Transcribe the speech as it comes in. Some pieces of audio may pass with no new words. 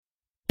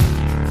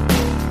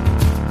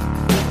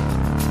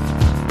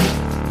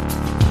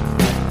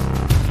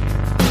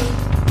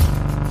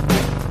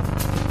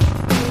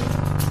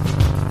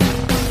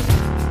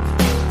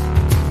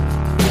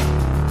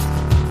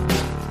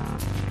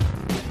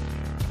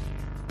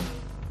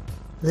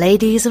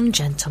Ladies and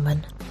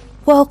gentlemen,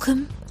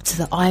 welcome to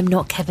the I'm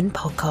Not Kevin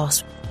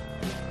podcast.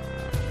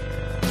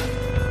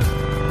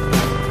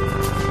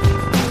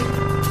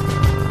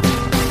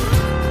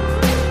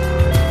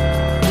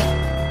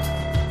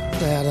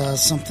 That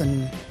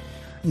something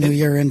new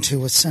year into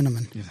with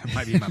cinnamon. Yeah, that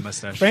might be my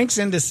mustache. Frank's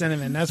into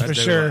cinnamon, that's for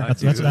sure.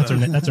 That's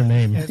her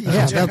name.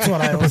 Yeah, that's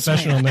what I was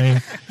Professional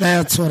name.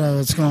 That's what I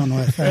was going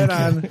with.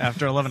 Thank you.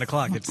 After 11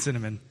 o'clock, it's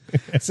cinnamon.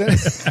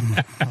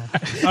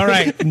 All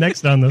right.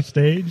 Next on the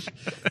stage.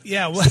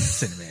 Yeah. Well,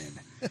 Cinnamon.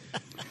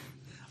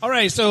 all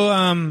right.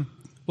 So,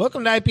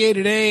 welcome to IPA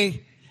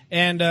today.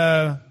 And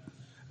are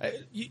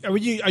you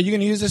going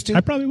to use this too?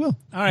 I probably will.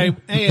 All right.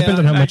 Hey, Depends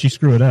on how much you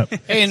screw it up.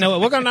 Hey, no,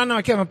 welcome to I'm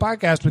Not Kevin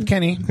podcast with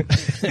Kenny.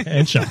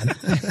 And Sean.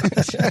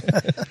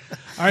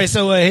 All right.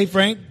 So, hey,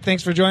 Frank,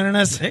 thanks for joining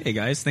us. Hey,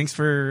 guys. Thanks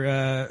for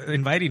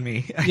inviting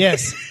me.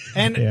 Yes.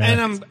 And Yeah.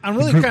 and I'm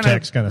really Group kind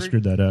text kind of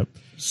screwed that up.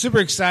 super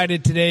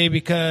excited today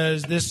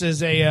because this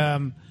is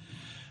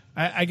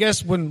I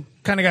guess when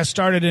kind of got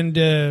started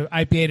into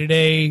IPA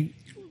today,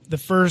 the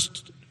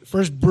first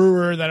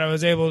brewer that I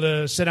was able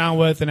to sit down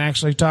with and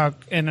actually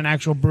talk in an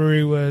actual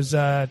brewery was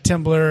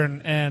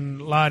Tembler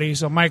and Lottie.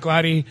 So Mike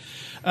Lottie,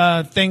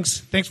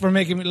 thanks for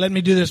letting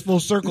me do this full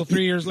circle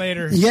 3 years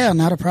later. Yeah,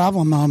 not a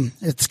problem.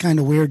 It's kind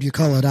of weird you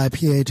call it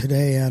IPA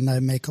today, and I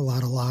make a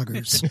lot of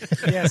lagers.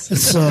 Yes.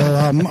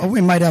 So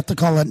we might have to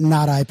call it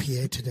not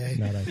IPA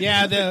today.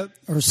 Yeah.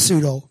 Or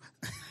pseudo.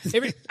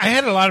 I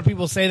had a lot of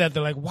people say that.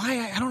 They're like,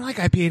 why? I don't like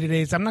IPA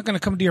today. So I'm not going to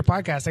come to your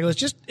podcast. I go,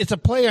 it's a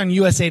play on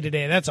USA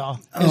Today. That's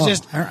all.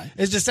 It's all right.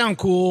 It's just sound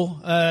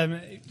cool.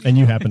 And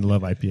you happen to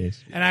love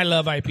IPAs. And I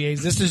love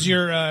IPAs. This is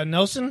your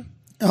Nelson?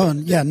 Oh,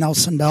 yeah,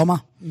 Nelson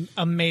Belma.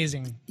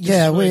 Amazing.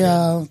 Yeah,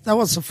 that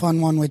was a fun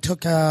one. We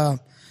took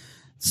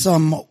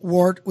some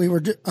wort. We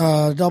were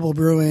double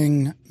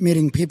brewing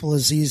Meeting People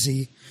is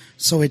Easy.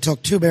 So we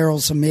took 2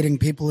 barrels of Meeting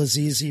People is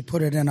Easy,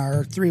 put it in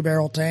our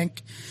 3-barrel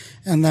tank,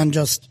 and then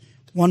just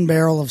 1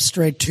 barrel of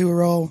straight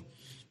 2-row,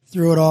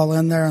 threw it all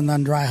in there, and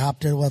then dry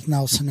hopped it with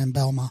Nelson and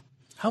Belma.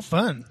 How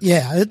fun.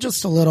 Yeah, it's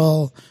just a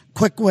little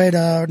quick way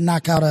to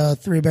knock out a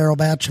 3-barrel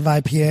batch of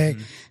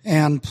IPA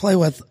and play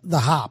with the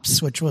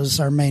hops, which was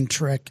our main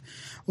trick.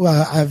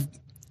 Well,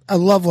 I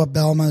love what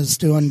Belma is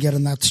doing,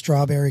 getting that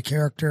strawberry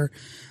character.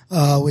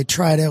 We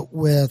tried it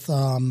with,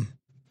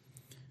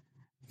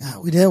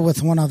 we did it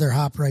with one other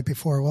hop right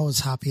before. What was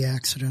Hoppy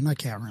Accident? I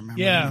can't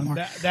remember anymore.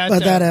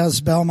 But that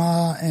has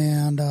Belma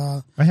and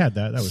I had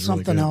that. That was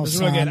something really good. else.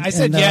 It was really good. I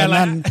said,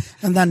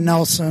 and then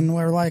Nelson.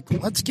 We're like,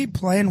 let's keep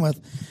playing with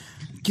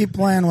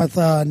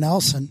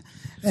Nelson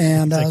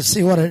and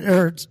see what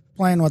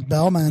playing with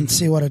Belma and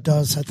see what it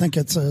does. I think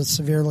it's a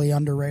severely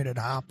underrated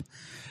hop.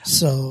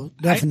 So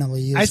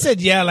definitely use I it. said,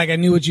 yeah, like I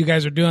knew what you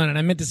guys were doing. And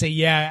I meant to say,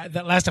 yeah,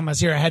 that last time I was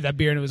here, I had that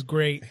beer and it was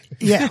great.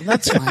 Yeah,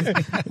 that's fine.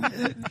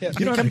 You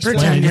can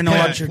pretend you know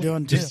what you're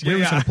doing too. We're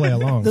just going to play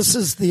along. This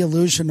is the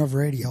illusion of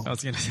radio. I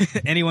was gonna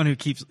anyone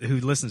who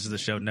listens to the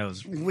show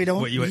knows We don't.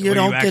 what you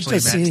don't get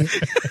actually to meant. see.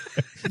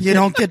 You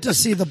don't get to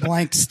see the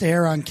blank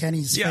stare on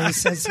Kenny's Yeah.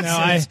 face. As he No,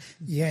 says,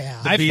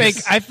 yeah.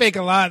 I fake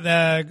a lot,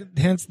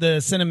 hence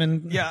the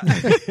cinnamon. Yeah.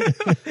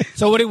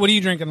 So what are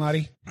you drinking,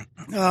 Lottie?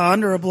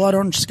 Under a blood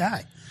orange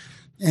sky,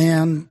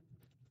 and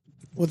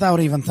without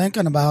even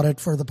thinking about it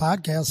for the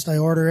podcast, I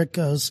order it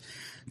because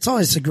it's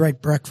always a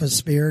great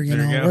breakfast beer. You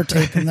There you know, go. we're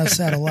taping this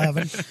at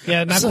 11.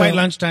 Yeah, not So, quite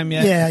lunchtime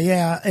yet.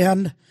 Yeah,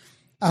 and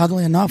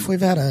oddly enough,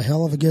 we've had a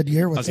hell of a good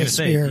year I with was going to this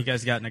say, beer. you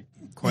guys got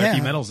quite a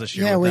few medals this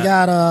year. Yeah, with we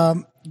that. got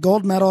a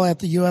gold medal at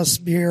the U.S.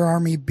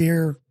 Army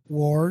Beer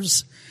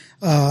Wars,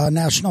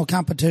 national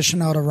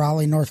competition out of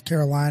Raleigh, North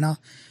Carolina,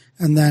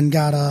 and then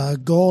got a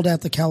gold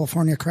at the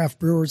California Craft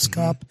Brewers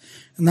Cup,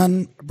 and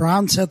then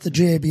bronze at the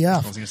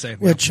GABF. I was gonna say, yeah.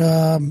 Which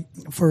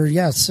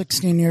for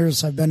 16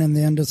 years I've been in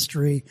the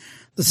industry.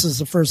 This is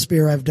the first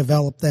beer I've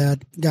developed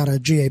that got a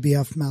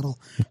GABF medal.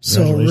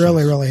 So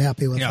Congratulations. really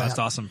happy with Yeah, that. that's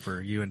awesome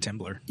for you and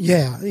Tembler.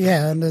 Yeah,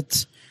 and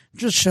it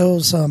just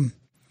shows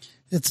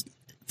it's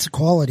a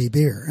quality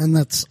beer, and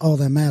that's all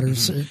that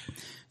matters.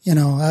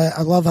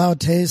 I love how it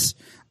tastes,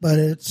 but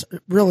it's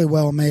really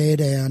well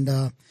made, and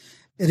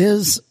it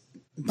is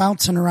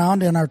bouncing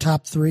around in our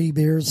top 3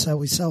 beers that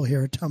we sell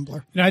here at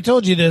Tumbler. You know, I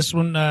told you this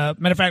when, matter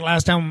of fact,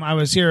 last time I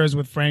was here, I was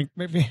with Frank.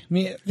 I think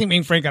me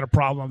and Frank got a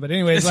problem. But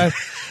anyways,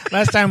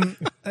 last time,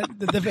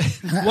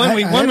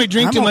 one, we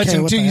drink I'm too much, okay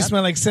and with 2, you that.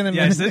 smell like cinnamon.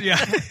 Yeah, I said,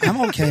 yeah.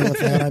 I'm okay with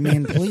that. I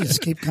mean, please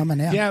keep coming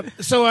in. Yeah.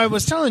 So I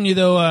was telling you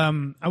though,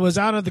 I was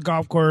out at the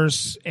golf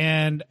course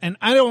and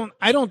I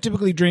don't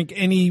typically drink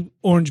any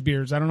orange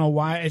beers. I don't know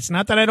why. It's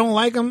not that I don't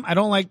like them. I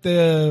don't like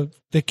the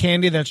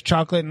candy that's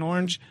chocolate and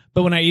orange,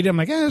 but when I eat it, I'm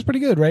like, that's pretty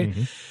good. Right.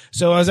 Mm-hmm.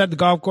 So I was at the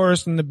golf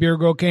course and the beer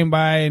girl came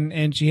by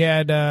and she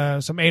had,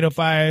 some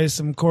 805s,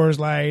 some Coors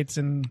Lights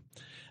and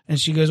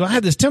she goes, well, I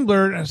had this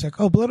Tembler. And I was like,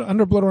 oh,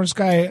 under blood orange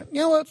sky.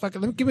 You know what? Fuck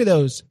it. Give me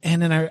those.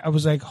 And then I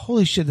was like,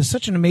 holy shit, this is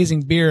such an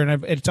amazing beer.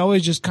 And it's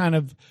always just kind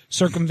of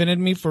circumvented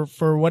me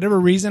for whatever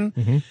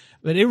reason,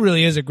 but it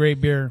really is a great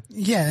beer.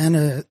 Yeah.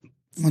 And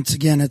once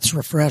again, it's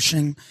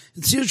refreshing.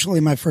 It's usually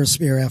my first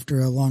beer after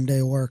a long day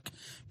of work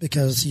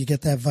because you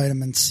get that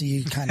vitamin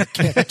C kind of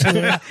kick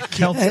to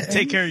it.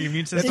 Take care of your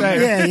immune system.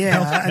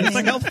 Yeah. It's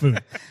like health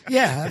food.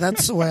 Yeah,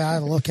 that's the way I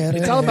look at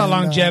it. It's all about And,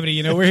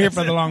 longevity. We're here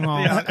for the long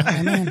haul.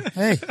 I mean,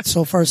 hey,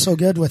 so far so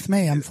good with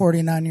me. I'm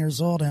 49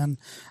 years old and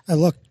I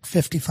look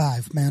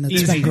 55, man.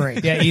 It's been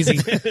great. Yeah, easy.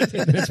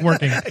 It's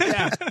working.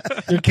 Yeah,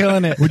 you're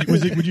killing it.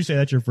 Would you say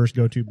that's your first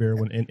go-to beer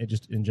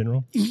just in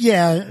general?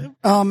 Yeah,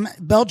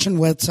 Belgian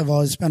Wits have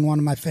always been one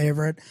of my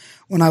favorite.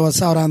 When I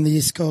was out on the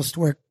East Coast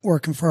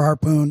working for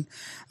Harpoon,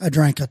 I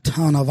drank a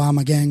ton of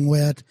Amagang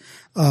Wit.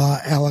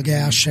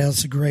 Allagash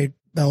has a great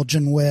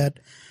Belgian Wit.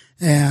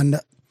 And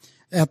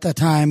at the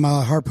time,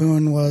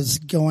 Harpoon was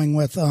going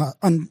with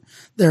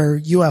their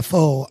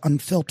UFO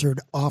unfiltered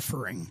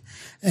offering.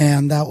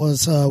 And that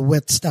was a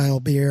wit-style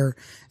beer.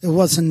 It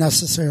wasn't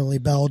necessarily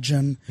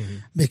Belgian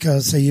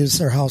because they used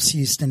their house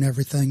yeast and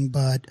everything,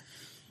 but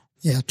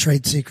yeah,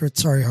 trade secret.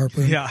 Sorry,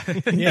 Harpoon. Yeah.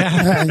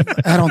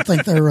 I don't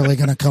think they're really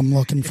going to come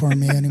looking for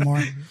me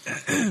anymore.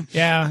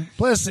 Yeah.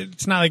 Plus,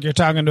 it's not like you're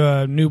talking to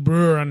a new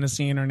brewer on the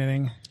scene or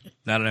anything.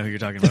 I don't know who you're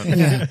talking about.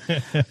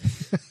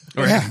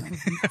 Yeah.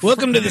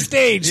 Welcome to the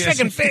stage,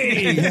 second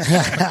phase.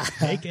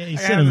 AKA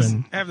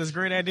cinnamon. I have this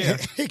great idea.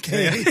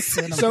 AKA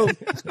cinnamon.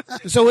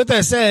 So with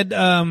that said,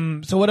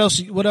 so what else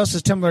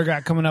has Temblor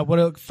got coming up?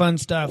 What fun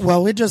stuff?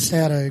 Well, we just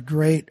had a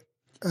great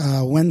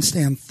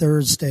Wednesday and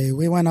Thursday.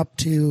 We went up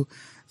to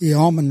the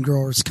Almond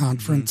Growers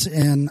Conference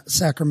in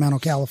Sacramento,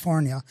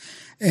 California.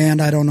 And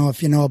I don't know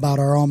if you know about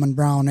our Almond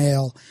Brown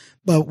Ale,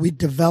 but we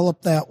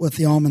developed that with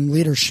the Almond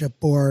Leadership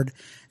Board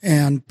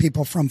and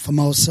people from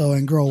Famoso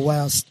and Grow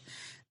West.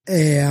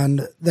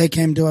 And they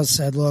came to us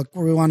and said, look,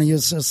 we want to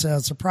use this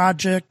as a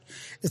project.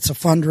 It's a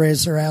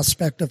fundraiser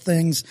aspect of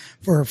things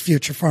for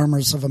future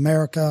farmers of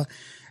America.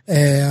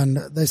 And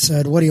they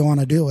said, what do you want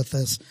to do with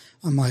this?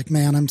 I'm like,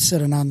 man, I'm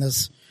sitting on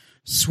this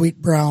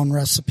sweet brown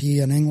recipe,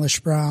 an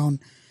English brown.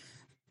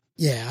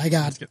 Yeah, I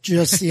got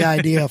just the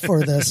idea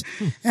for this.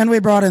 And we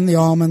brought in the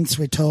almonds.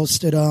 We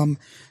toasted them,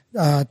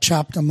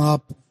 chopped them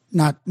up,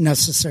 not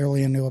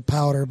necessarily into a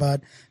powder,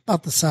 but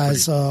about the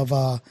size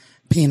of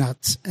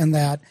peanuts and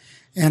that.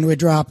 And we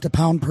dropped 1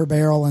 pound per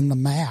barrel in the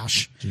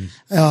mash.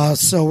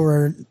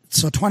 So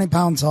 20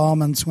 pounds of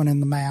almonds went in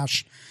the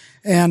mash.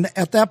 And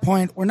at that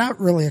point, we're not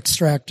really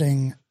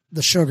extracting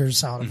the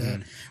sugars out of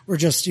it. We're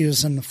just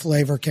using the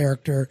flavor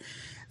character.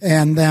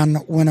 And then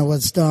when it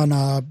was done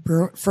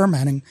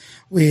fermenting,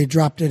 we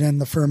dropped it in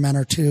the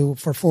fermenter too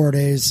for 4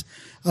 days,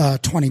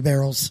 20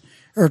 barrels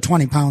or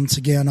 20 pounds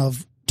again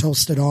of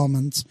toasted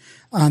almonds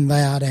on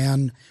that,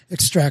 and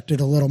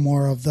extracted a little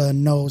more of the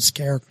nose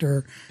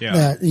character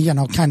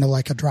that, kind of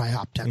like a dry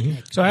hop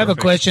technique. So I have a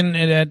question,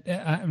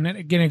 and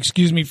again,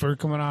 excuse me for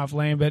coming off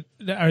lane, but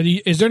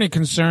is there any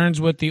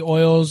concerns with the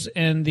oils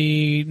and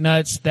the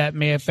nuts that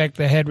may affect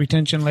the head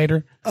retention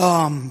later?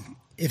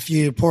 If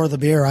you pour the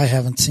beer, I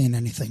haven't seen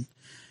anything.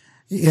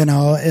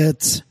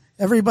 It's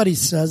everybody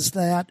says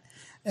that,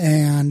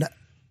 and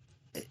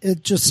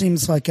it just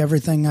seems like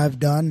everything I've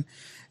done,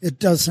 it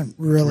doesn't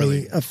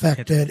really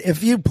affect it.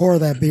 If you pour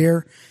that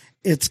beer,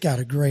 it's got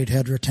a great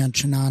head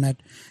retention on it.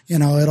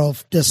 It'll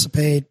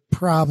dissipate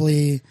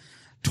probably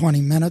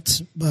 20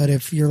 minutes, but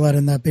if you're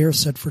letting that beer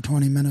sit for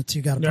 20 minutes,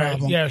 you got a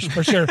problem. Yeah,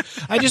 for sure.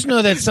 I just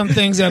know that some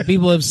things that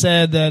people have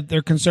said that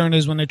their concern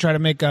is when they try to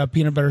make a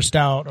peanut butter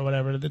stout or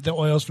whatever, the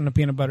oils from the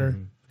peanut butter.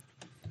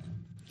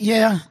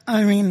 Yeah,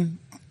 I mean,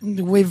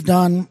 we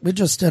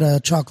just did a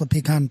chocolate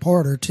pecan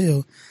porter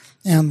too,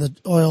 and the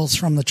oils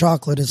from the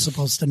chocolate is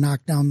supposed to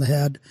knock down the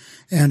head,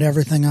 and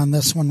everything on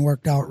this one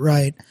worked out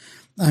right.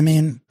 I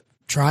mean,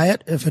 try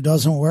it. If it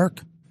doesn't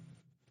work,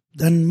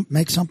 then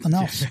make something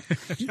else.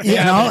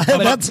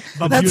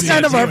 That's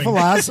kind of our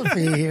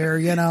philosophy here,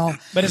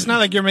 But it's not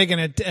like you're making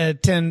a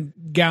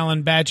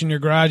 10-gallon batch in your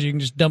garage. You can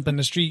just dump in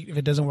the street if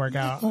it doesn't work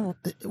out.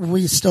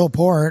 We still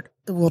pour it.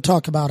 We'll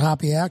talk about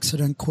Hoppy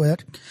Accident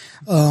quick.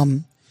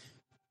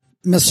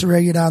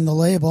 Misread on the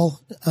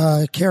label,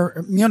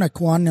 Munich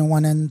 1 and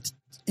went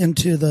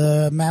into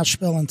the mash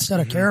bill instead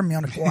of Cara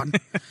Munich 1.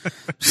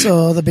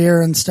 So the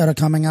beer, instead of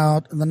coming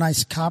out the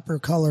nice copper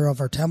color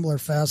of our Temblor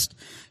Fest,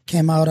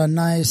 came out a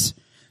nice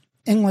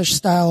English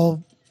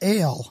style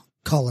ale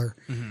color.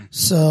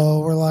 So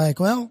we're like,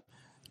 well,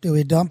 do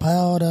we dump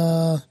out,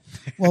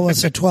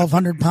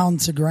 1,200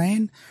 pounds of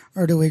grain?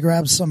 Or do we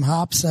grab some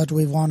hops that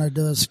we wanted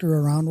to screw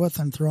around with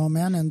and throw them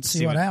in and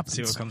see what happens?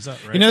 See what comes up,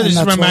 right? This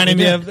And that's reminded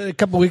what we me did. of a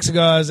couple weeks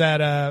ago. I was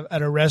at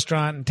a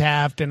restaurant in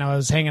Taft, and I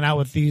was hanging out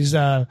with these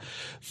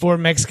 4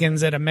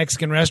 Mexicans at a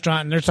Mexican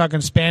restaurant, and they're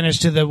talking Spanish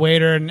to the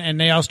waiter, and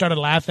they all started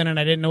laughing, and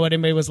I didn't know what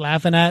anybody was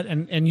laughing at,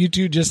 and you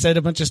two just said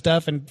a bunch of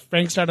stuff, and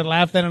Frank started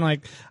laughing, and I'm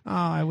like, oh,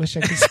 I wish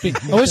I could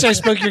speak. I wish I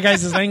spoke your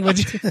guys'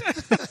 language.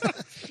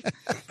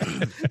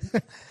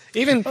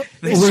 Even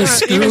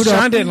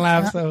Sean didn't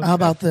laugh. So How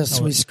about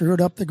this? We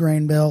screwed up the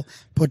grain bill,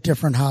 put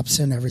different hops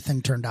in,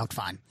 everything turned out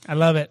fine. I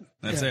love it.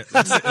 That's it.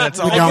 That's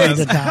all. We don't it need is.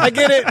 to die. I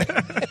get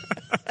it.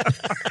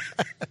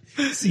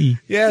 See,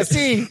 Yeah,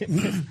 see,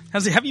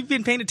 Have you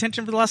been paying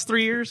attention for the last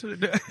 3 years?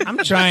 I'm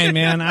trying,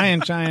 man. I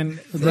am trying.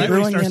 The Right when he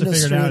brewing starts to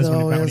figure it industry, out is when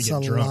he though, might wanna is get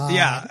a drunk. lot.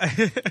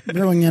 Yeah.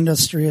 Brewing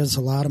industry is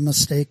a lot of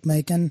mistake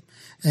making,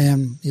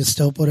 and you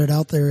still put it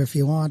out there if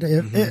you want.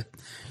 The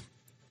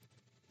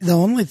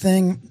only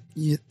thing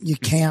you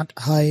can't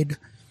hide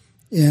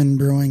in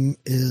brewing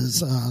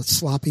is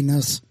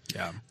sloppiness,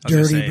 Yeah. I was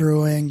gonna dirty say,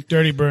 brewing,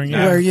 Dirty brewing.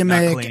 Yeah. where you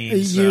not make cleaning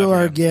you stuff,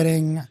 are yeah.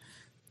 getting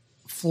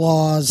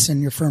flaws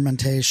in your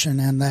fermentation,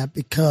 and that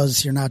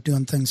because you're not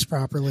doing things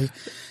properly.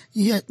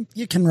 You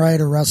can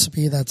write a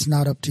recipe that's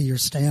not up to your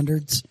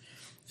standards,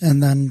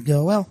 and then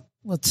go, well,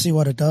 let's see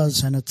what it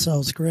does, and it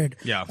sells great.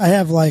 Yeah. I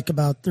have like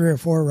about 3 or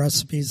 4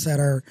 recipes that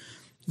are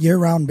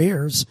year-round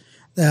beers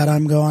that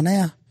I'm going,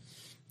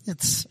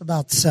 it's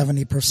about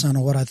 70%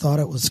 of what I thought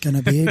it was going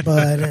to be,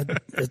 but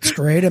it's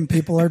great, and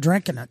people are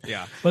drinking it.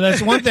 Yeah. Well,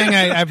 that's one thing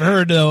I've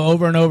heard though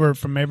over and over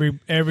from every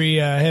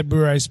head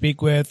brewer I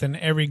speak with and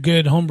every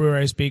good home brewer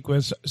I speak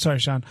with. Sorry,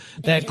 Sean.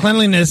 That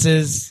cleanliness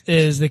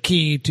is the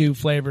key to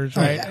flavors,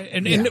 right? yeah.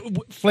 And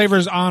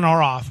flavors on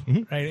or off,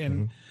 right?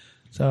 And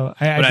so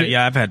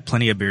I've had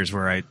plenty of beers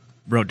where I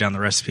wrote down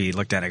the recipe,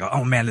 looked at it, I go,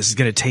 oh man, this is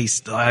going to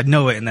taste, I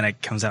know it. And then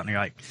it comes out and you're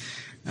like,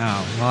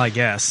 oh, well, I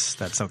guess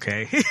that's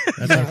okay.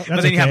 That's then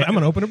okay. you have- I'm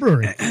going to open a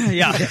brewery.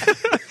 Yeah.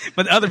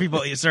 But other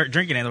people, you start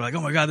drinking it, they're like,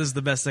 oh my God, this is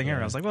the best thing ever.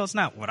 I was like, well, it's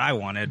not what I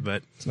wanted,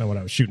 but It's not what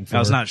I was shooting for. I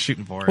was not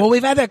shooting for it. Well,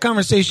 we've had that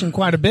conversation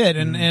quite a bit,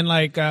 and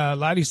like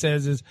Lottie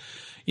says, is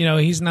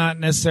he's not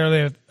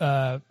necessarily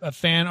a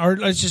fan, or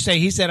let's just say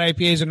he said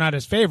IPAs are not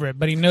his favorite,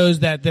 but he knows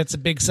that that's a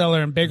big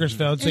seller in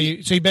Bakersfield, so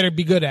you better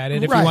be good at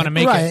it if you want to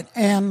make it.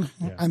 And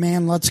I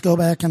mean, let's go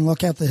back and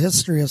look at the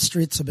history of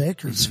Streets of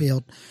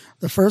Bakersfield.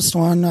 The first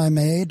one I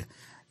made,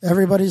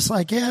 everybody's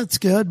like, yeah, it's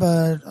good,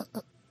 but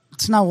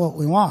it's not what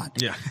we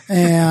want. Yeah.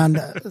 And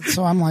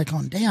so I'm like,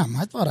 oh, damn,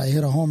 I thought I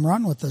hit a home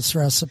run with this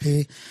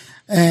recipe.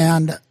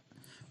 And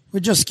we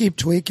just keep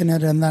tweaking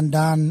it. And then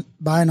Don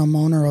Bynum,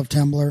 owner of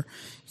Tembler,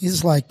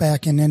 he's like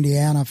back in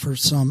Indiana for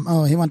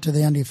he went to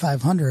the Indy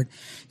 500.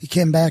 He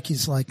came back.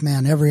 He's like,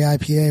 man, every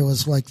IPA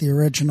was like the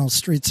original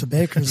Streets of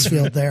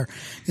Bakersfield there.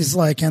 He's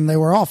like, and they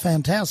were all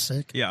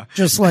fantastic. Yeah.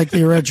 Just like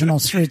the original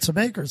Streets of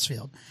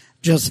Bakersfield.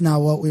 Just not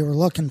what we were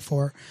looking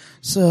for.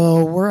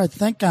 So we're, I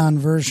think, on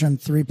version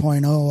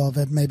 3.0 of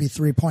it, maybe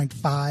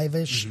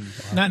 3.5-ish.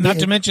 Not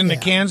to mention the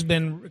can's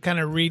been kind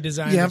of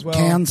redesigned Yeah, as well.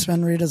 can's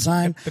been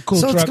redesigned. The cool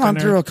so it's truck gone on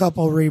there. through a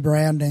couple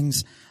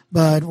rebrandings,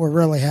 but we're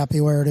really happy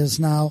where it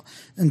is now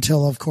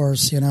until, of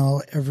course,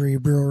 every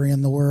brewery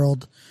in the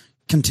world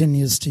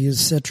continues to use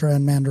Citra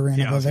and Mandarina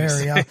Yeah, I was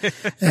gonna Bavaria,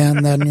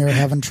 and then you're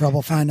having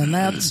trouble finding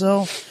that.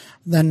 So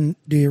then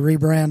do you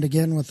rebrand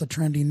again with a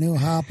trendy new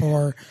hop,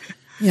 or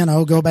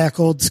go back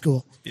old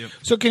school?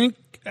 So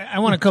I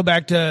want to go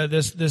back to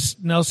this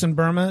Nelson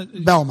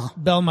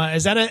Belma.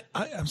 Is that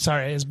I'm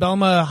sorry, is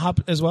Belma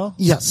hop as well?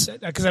 Yes.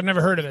 Because I've never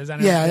heard of it.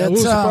 Yeah, Ooh,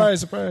 it's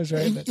surprise,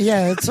 right? But,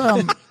 Yeah, it's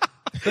Sorry.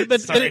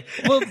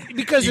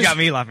 because You it's- got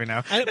me laughing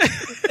now.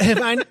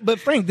 but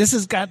Frank, this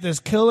has got this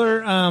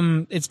killer.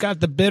 It's got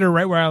the bitter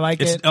right where I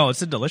like it.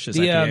 It's a delicious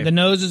IPA. The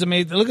nose is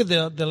amazing. Look at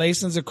the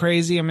lacings are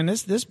crazy. I mean,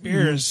 this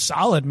beer is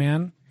solid,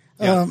 man.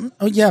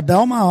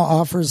 Belma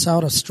offers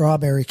out a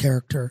strawberry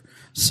character.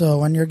 So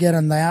when you're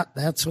getting that,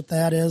 that's what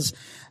that is.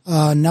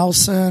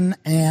 Nelson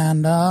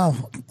and,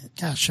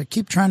 gosh, I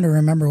keep trying to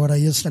remember what I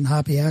used in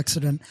Hoppy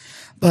Accident,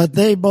 but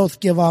they both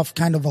give off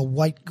kind of a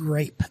white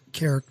grape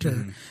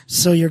character.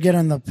 So you're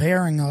getting the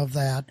pairing of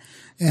that,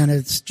 and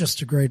it's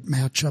just a great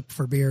matchup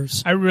for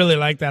beers. I really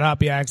like that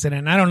Hoppy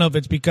Accident. I don't know if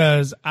it's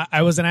because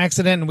I was an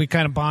accident and we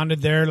kind of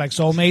bonded there like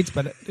soulmates,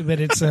 but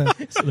it's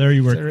So there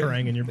you were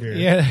crying in your beer.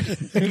 yeah,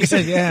 like you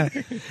said, yeah.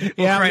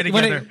 cry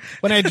together.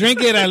 When I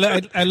drink it, I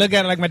look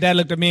at it like my dad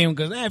looked at me and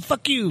goes, "Hey,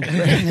 fuck you."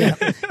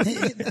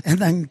 And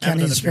then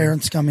Kenny's beer.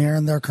 parents come here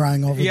and they're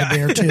crying over Yeah. the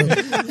beer too.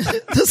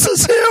 This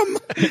is him.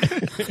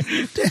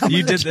 Damn You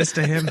it. did this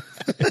to him.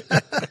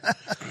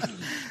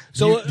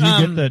 So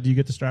do you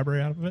get the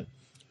strawberry out of it?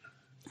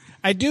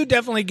 I do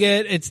definitely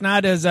get it's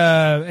not as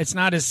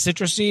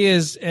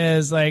citrusy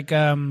as like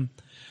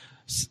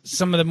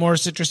some of the more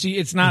citrusy.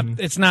 It's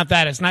not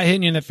that. It's not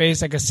hitting you in the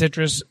face like a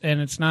citrus,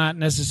 and it's not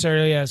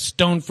necessarily a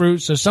stone fruit.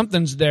 So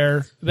something's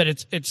there, but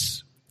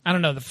it's I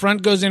don't know. The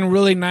front goes in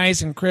really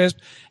nice and crisp,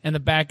 and the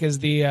back is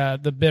the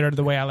bitter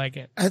the way I like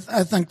it.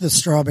 I think the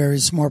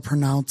strawberry's more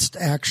pronounced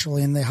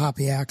actually in the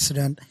Hoppy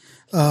Accident.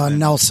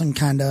 Nelson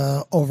kind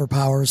of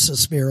overpowers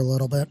this beer a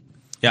little bit.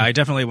 Yeah, I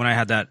definitely, when I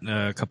had that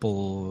a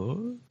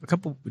couple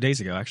days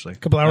ago, actually.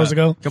 Couple hours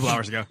ago? A couple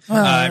hours ago.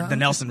 The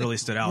Nelson really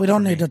stood out. We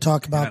don't for need me. to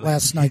talk about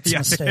last night's Yeah.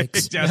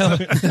 mistakes. Yeah.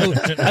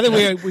 I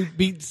think we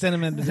beat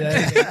sentiment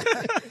today.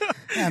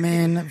 I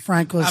mean,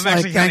 Frank was I'm like,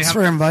 actually thanks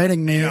kinda for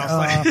inviting me. Yeah,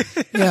 I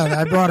was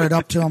Yeah, I brought it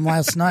up to him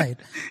last night.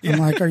 I'm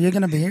like, are you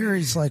going to be here?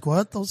 He's like,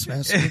 what? Those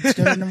bastards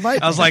didn't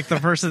invite I was me. like, the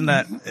person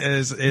that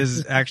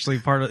is actually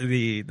part of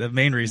the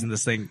main reason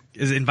this thing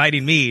is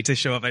inviting me to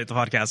show up at the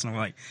podcast, and I'm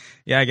like,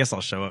 yeah, I guess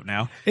I'll show up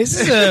now. This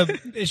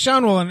is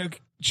Sean will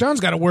Sean's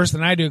got it worse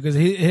than I do because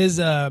his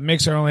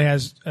mixer only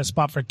has a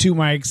spot for 2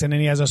 mics, and then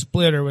he has a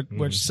splitter,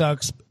 which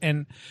sucks.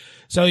 And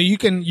so you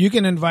can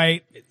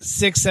invite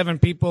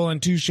 6-7 people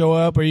and 2 show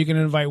up, or you can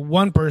invite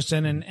 1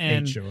 person and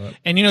 8 show up.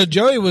 And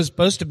Joey was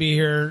supposed to be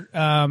here,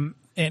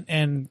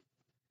 and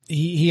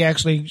he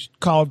actually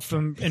called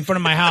from in front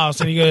of my house,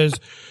 and he goes,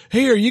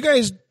 "Hey, are you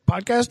guys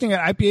podcasting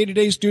at IPA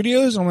Today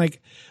Studios?" I'm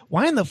like,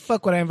 why in the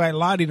fuck would I invite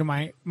Lottie to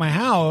my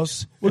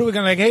house? What are we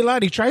gonna like? Hey,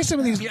 Lottie, try some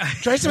of these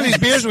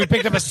beers we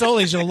picked up at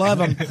Sully's. You'll love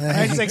them.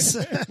 Right? It's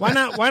like, why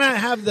not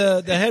have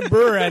the head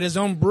brewer at his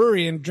oung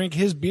brewery and drink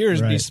his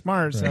beers and be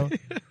smart? Right.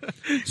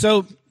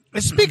 So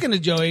speaking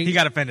of Joey, he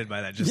got offended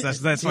by that.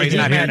 That's why he's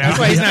not here now. That's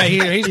why he's not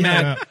here. He's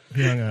mad.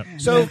 He hung up.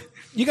 So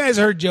you guys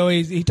heard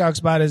Joey. He talks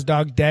about his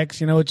dog Dex.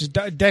 Which is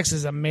Dex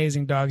is an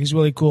amazing dog. He's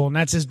really cool, and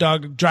that's his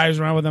dog. Drives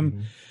around with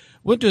him.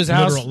 Went to his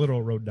house.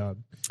 Literal road dog.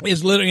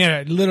 Is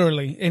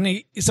literally.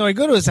 And so I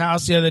go to his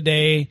house the other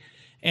day,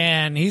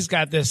 and he's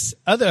got this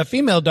other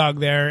female dog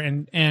there,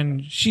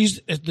 and she's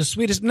the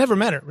sweetest. Never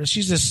met her, but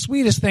she's the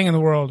sweetest thing in the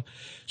world.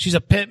 She's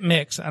a pit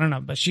mix. I don't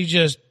know, but she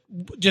just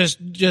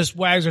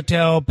wags her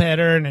tail, pet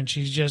her, and then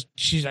she's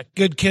a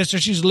good kisser.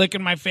 She's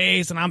licking my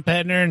face, and I'm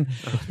petting her, and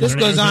this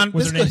goes on.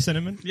 Was her name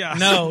Cinnamon? Yeah.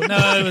 No,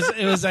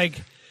 it was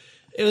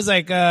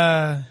like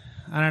I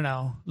don't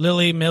know,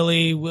 Lily,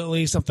 Millie,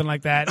 Willie, something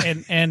like that,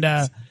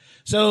 and.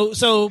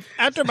 So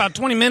after about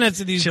 20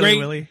 minutes of these Chili great,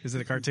 Willy? Is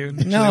it a cartoon?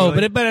 No,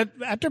 but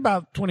after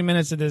about 20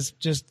 minutes of this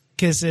just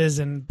kisses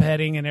and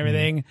petting and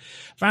everything,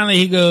 finally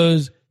he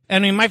goes. I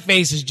mean, my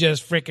face is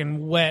just freaking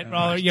wet,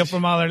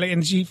 from all her.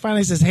 And she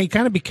finally says, "Hey,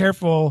 kind of be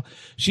careful.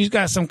 She's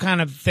got some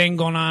kind of thing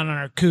going on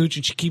her cooch,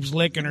 and she keeps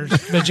licking her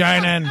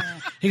vagina." And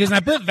he goes, "And I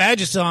put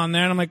Vagisil on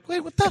there." And I'm like, "Wait,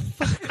 what the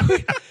fuck?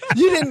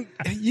 You didn't?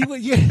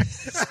 You?"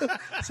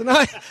 So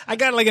now I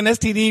got like an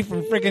STD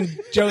from freaking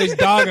Joey's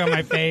dog on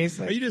my face.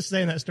 Are you just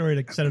saying that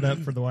story to set it up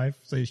for the wife?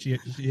 So she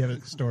have a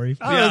story?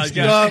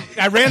 Well,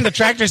 I ran the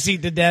tractor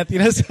seat to death,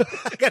 so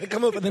I got to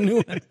come up with a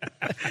new one.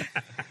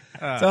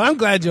 So I'm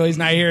glad Joey's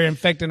not here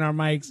infecting our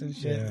mics and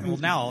shit. Yeah. Well,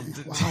 now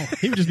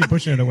he would just be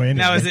pushing it away.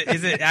 Anyway. Now,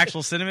 is it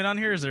actual cinnamon on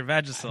here, or is there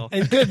Vagisil?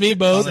 It could be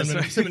both.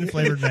 Cinnamon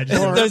flavored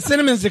Vagisil. The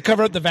cinnamon's to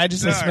cover up the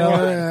Vagisil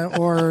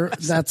smell, or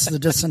that's the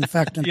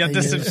disinfectant. Yeah,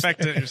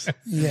 disinfectant. Just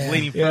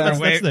leaning further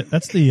away.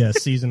 That's the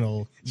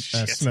seasonal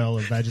smell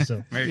of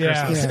Vagisil. Merry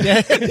Christmas.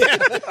 Yeah.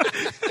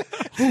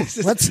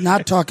 Let's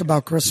not talk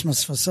about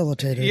Christmas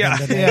facilitator. Yeah.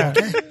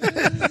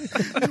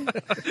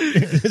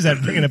 Is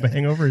that bringing up a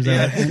hangover? Is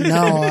that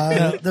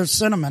No, there's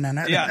cinnamon in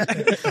it. Yeah.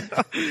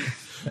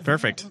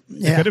 Perfect.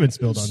 It could have been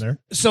spilled on there.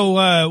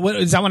 So, what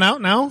is that one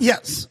out now?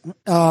 Yes.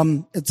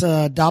 It's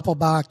a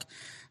Doppelbock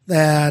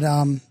that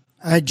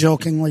I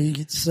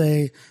jokingly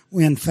say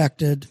we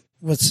infected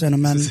with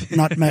cinnamon,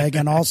 nutmeg,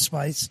 and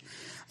allspice.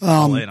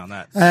 I'll lay it on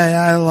that.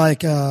 I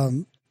like.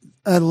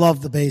 I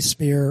love the base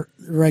beer.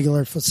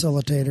 Regular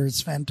facilitator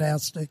is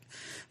fantastic,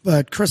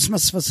 but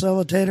Christmas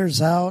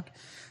facilitator's out.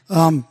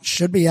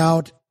 Should be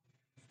out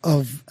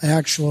of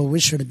actual. We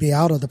should be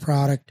out of the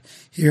product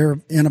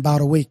here in about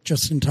a week,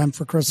 just in time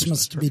for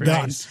Christmas to be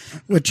done,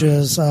 which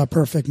is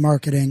perfect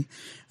marketing.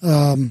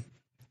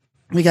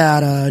 We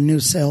got a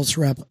new sales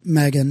rep,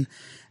 Megan,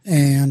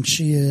 and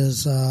she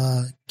is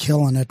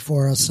killing it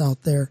for us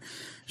out there.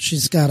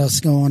 She's got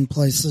us going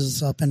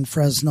places up in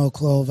Fresno,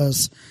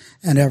 Clovis,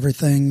 and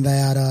everything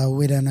that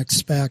we didn't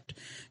expect,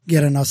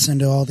 getting us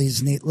into all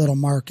these neat little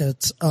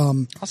markets.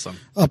 Awesome.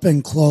 Up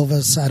in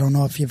Clovis, I don't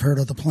know if you've heard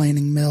of the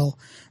Planing Mill,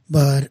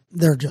 but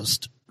they're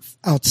just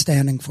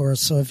outstanding for us.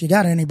 So if you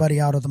got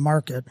anybody out of the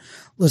market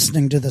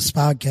listening to this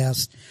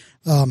podcast,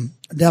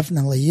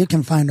 definitely you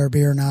can find our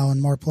beer now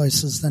in more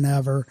places than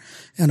ever.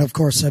 And of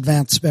course,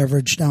 Advanced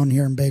Beverage down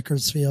here in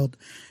Bakersfield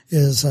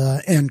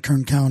and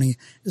Kern County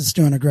is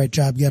doing a great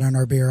job getting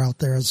our beer out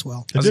there as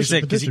well. The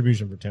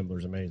distribution for Temblor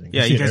is amazing.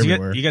 Yeah, you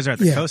guys are at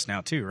the coast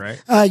now too,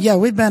 right? Yeah,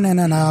 we've been in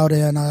and out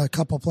in a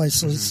couple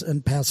places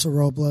in Paso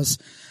Robles,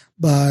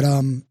 but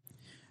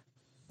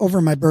over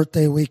my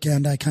birthday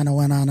weekend, I kind of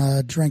went on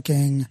a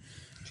drinking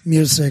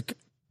music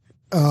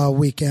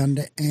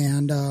weekend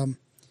and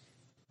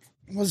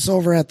was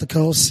over at the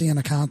coast seeing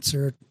a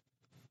concert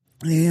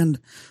and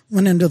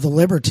went into the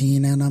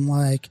Libertine, and I'm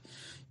like,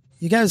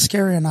 "You guys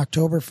carry an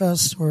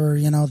Oktoberfest or,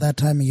 that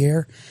time of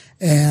year?"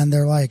 And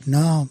they're like,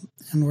 "No."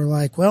 And we're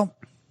like, "Well,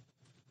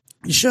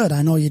 you should.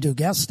 I know you do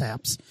guest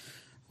taps.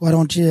 Why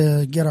don't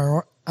you get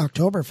our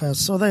Oktoberfest?"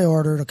 So they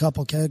ordered a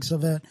couple kegs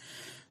of it,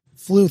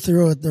 flew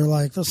through it. They're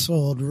like, "This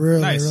sold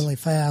really, really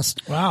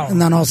fast." Wow.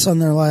 And then all of a sudden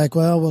they're like,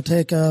 "Well, we'll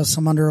take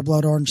some Under a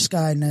Blood Orange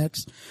Sky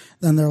next."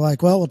 Then they're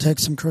like, "Well, we'll take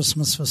some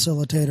Christmas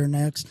Facilitator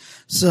next."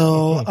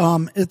 So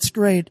it's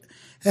great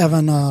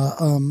having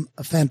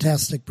a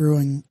fantastic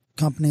brewing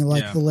company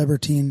like the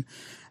Libertine,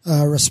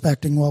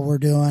 respecting what we're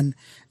doing.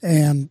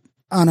 And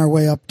on our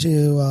way up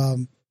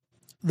to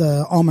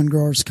the Almond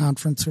Growers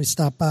Conference, we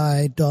stopped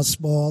by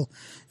Dust Bowl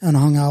and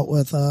hung out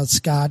with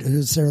Scott,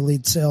 who's their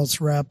lead sales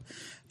rep,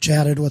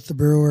 chatted with the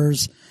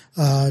brewers.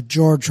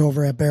 George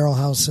over at Barrel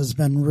House has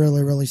been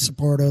really, really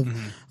supportive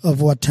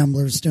of what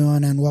Temblor's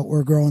doing and what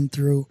we're growing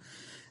through.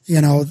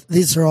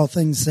 these are all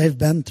things they've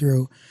been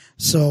through.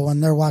 So when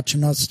they're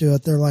watching us do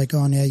it, they're like,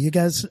 oh, yeah, you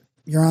guys,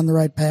 you're on the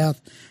right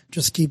path.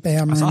 Just keep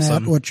hammering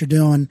at what you're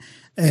doing.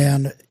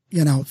 And,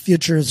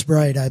 future is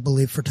bright, I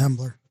believe, for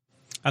Temblor.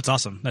 That's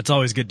awesome. That's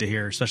always good to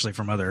hear, especially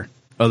from other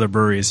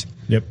breweries.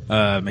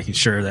 Yep. Making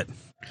sure that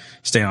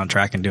staying on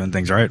track and doing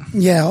things right.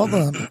 Yeah,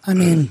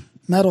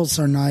 medals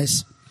are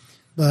nice,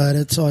 but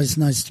it's always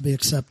nice to be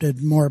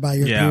accepted more by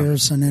your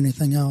peers than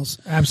anything else.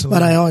 Absolutely.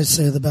 But I always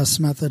say the best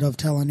method of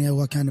telling you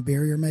what kind of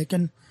beer you're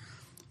making,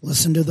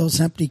 listen to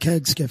those empty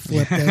kegs get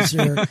flipped as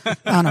you're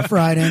on a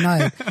Friday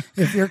night.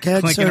 If your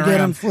kegs Clinking are getting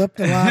around. flipped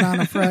a lot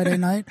on a Friday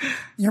night,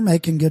 you're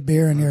making good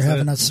beer and you're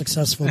having a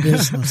successful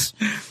business.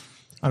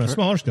 On a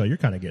smaller scale, you're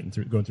kind of going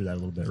through that a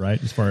little bit,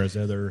 right? As far as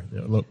other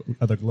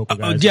local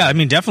guys. Yeah,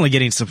 definitely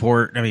getting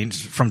support.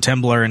 From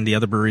Temblor and the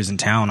other breweries in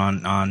town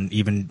on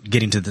even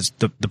getting to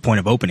the point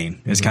of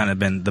opening has kind of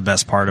been the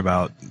best part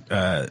about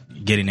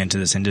getting into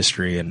this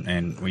industry.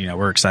 And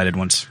we're excited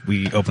once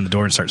we open the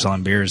door and start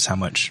selling beers, how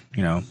much,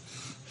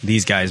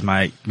 these guys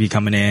might be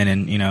coming in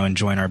and,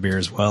 enjoying our beer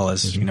as well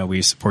as,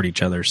 we support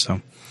each other.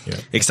 So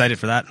excited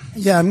for that.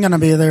 Yeah, I'm going to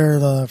be there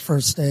the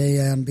first day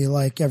and be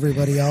like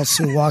everybody else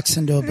who walks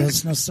into a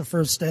business the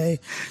first day.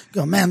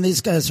 Go, man,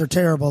 these guys are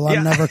terrible.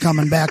 I'm never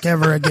coming back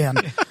ever again.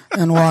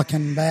 And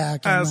walking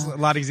back. And, It's a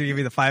lot easier to give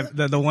you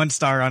the 1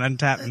 star on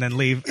Untappd and then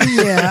leave.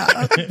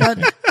 Yeah,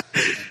 but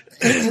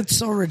it's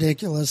so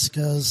ridiculous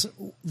because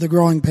the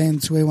growing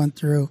pains we went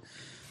through,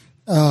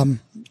 we're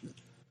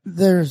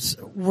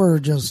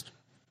just,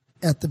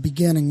 at the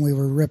beginning, we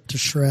were ripped to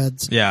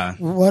shreds. Yeah.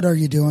 What are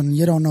you doing?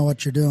 You don't know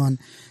what you're doing.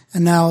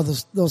 And now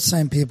those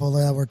same people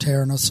that were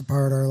tearing us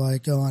apart are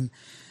like going,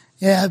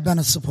 yeah, I've been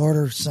a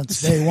supporter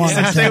since day one.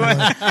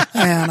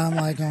 And I'm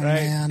like, oh,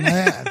 man,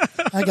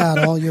 I got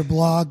all your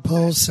blog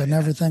posts and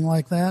everything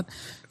like that.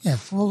 Yeah,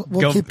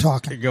 we'll keep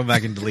talking. Go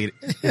back and delete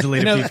a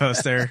few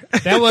posts there.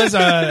 That was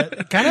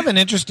kind of an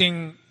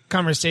interesting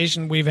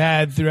conversation we've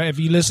had through. If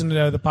you listen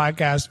to the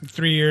podcast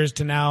 3 years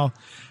to now,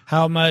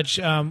 how much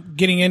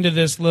getting into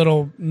this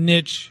little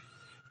niche,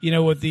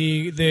 with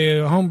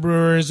the home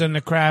brewers and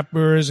the craft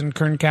brewers in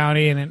Kern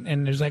County,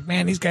 and there's like,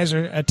 man, these guys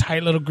are a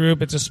tight little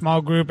group. It's a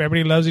small group.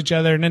 Everybody loves each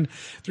other. And then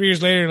 3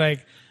 years later,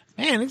 like,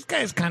 man, these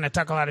guys kind of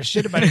talk a lot of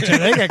shit about each other.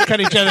 They got to cut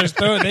each other's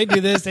throat. They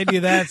do this, they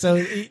do that. So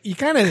you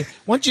kind of,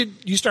 once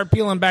you start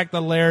peeling back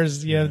the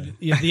layers,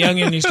 the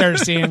onion, you start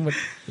seeing what.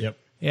 Yep.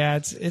 Yeah,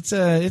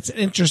 it's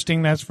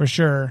interesting, that's for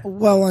sure.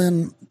 Well,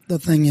 and the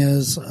thing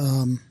is,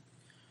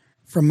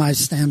 from my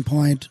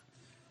standpoint,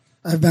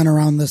 I've been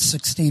around this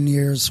 16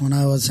 years. When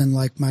I was in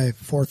like my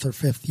 4th or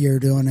 5th year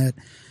doing it,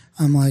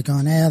 I'm like,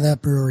 that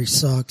brewery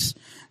sucks.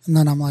 And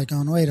then I'm like,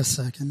 wait a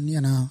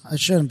second, I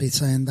shouldn't be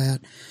saying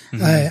that.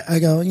 Mm-hmm. I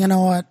go, you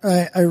know what?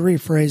 I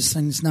rephrase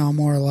things now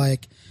more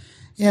like,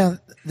 yeah,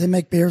 they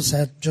make beers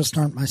that just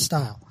aren't my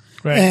style.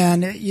 Right.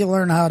 And you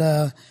learn how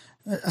to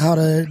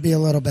be a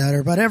little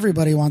better, but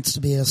everybody wants to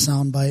be a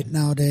soundbite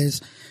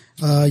nowadays.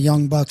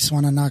 Young bucks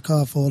want to knock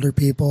off older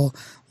people.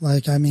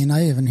 Like, I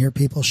even hear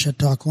people shit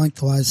talk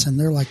lengthwise and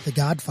they're like the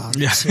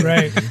Godfathers. Yeah,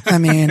 right.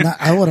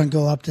 I wouldn't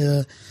go up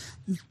to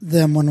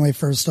them when we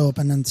first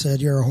opened and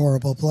said, you're a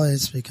horrible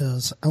place,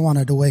 because I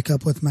wanted to wake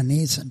up with my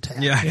knees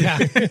intact. Yeah.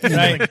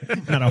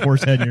 Right. Not a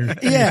horse head in your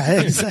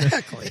Yeah,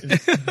 exactly.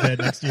 bed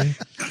next to you.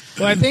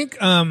 Well, I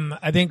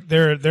think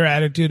their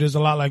attitude is a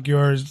lot like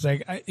yours. It's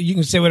like, you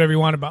can say whatever you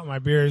want about my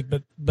beers,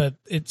 but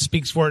it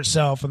speaks for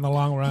itself in the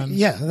long run.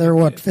 Yeah,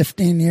 they're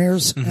 15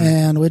 years,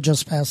 and we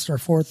just passed our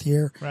 4th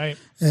year. Right.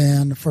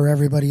 And for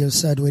everybody who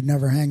said we'd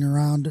never hang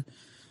around,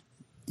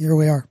 here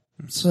we are.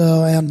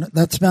 So, and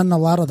that's been a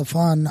lot of the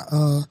fun.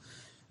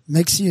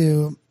 Makes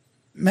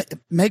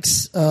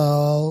a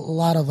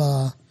lot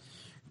of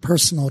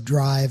personal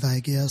drive, I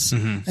guess.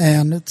 Mm-hmm.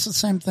 And it's the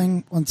same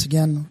thing. Once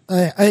again,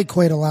 I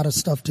equate a lot of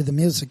stuff to the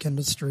music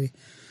industry.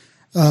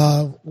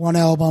 One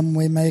album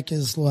we make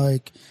is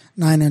like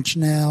 9 Inch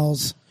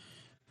Nails.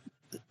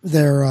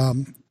 They're,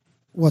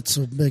 what's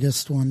the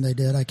biggest one they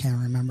did? I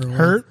can't remember.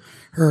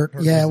 Hurt.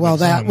 Yeah. Well,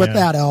 that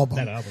album.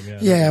 That album. Yeah.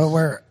 Yeah.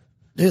 Where,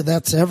 dude,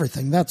 that's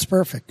everything. That's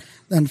perfect.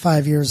 Then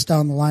 5 years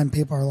down the line,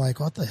 people are like,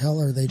 what the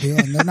hell are they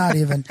doing? They're not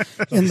even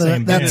in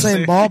that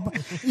same bulb.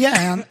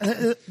 Yeah.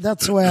 And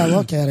that's the way I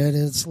look at it.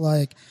 It's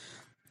like,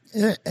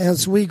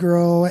 as we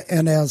grow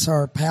and as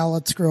our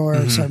palates grow,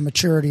 as our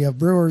maturity of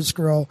brewers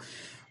grow,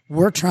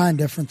 we're trying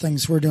different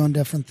things. We're doing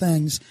different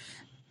things.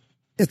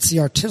 It's the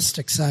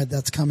artistic side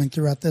that's coming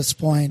through at this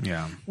point,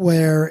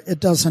 where it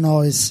doesn't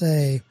always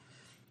say,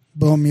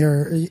 boom,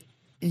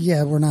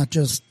 we're not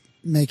just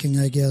making,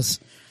 I guess,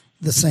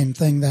 the same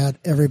thing that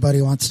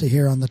everybody wants to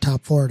hear on the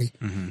top 40.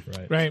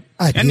 Mm-hmm. Right.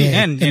 IPA,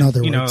 and in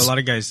other words. words. A lot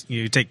of guys,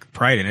 you take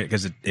pride in it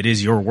because it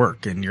is your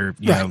work, and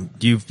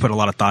you've put a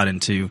lot of thought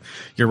into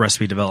your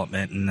recipe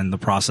development and then the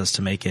process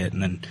to make it.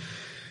 And then,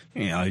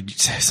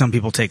 some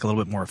people take a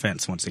little bit more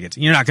offense once they get to,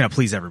 you're not going to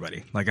please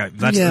everybody. Like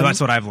that's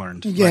what I've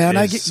learned. Yeah.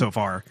 And so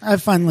far, I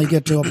finally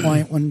get to a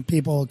point when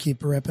people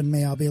keep ripping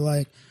me. I'll be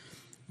like,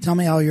 tell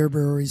me how your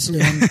brewery's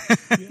doing.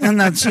 And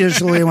that's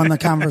usually when the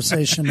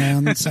conversation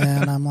ends.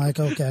 And I'm like,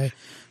 okay,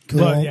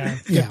 cool. Well,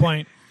 good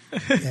point.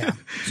 Yeah.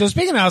 So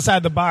speaking of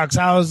outside the box,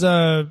 how's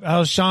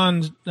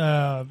Sean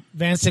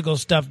Van Sickle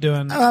stuff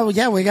doing?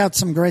 Yeah, we got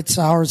some great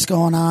sours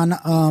going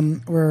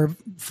on. We're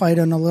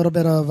fighting a little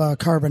bit of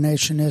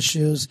carbonation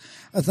issues.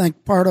 I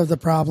think part of the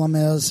problem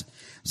is,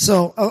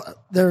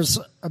 there's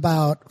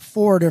about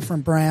 5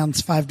 different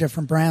brands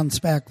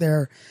back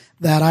there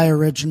that I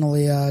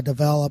originally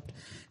developed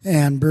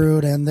and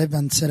brewed, and they've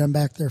been sitting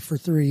back there for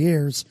 3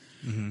 years.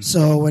 Mm-hmm.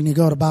 So when you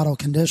go to bottle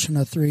condition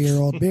a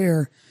 3-year-old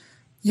beer,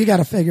 you got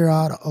to figure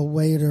out a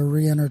way to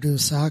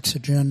reintroduce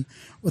oxygen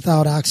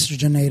without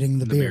oxygenating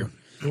the beer.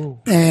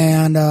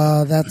 And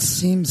that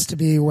seems to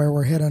be where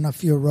we're hitting a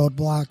few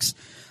roadblocks.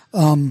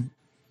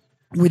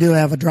 We do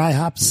have a dry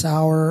hop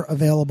sour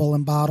available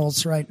in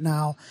bottles right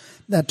now.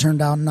 That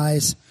turned out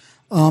nice.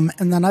 And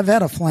then I've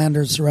had a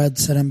Flanders Red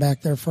sitting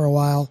back there for a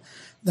while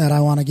that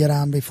I want to get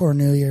on before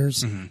New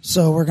Year's. Mm-hmm.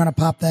 So we're going to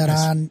pop that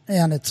on,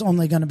 and it's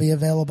only going to be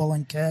available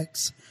in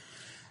kegs.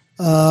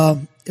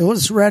 It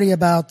was ready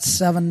about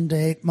 7 to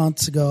 8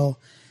 months ago,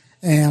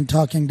 and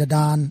talking to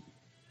Don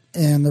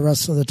and the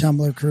rest of the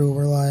Tumbler crew,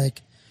 we're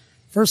like,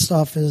 first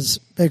off, is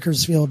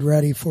Bakersfield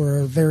ready for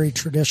a very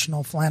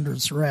traditional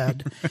Flanders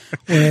Red,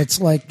 where it's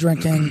like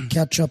drinking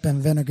ketchup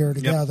and vinegar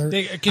together.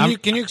 Yep.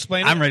 Can you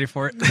explain it? I'm ready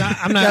for it.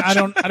 I'm not. I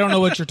don't know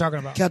what you're talking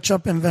about.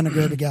 Ketchup and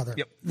vinegar together.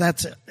 Yep.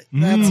 That's it.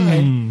 That's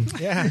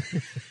it. Yeah.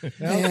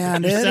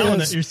 And You're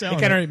selling is. it. You're selling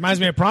It kind of it. reminds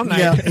me of prom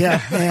night.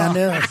 Yeah, and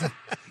it is.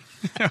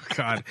 Oh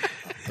God.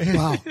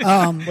 Wow.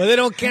 Well, they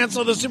don't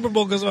cancel the Super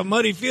Bowl because of a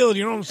muddy field.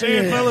 You know what I'm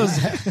saying, fellas?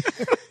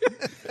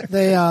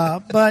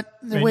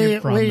 But Man, we your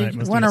prom night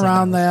must went be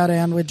around something else. that,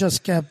 and we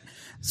just kept.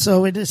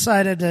 So we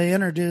decided to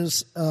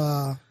introduce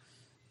a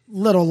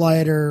little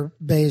lighter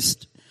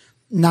based,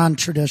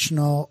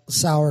 non-traditional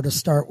sour to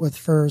start with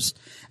first,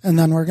 and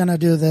then we're going to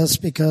do this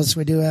because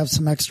we do have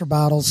some extra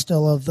bottles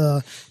still of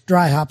the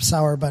dry hop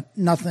sour, but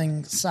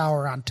nothing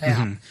sour on tap.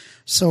 Mm-hmm.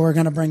 So we're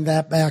going to bring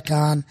that back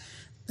on.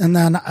 And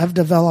then I've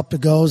developed a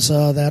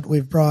Goza that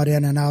we've brought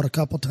in and out a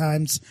couple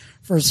times.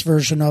 First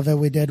version of it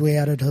we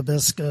added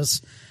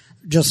hibiscus.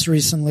 Just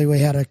recently we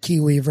had a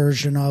kiwi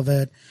version of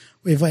it.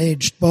 We've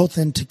aged both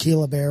in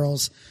tequila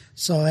barrels.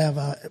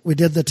 So we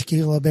did the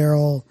tequila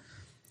barrel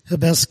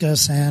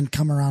hibiscus, and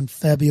come around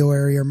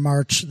February or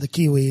March, the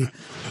kiwi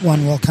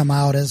one will come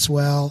out as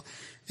well.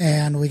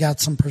 And we got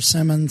some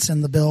persimmons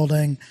in the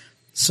building,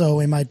 so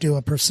we might do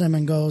a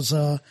persimmon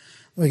Goza.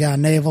 We got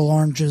navel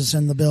oranges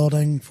in the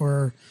building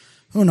for...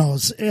 Who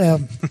knows?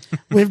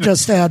 We've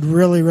just had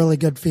really, really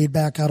good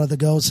feedback out of the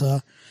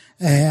Goza,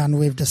 and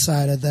we've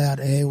decided that,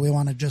 hey, we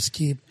want to just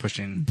keep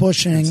pushing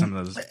some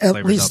of those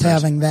at least out there.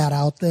 having that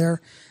out there.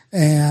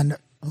 And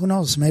who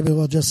knows? Maybe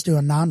we'll just do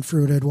a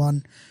non-fruited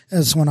one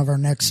as one of our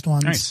next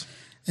ones. Nice.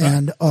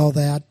 And all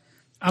that.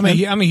 I'm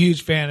a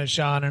huge fan of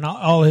Sean and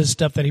all his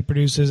stuff that he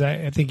produces.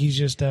 I think he's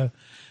just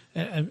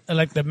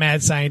like the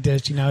mad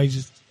scientist. You know, he's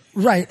just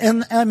Right.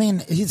 And I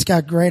mean, he's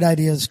got great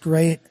ideas,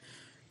 great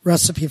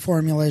recipe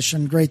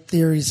formulation, great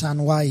theories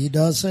on why he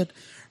does it.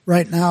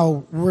 Right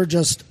now, we're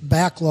just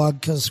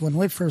backlogged because when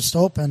we first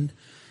opened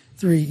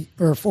 3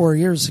 or 4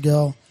 years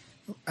ago,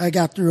 I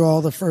got through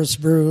all the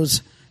first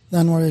brews.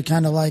 Then we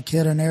kind of like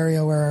hit an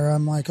area where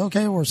I'm like,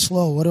 okay, we're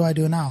slow. What do I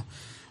do now?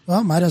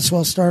 Well, might as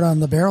well start on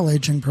the barrel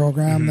aging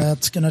program.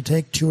 That's going to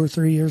take 2 or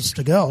 3 years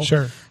to go.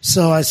 Sure.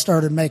 So I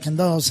started making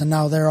those, and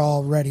now they're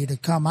all ready to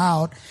come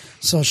out.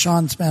 So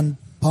Sean's been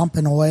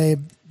pumping away,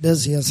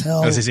 busy as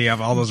hell. As you have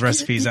all those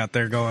recipes out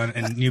there going,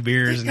 and new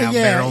beers, and now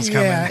barrels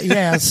coming.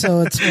 Yeah.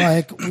 So it's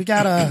like we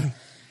gotta,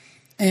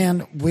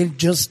 and we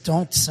just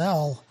don't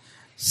sell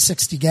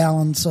 60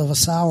 gallons of a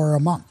sour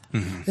a month.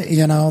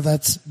 You know,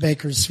 that's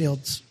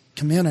Bakersfield's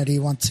community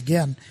once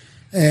again,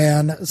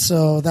 and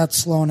so that's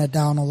slowing it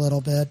down a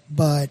little bit.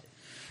 But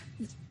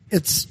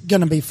it's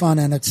going to be fun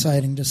and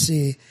exciting to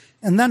see.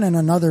 And then in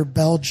another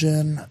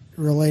Belgian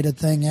related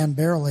thing and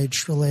barrel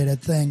aged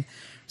related thing,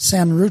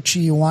 San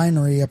Rucci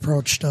Winery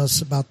approached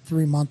us about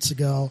 3 months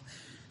ago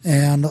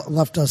and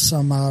left us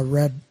some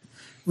red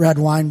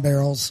wine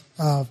barrels.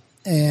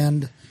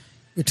 And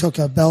we took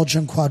a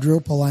Belgian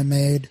quadruple I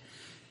made,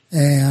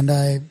 and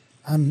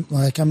I'm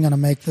like, I'm going to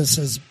make this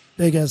as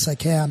big as I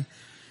can.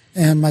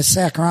 And my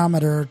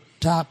saccharometer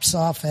tops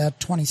off at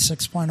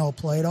 26.0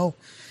 Plato,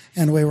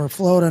 and we were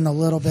floating a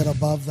little bit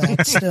above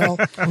that still.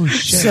 oh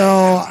shit. So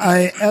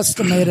I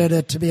estimated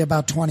it to be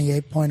about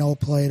 28.0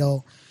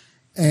 Plato.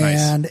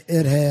 And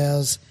it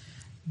has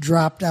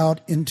dropped out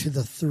into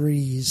the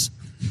 3s.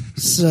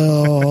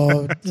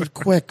 So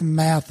quick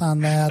math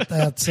on that.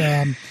 That's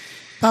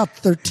about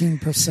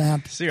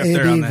 13%. So you're up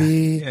there on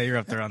ABV. you're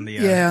up there on the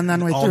And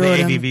then we all threw the it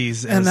in,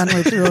 ABVs. and then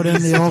we threw it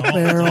in the oak All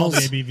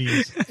barrels. the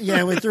ABVs.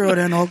 Yeah, we threw it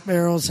in oak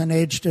barrels and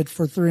aged it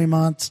for 3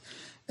 months.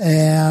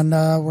 And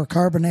we're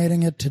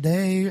carbonating it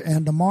today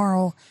and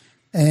tomorrow.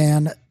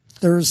 And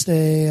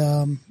Thursday,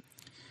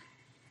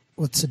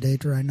 what's the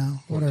date right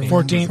now?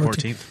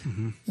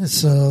 14th.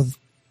 So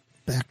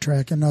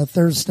backtracking.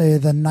 Thursday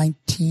the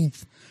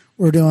 19th,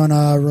 we're doing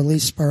a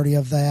release party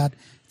of that.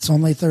 It's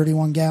only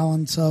 31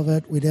 gallons of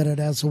it. We did it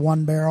as a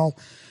 1 barrel.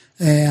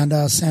 And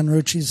San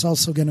Rucci's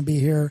also going to be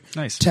here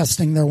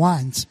testing their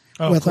wines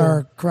with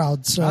our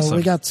crowd. So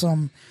we got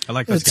some. I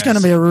like those It's guys. going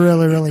to be a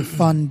really, really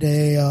fun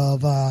day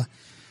of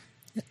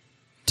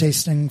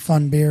tasting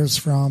fun beers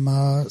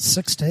from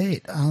 6 to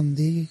 8 on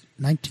the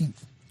 19th. Did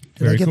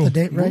Very I get cool. the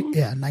date right?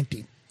 Yeah,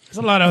 19th. There's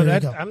a lot of There you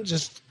that. go. I'm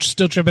just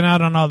still tripping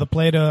out on all the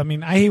Play-Doh. I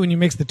mean, I hate when you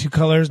mix the two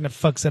colors and it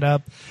fucks it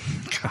up.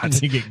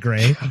 You get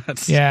gray.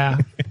 Yeah.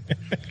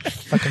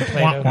 Fucking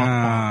Play-Doh.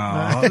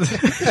 Wow.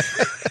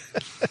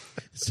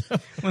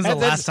 When's the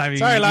last time you?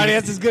 Sorry, Lottie,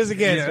 that's as good as it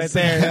gets right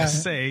there. Yeah.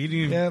 Say you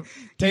didn't. Yep.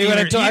 Tell you what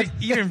I told.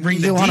 You didn't bring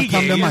You the wanna D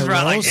come to game. You my just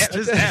brought like roast?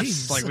 just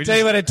F's. Like we Tell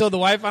you just. what I told the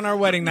wife on our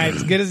wedding night.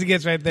 As good as it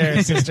gets right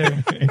there,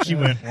 sister. And she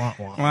went, wah,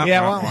 wah. Wah,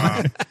 Yeah, wah, wah,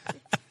 wah.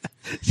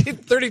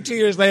 32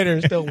 years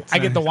later, still I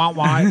get the wah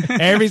wah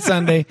every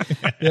Sunday.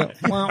 Yep.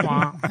 Wah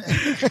wah.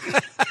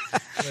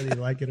 Whether you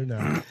like it or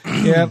not.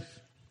 Yep.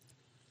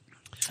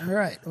 All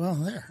right. Well,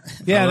 there.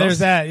 Yeah, there's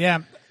that. Yeah.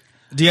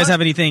 Do you guys have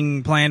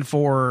anything planned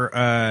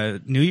for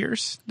New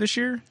Year's this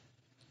year?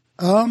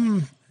 Are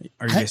you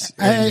guys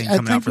anything I coming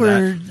out think for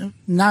we're that?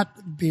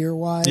 not beer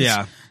wise.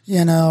 Yeah.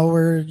 You know,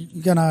 we're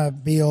gonna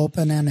be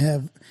open and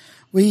have.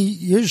 We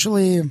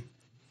usually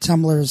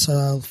Tumbler's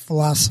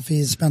philosophy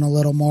has been a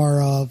little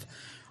more of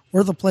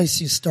we're the place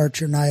you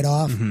start your night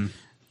off,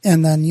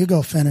 and then you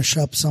go finish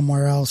up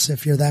somewhere else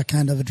if you're that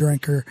kind of a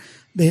drinker.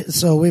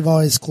 So we've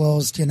always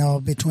closed, you know,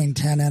 between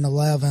 10 and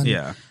 11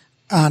 Yeah.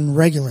 on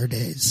regular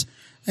days,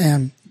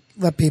 and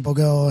let people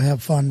go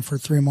have fun for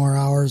 3 more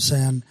hours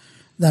and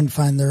then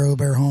find their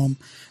Uber home,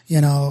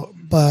 you know.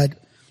 But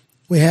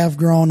we have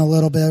grown a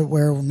little bit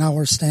where now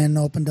we're staying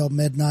open till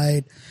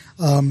midnight.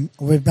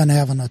 We've been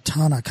having a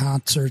ton of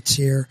concerts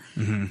here.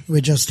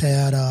 We just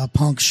had a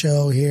punk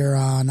show here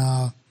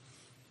on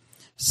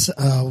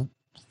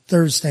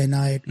Thursday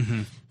night.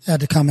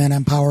 Had to come in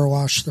and power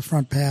wash the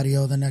front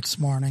patio the next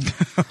morning.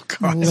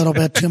 A little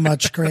bit too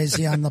much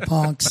crazy on the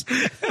punks.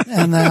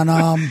 And then,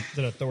 Is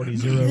it Authority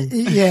Zero?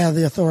 yeah,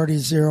 the Authority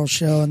Zero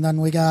show. And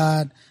then we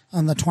got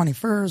on the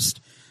 21st,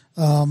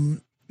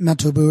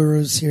 Mental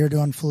Buru's here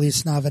doing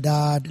Feliz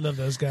Navidad. Love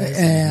those guys.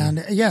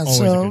 And yeah, Always a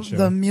so good show.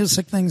 the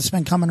music thing's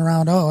been coming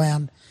around. Oh,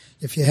 and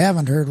if you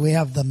haven't heard, we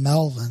have the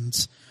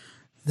Melvins,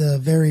 the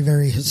very,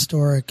 very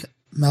historic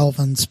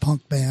Melvins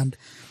punk band.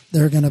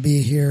 They're going to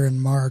be here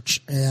in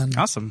March, and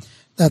Awesome.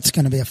 that's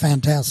going to be a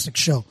fantastic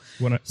show.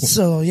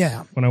 So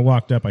yeah, When I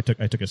walked up, I took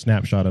a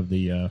snapshot of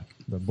the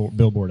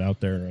billboard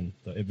out there and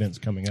the events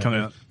coming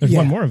up. There's Yeah.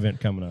 one more event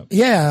coming up.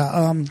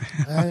 yeah.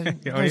 There's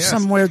yes.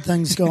 some weird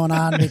things going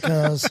on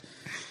because,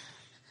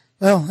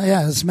 well,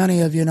 yeah, as many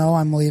of you know,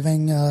 I'm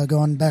leaving,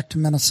 going back to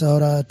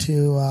Minnesota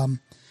to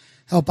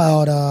help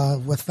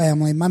out with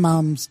family. My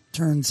mom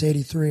turns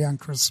 83 on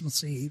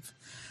Christmas Eve.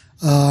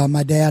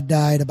 My dad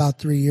died about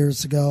 3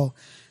 years ago.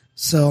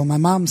 So my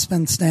mom's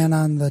been staying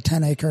on the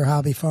 10-acre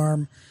hobby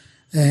farm,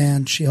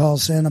 and she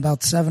hauls in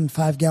about 7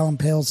 5-gallon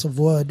pails of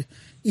wood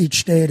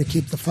each day to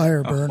keep the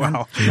fire burning.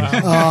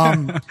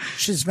 Wow.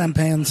 She's been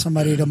paying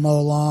somebody to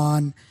mow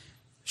lawn.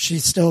 She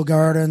still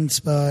gardens,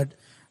 but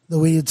the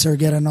weeds are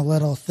getting a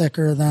little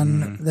thicker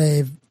than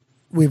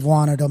we've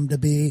wanted them to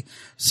be.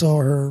 So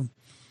her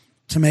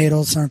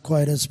tomatoes aren't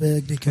quite as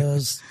big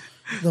because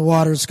the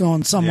water's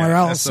going somewhere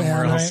Yeah, else.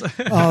 somewhere and else.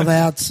 all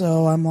that.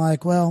 So I'm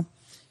like, well,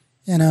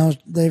 you know,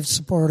 they've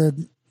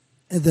supported,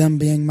 them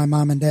being my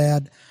mom and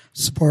dad,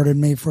 supported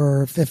me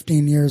for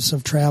 15 years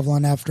of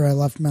traveling after I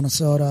left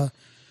Minnesota,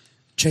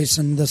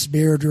 chasing this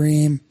beer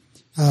dream,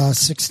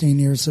 16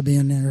 years of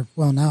being there.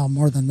 Well, now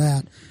more than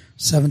that,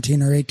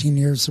 17 or 18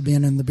 years of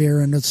being in the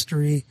beer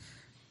industry.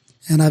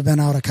 And I've been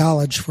out of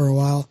college for a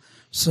while.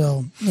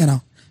 So, you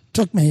know,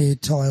 took me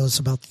till I was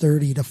about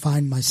 30 to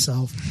find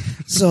myself.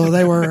 So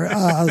they were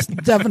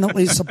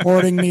definitely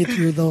supporting me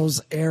through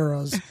those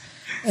eras.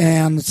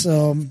 And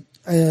so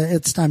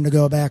it's time to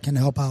go back and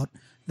help out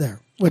there,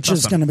 which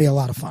is going to be a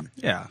lot of fun.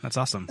 Yeah, that's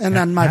awesome. And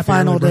then my Happy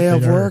final early day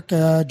of birthday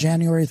to work,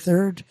 January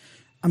 3rd,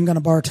 I'm going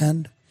to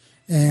bartend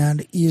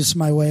and ease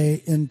my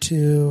way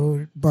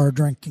into bar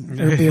drinking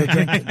or beer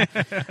drinking.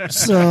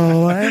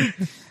 So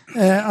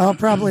I'll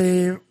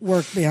probably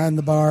work behind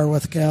the bar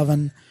with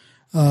Kevin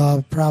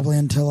probably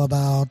until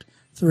about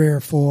 3 or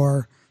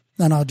 4.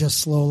 Then I'll just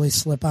slowly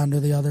slip onto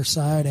the other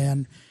side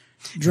and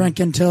drink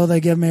until they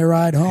give me a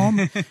ride home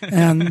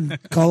and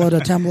call it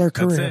a Tumbler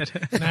career.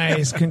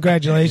 Nice.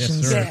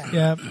 Congratulations. Yes, sir.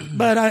 Yeah.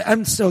 But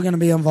I'm still going to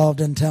be involved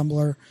in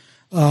Tumbler.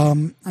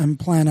 I'm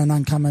planning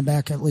on coming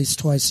back at least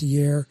twice a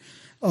year,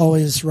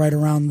 always right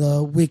around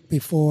the week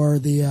before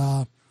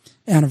the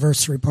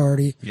anniversary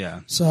party. Yeah.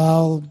 So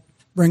I'll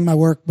bring my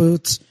work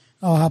boots.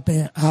 I'll hop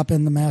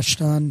in the mash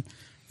tun,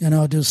 you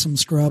know, do some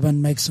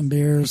scrubbing, make some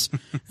beers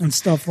and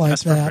stuff like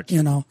That's that. perfect.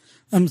 You know,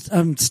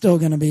 I'm still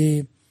going to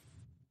be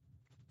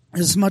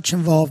as much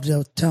involved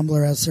with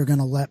Tumbler as they're going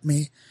to let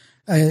me.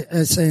 I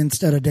say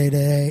instead of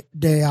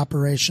day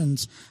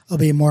operations, I'll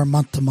be more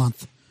month to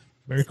month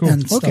Very cool.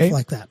 and stuff Okay.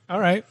 like that. All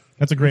right.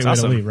 That's a great way That's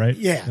awesome. to leave, right?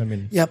 Yeah. I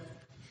mean, Yep.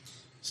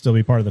 still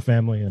be part of the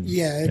family. And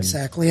Yeah,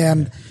 exactly.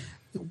 And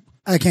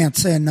I can't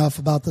say enough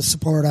about the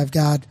support I've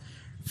got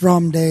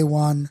from day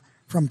one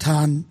from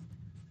Don,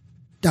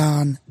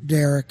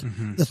 Derek,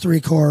 the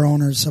 3 core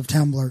owners of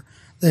Tembler.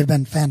 They've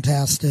been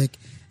fantastic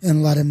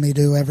in letting me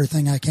do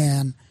everything I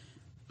can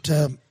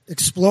to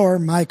explore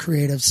my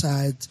creative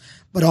sides,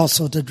 but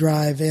also to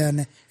drive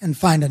in and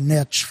find a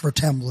niche for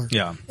Tembler.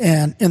 Yeah.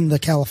 And in the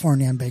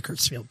California and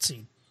Bakersfield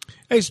scene.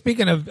 Hey,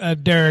 speaking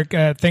of Derek,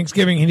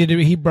 Thanksgiving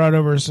he brought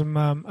over some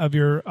of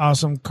your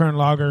awesome current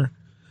lager.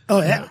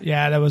 Oh, yeah.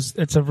 Yeah,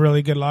 it's a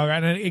really good lager.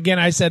 And again,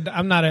 I said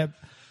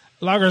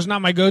lager is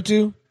not my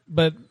go-to,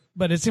 but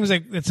it seems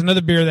like it's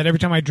another beer that every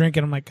time I drink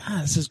it, I'm like,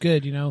 this is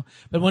good,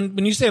 But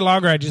when you say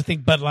lager, I just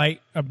think Bud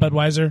Light or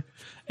Budweiser,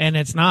 and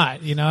it's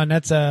not, And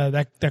that's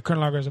that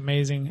current lager is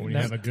amazing. when you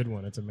have a good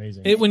one, it's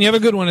amazing. When you have a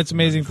good one, it's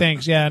amazing.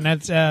 Thanks. Yeah, and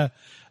that's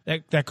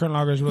that current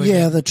lager is really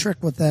Yeah, good. the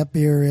trick with that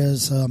beer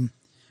is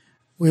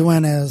we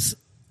went as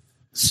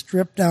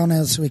stripped down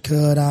as we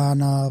could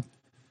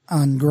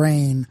on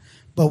grain,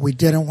 but we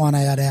didn't want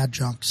to add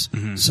adjuncts.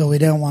 So we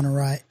didn't want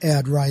to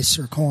add rice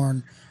or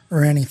corn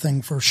or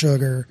anything for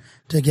sugar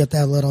to get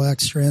that little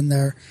extra in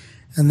there.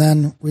 And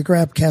then we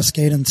grabbed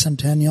Cascade and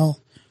Centennial,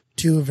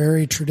 2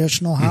 very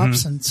traditional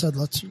hops, and said,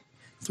 let's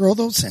throw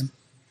those in.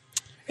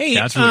 Hey,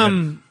 Yeah, that's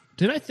really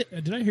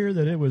good. Did I hear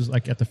that it was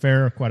like at the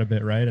fair quite a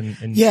bit, right?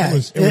 And Yeah, it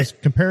was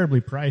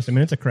comparably priced. I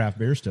mean, it's a craft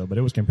beer still, but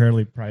it was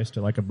comparably priced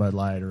to like a Bud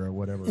Light or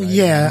whatever. Right?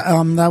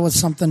 Yeah, that was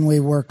something we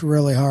worked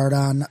really hard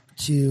on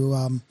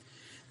to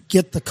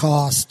get the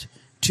cost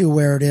to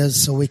where it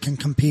is so we can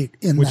compete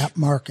in that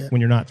market. When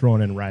you're not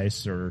throwing in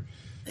rice or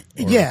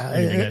Yeah,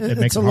 it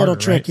makes it's a it little harder, right?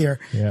 trickier.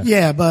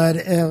 Yeah. But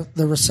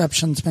the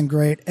reception's been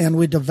great, and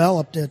we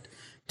developed it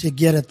to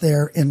get it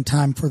there in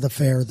time for the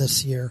fair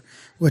this year,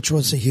 which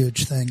was a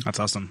huge thing. That's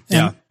awesome.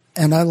 And,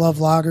 and I love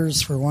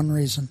lagers for one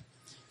reason.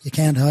 You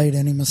can't hide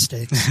any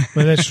mistakes.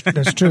 but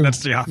that's true.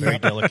 Very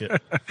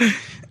delicate.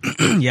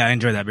 Yeah, I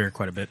enjoy that beer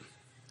quite a bit.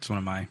 It's one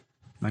of my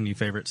new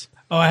favorites.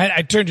 Oh,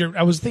 I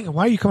was thinking,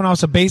 why are you coming off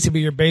so bassy?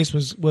 But your bass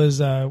was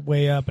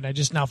way up, and I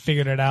just now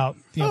figured it out.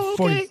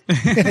 40.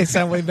 They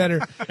sound way better.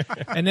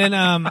 And then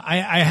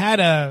I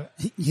had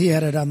He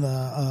had it on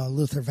the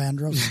Luther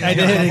Vandross. I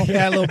did,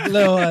 yeah, a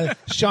little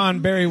Sean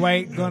Barry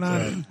White going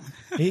on.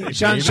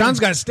 Sean's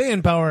got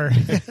staying power.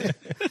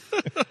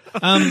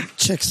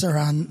 Chicks are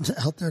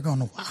out there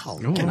going, wow,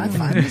 can I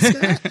find this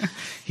guy?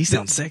 He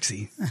sounds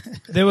sexy.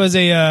 There was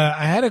I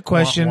had a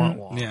question. Wah,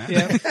 wah, wah.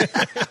 Yeah.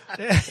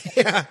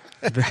 Yeah.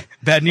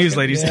 Bad news,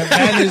 ladies. Yeah,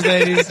 bad news,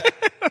 ladies.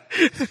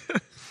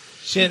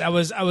 Shit, I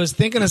was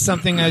thinking of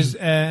something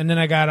and then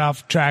I got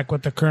off track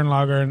with the Kern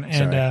Lager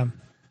and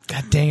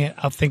God dang it,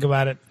 I'll think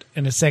about it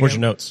in a second. Where's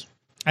your notes?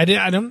 I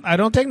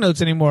don't take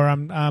notes anymore.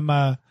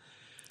 I'm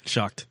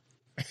Shocked.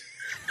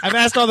 I've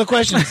asked all the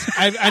questions.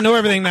 I know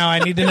everything now. I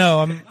need to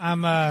know.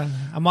 I'm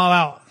all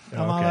out.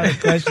 I'm all out of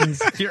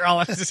questions. You're all.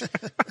 Was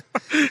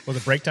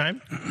it break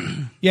time?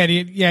 Yeah,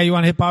 you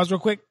want to hit pause real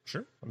quick?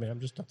 Sure. I mean, I'm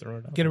just throwing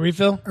it out. Get a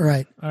refill? All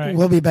right. All right.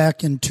 We'll be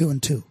back in 2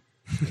 and 2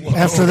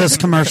 after this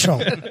commercial.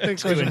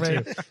 Thanks for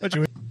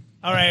the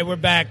All right, we're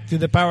back to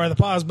the power of the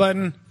pause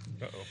button.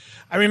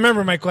 I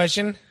remember my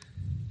question.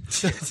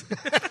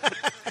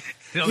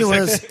 He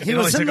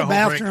was in the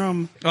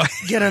bathroom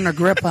getting a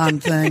grip on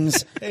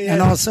things,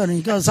 and all of a sudden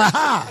he goes,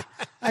 "Aha!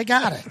 I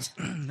got it."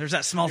 There's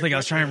that small thing I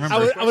was trying to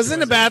remember. I was in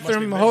the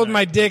bathroom holding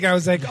my dick. I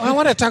was like, I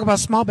want to talk about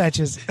small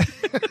batches.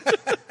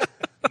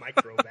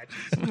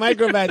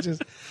 Micro batches.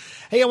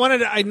 Hey,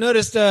 I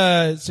noticed,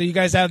 so you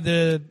guys have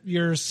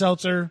your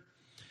seltzer,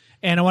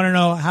 and I want to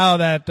know how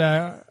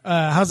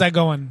how's that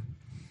going?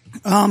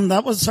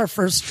 That was our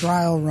first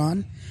trial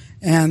run,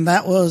 and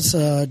that was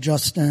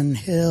Justin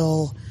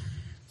Hill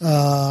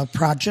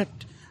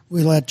project.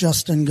 We let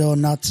Justin go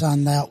nuts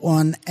on that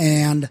one,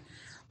 and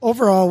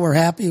overall we're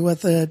happy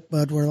with it,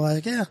 but we're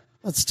like, yeah,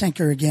 let's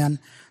tinker again.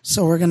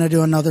 So we're going to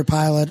do another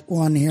pilot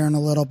one here in a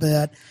little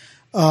bit.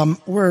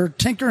 We're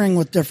tinkering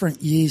with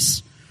different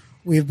yeasts.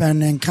 We've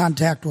been in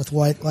contact with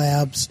White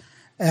Labs,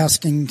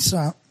 asking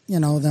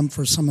them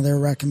for some of their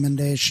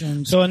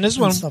recommendations. So in this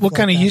one, what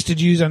kind of yeast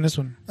did you use on this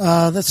one?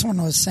 This one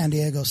was San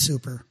Diego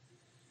Super.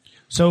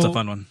 So It's a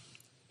fun one.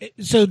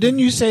 So didn't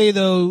you say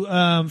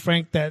though,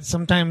 Frank, that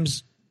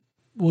sometimes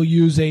we'll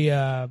use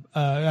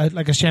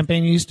like a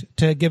champagne yeast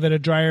to give it a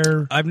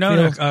drier? I've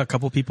known feel? a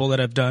couple people that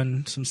have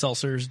done some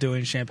seltzers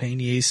doing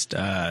champagne yeast.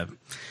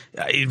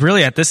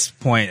 Really, at this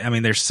point, I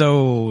mean, they're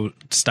so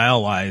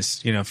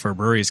style-wise, for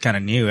breweries, kind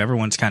of new.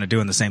 Everyone's kind of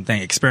doing the same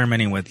thing,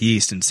 experimenting with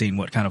yeast and seeing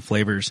what kind of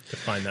flavors.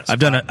 find that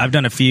I've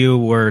done a few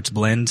where it's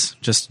blends,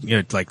 just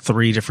like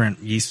 3 different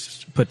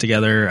yeasts put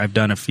together. I've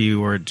done a few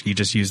where you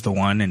just use the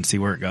one and see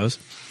where it goes.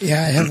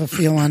 Yeah, I have a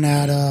feeling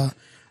at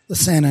the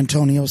San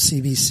Antonio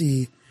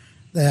CBC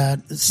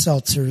that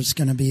seltzer is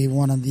going to be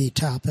one of the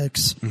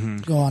topics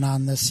going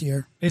on this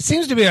year. It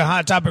seems to be a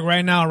hot topic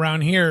right now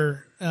around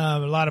here. A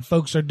lot of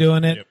folks are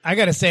doing it. Yep. I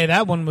got to say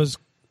that one was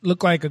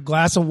looked like a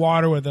glass of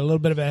water with a little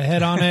bit of a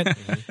head on it,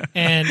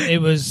 and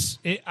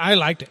I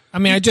liked it. I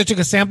mean, I just took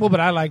a sample, but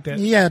I liked it.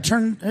 Yeah, it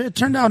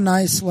turned out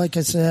nice. Like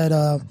I said,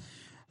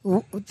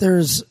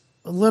 there's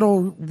a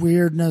little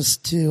weirdness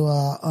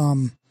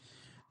to.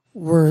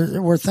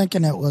 We're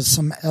thinking it was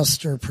some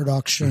ester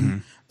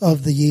production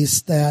of the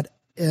yeast that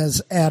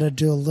is added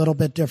to a little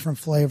bit different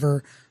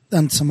flavor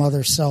than some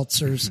other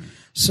seltzers.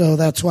 So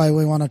that's why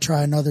we want to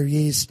try another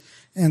yeast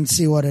and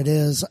see what it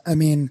is. I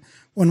mean,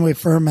 when we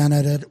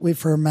fermented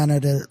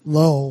it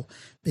low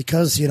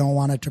because you don't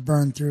want it to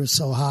burn through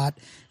so hot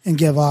and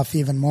give off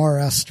even more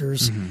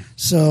esters.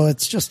 So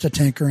it's just a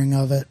tinkering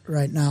of it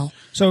right now.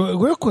 So a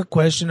real quick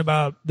question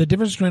about the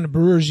difference between a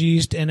brewer's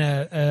yeast and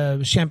a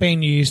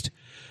champagne yeast.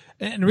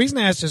 And the reason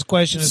I asked this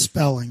question is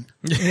Spelling.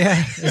 yeah,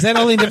 is that the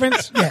only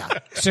difference? Yeah,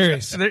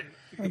 Serious.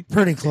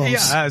 pretty close.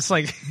 Yeah, it's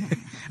like,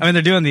 I mean,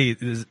 they're doing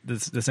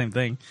the same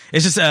thing.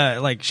 It's just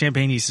like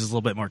champagne yeast is a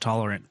little bit more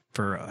tolerant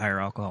for higher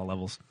alcohol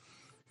levels.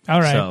 All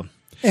right. So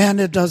And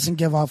it doesn't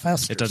give off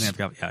esters. it doesn't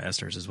have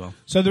esters as well.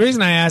 So the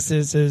reason I asked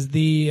this is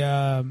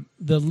the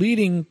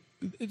leading.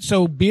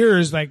 So beer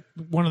is like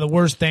one of the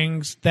worst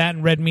things. That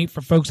and red meat for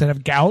folks that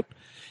have gout,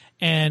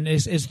 and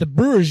it's the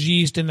brewer's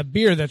yeast in the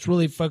beer that's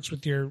really fucks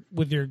with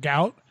your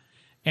gout.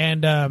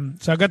 And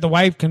so I got the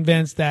wife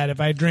convinced that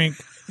if I drink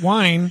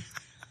wine,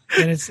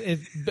 then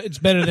it's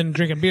better than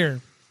drinking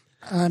beer.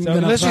 I'm So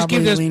going to let's just keep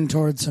probably this- lean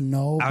towards a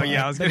no. Oh but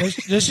yeah, I was So gonna.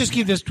 let's just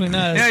keep this between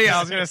us. Yeah, I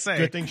was gonna say.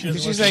 Good thing she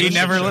doesn't She's listen like- to She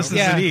never the show. listens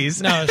Yeah. to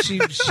these. No, she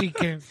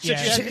can. Yeah.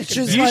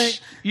 She's You, like,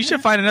 you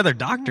should find another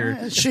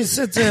doctor. she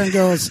sits there and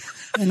goes,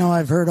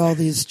 I've heard all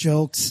these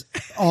jokes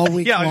all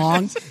week Yeah.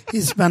 long.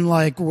 He's been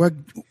like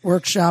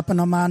workshopping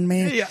them on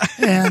me. Yeah.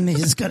 And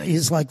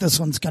he's like, this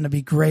one's going to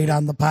be great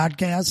on the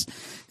podcast.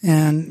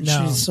 And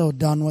No. she's so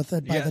done with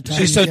it by the time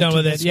She's you so get done to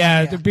with it. this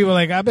Yeah, one. people are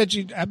like, I bet.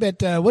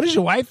 What does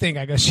your wife think?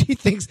 I go, she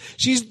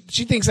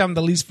thinks I'm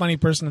the least funny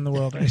person in the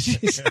world.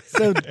 She's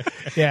so,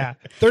 yeah.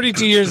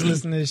 32 years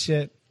listening to this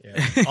shit. Yeah.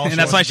 All And she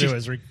that's wants why to do she-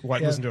 is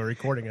listen to a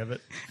recording of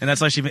it. And that's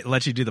why she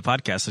lets you do the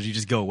podcast, so you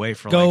just go away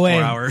for Go like away.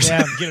 4 hours. Yeah.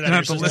 You Get it don't out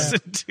have to of your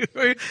listen to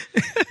it.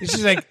 And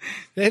she's like,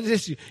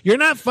 you're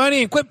not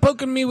funny, and quit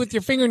poking me with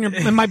your finger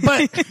in my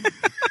butt.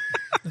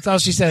 That's all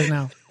she says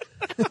now.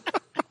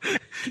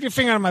 Keep your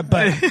finger out of my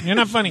butt. You're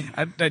not funny.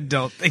 I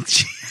don't think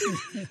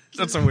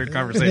that's a weird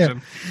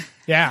conversation.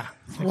 Yeah.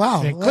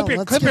 Wow. Yeah, well, clip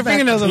let's your get back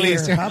fingernails to at beer.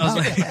 least. How about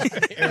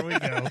that? Here we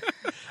go.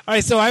 All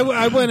right, so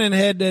I went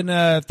ahead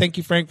and thank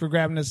you, Frank, for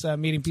grabbing this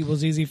Meeting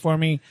People's Easy for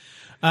me.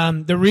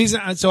 The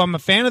reason, so I'm a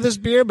fan of this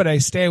beer, but I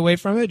stay away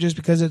from it just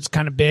because it's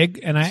kind of big,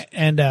 and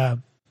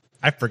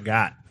I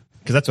forgot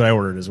because that's what I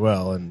ordered as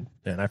well, and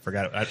I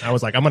forgot. I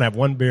was like, I'm gonna have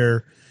one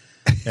beer.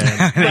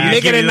 And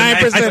Make it a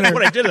 9%.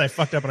 What I did is I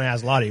fucked up and I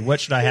asked Lottie,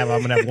 what should I have?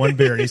 I'm gonna have one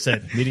beer, and he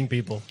said meeting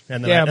people,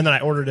 and then Yeah. and then I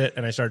ordered it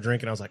and I started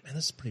drinking. I was like, man,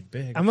 this is pretty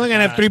big. I'm only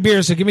gonna have 3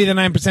 beers, so give me the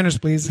 9%ers,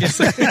 please.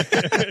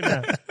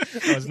 That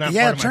was not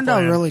Yeah, part it of my turned out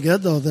plan. really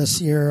good though this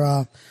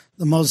year.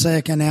 The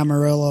Mosaic and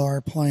Amarillo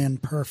are playing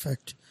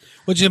perfect.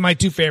 Which are my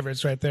 2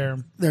 favorites right there.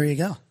 There you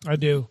go. I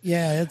do.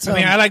 Yeah, it's. I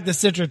mean, I like the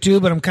Citra too,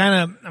 but I'm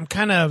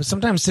kind of.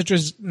 Sometimes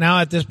Citra's now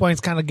at this point,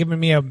 it's kind of giving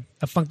me a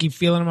funky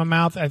feeling in my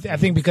mouth. I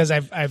think because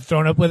I've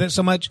thrown up with it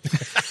so much,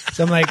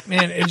 so I'm like,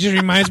 man, it just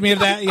reminds me of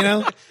that, you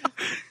know?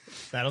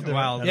 That'll do.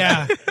 Wow. It.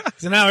 Yeah.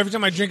 So now every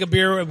time I drink a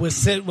beer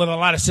with a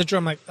lot of Citra,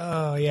 I'm like,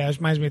 oh yeah, it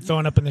reminds me of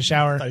throwing up in the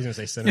shower. I thought he was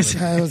gonna say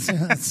cinnamon. I was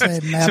going to say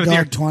Mad with your-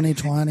 Dog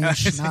 2020,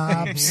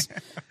 Schnapps,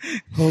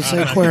 Jose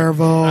automatically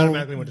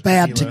Cuervo, went to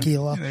bad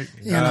tequila.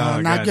 tequila.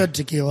 Oh, not God. good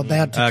tequila,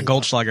 bad tequila.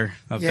 Goldschlager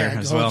up Yeah, there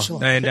as well,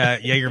 Goldschlager. and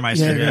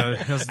Jägermeister.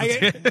 Yeah.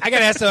 Yeah. I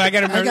gotta ask though. I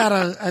gotta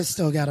remember. I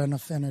still got an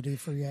affinity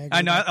for Jaeger.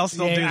 I know. I'll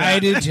still do Yeah, that. I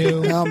do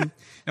too.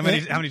 How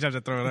many times I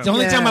throw it It's the up?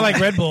 only Yeah. time I like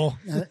Red Bull.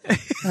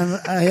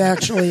 I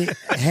actually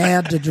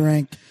had to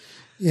drink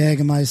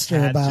Jägermeister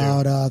Had to.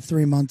 about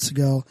 3 months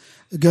ago.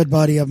 A good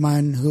buddy of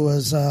mine who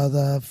was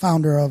the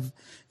founder of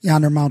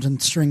Yonder Mountain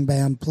String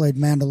Band played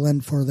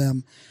mandolin for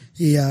them.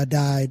 He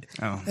died.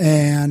 Oh.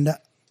 And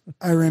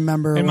I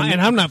remember... And, when-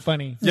 and I'm not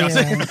funny. Yeah,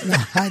 no,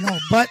 I know,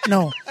 but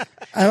no,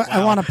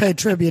 I want to pay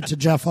tribute to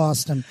Jeff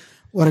Austin.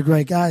 What a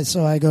great guy!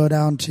 So I go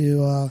down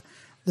to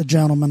the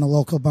Gentleman, a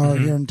local bar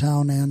here in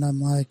town, and I'm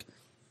like,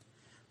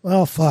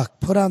 "Well, fuck,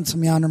 put on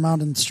some Yonder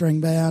Mountain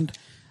String Band,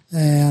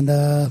 and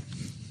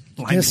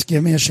just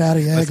give me a shot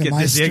of Let's get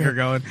this Jägermeister." Jaeger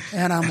going.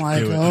 And I'm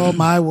like, "Oh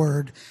my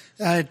word!"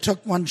 I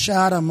took one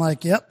shot. I'm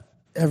like, "Yep,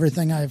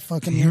 everything I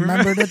fucking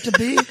remembered it to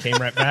be." Came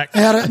right back.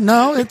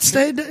 No, it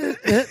stayed.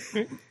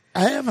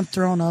 I haven't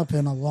thrown up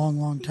in a long,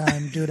 long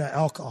time due to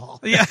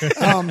alcohol. Yeah.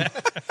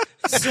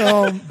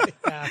 So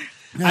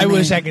I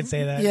wish mean, I could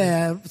say that.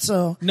 yeah.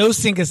 So, No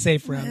sink is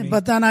safe around me.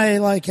 but then I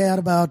had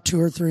about 2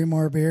 or 3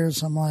 more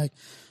beers. I'm like,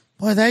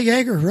 boy, that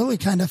Jaeger really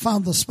kind of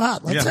found the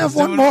spot. Let's Yeah, have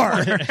let's one do more.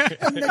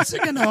 And next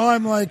thing you know,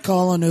 I'm like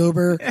calling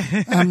Uber.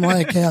 I'm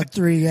like had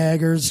 3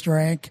 Jaegers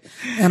drank,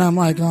 and I'm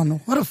like,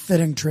 what a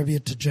fitting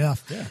tribute to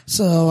Jeff.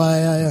 So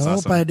I hope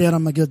awesome. I did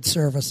him a good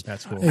service.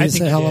 That's cool. He's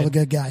think a you hell of did. a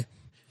good guy.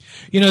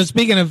 You know,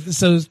 speaking of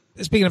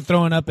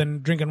throwing up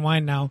and drinking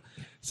wine now,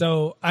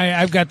 So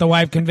I've got the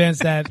wife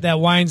convinced that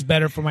wine's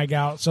better for my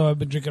gout. So I've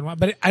been drinking wine,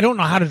 but I don't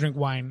know how to drink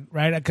wine,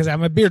 right? Because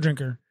I'm a beer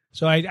drinker.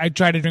 So I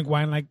try to drink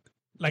wine like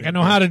I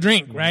know how to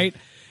drink, right?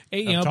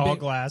 You know, tall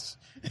glass.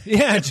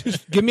 Yeah,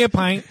 just give me a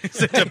pint.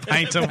 Such a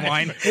pint of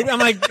wine. I'm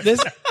like this.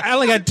 I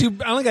only got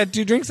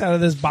two drinks out of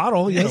this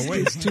bottle. Yes,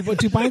 it's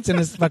two pints in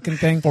this fucking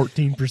thing.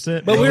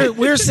 14%. But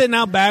we're sitting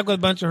out back with a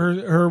bunch of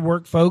her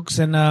work folks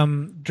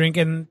and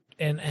drinking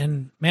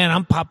and man,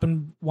 I'm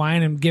popping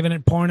wine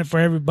and pouring it for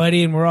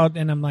everybody,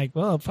 and I'm like,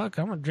 well, fuck,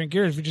 I'm gonna drink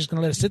yours if you're just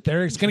gonna let it sit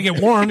there. It's gonna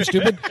get warm,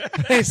 stupid.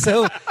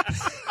 So.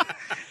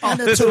 And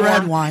it's a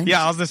red wine.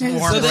 Yeah, all this warm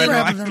so red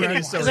wine. wine.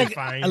 It's It's like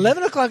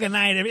 11 o'clock at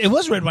night. It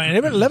was red wine.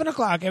 11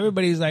 o'clock,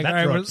 everybody's like, That all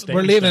right, drunk we're steak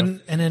leaving.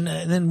 stuff. And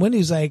then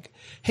Wendy's like,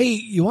 hey,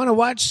 you want to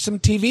watch some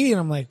TV? And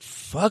I'm like,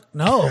 fuck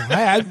no.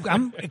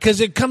 I'm because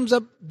it comes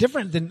up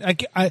different than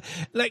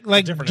like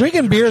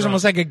drinking beer is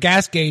almost like a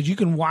gas gauge. You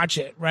can watch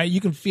it, right?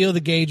 You can feel the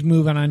gauge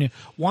moving on you.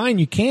 Wine,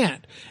 you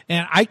can't.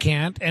 And I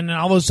can't. And then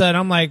all of a sudden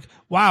I'm like,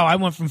 wow, I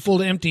went from full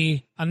to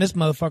empty on this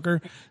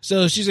motherfucker.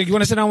 So she's like, you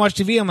want to sit down and watch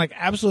TV? I'm like,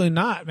 absolutely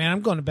not, man.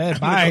 I'm going to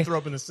bed. Bye. Throw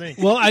up in the sink.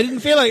 Well, I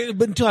didn't feel like it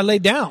but until I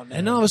laid down.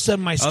 And then all of a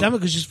sudden my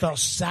stomach just felt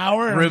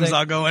sour. And I was Ribs like,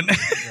 all going.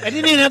 I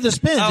didn't even have the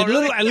spins. Oh,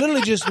 really? I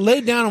literally just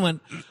laid down and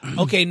went,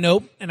 okay,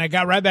 nope. And I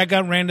got right back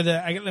up and ran to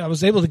I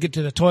was able to get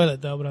to the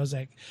toilet though, but I was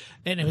like,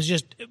 and it was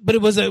just, but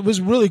it was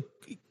really,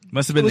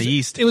 Must have been the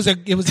yeast. it was the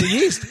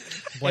yeast.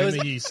 Blame It was-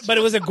 the yeast. But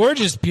it was a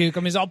gorgeous puke. I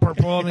mean, it's all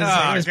purple. I mean,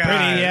 it was God.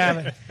 pretty.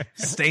 Yeah.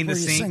 Stain the Were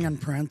you sink. singing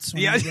Prince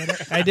when Yeah. you did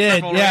it? I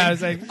did. Purple Yeah. rain. I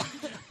was like,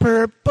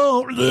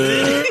 purple,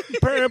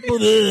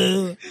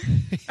 purple.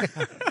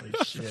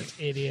 Shit.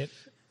 Idiot.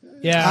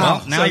 Yeah.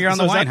 Well, now you're on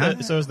the is wine, that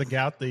huh? So is the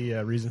gout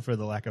the reason for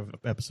the lack of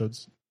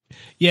episodes?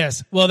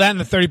 Yes. Well, that and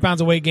the 30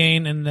 pounds of weight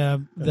gain and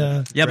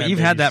the Yeah, but you've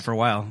had Grandbabies. that for a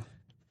while.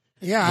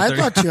 Yeah, I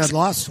thought you had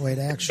lost weight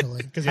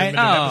actually. Because you haven't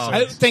been doing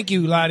episodes. thank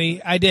you,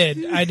 Lottie. I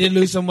did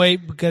lose some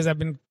weight because I've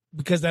been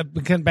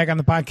back on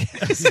the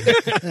podcast.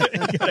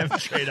 You gotta have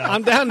it straight up.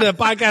 I'm down to a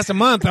podcast a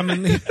month. I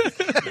mean,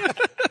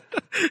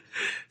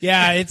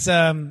 yeah,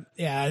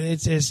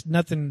 it's just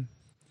nothing.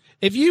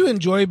 If you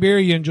enjoy beer,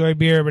 you enjoy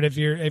beer. But if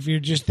you're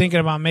just thinking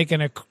about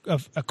making a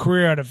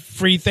career out of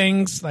free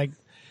things like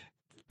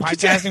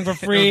podcasting for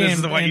free, This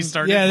is and, what you and-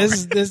 started Yeah,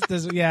 for.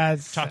 this yeah.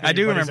 It's, Talking I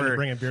do to your buddies remember- and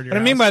bringing beer to your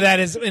what I mean house. by that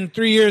is, in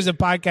 3 years of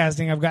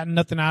podcasting, I've gotten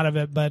nothing out of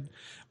it, but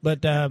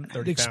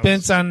the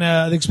expense on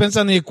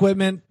the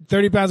equipment,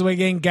 30 pounds of weight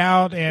gain,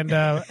 gout, and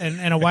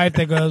a wife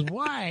that goes,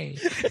 why?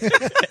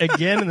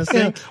 again in the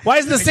sink. Why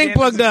is the sink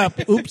plugged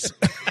up? Oops.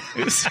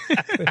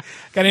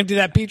 Got to empty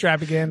that P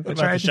trap again. What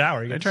about the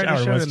shower? You I got tried to shower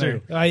show it once in there.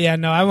 too. Oh yeah,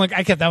 no,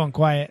 I kept that one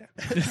quiet.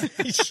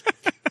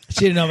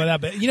 She didn't know about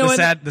that, but you know what?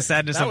 The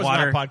sadness That of was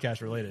water. not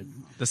podcast related.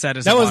 The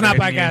sadness. That of was water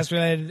not hitting you. podcast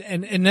related,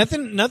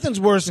 and nothing's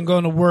worse than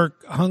going to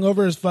work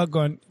hungover as fuck,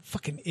 going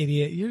fucking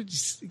idiot.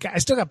 I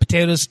still got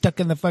potatoes stuck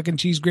in the fucking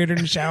cheese grater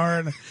in the shower,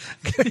 and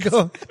I'm gonna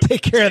go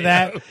take care of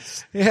that.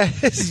 Yeah,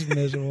 this is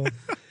miserable.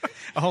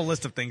 A whole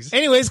list of things.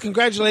 Anyways,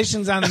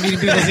 congratulations on the meeting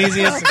people's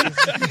easiest.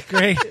 It's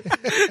great.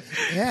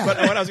 I Yeah. But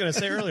what I was going to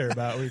say earlier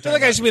about what you feel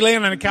like I should be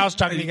laying on a couch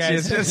talking to you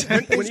guys.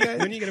 when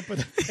are you going to put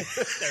the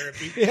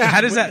therapy?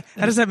 How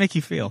does that make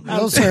you feel?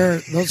 Those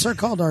are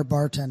called our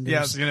bartenders. Yeah,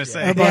 I was gonna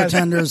say. Our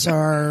bartenders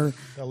are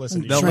They'll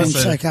listen to you. They'll trained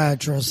listen.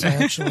 psychiatrists.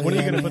 Actually, When are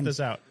you I going to put mean,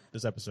 this out?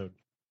 This episode?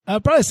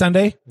 Probably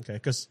Sunday. Okay,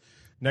 because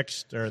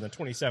next or the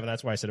 27th.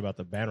 That's why I said about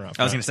the banner off.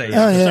 I was gonna say, Oh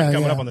yeah. yeah,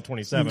 coming yeah. up on the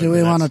 27th. Do we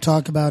and want to that's-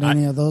 talk about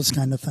any of those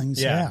kind of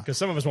things? Yeah, because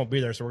some of us won't be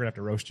there, so we're gonna have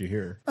to roast you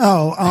here.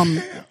 Oh,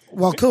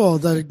 well, cool.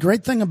 The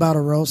great thing about a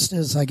roast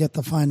is I get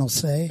the final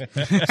say.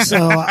 So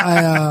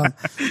I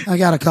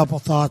got a couple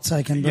thoughts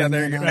I can bring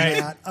there in you on go.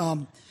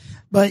 that.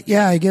 But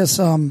yeah, I guess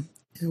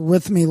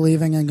with me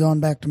leaving and going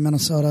back to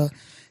Minnesota,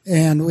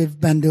 and we've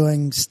been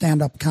doing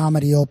stand-up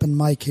comedy open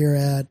mic here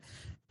at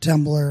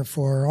Tembler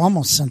for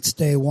almost since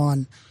day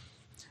one.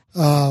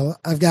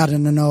 I've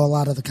gotten to know a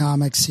lot of the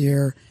comics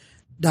here.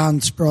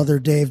 Don's brother,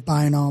 Dave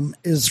Bynum,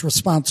 is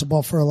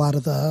responsible for a lot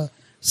of the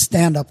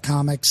stand-up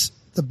comics,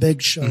 the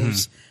big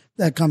shows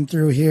that come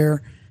through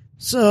here.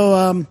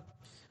 So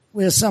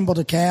we assembled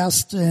a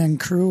cast and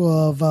crew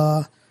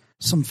of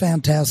some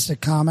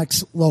fantastic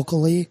comics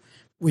locally.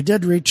 We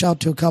did reach out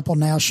to a couple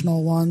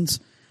national ones.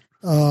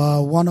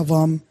 One of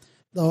them,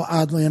 though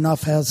oddly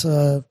enough, has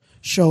a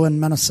show in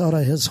Minnesota,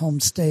 his home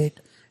state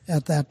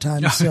at that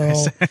time,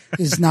 so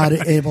he's not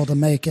able to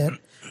make it.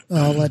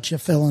 I'll let you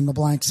fill in the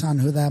blanks on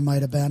who that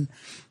might have been.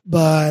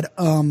 But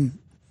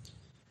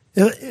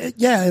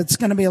it's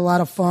going to be a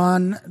lot of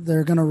fun.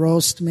 They're going to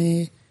roast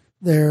me.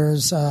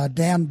 There's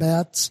Dan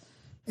Betts,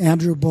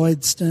 Andrew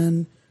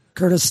Boydston,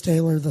 Curtis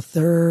Taylor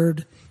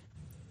III,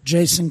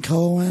 Jason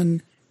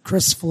Cohen,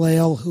 Chris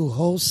Flail, who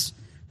hosts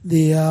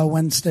the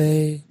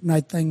Wednesday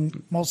night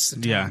thing most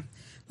of the time. Yeah.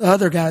 The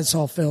other guys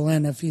will fill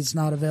in if he's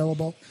not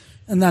available.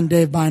 And then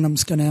Dave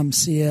Bynum's going to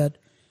MC it.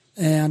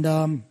 And,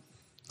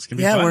 It's gonna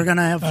be yeah, fun. we're going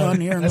to have fun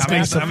here in the that's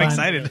back. gonna be I'm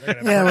fun. excited.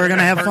 Yeah, we're going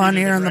to have fun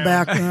here in the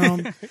back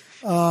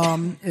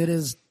room. It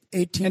is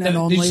 18 And and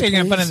only. did you say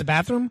you're gonna put it in please. the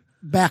bathroom?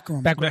 Back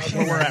room? Back where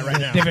Where we're at right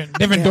now.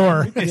 different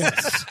door.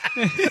 Yes.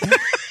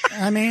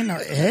 I mean,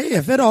 hey,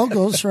 if it all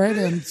goes right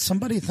and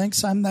somebody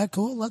thinks I'm that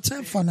cool, let's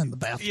have fun in the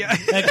bathroom. Yeah.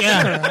 Heck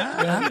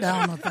yeah. I'm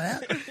down with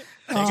that.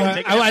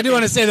 I do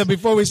want to say though,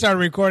 before we started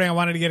recording, I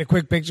wanted to get a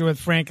quick picture with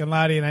Frank and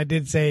Lottie, and I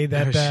did say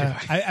that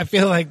I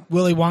feel like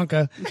Willy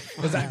Wonka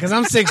because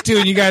I'm 6'2",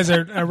 and you guys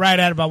are right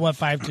at about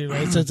 5'2",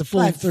 right? So it's a full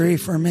 5'3"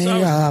 for me,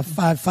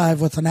 5'5"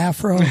 with an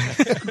afro.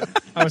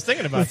 I was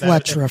thinking about With that.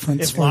 Fletch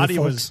reference If for Lottie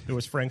you was folks. it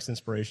was Frank's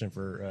inspiration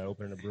for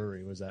opening a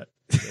brewery, was that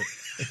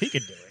if he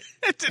could do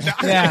it?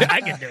 yeah.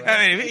 I could do it.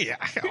 I mean, yeah,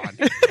 come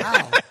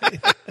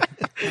on.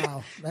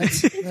 Wow,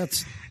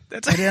 that's. I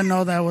didn't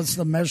know that was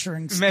the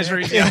measuring stick.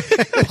 Measuring. Yeah.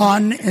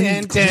 Pun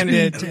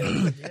Intended.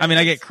 I mean,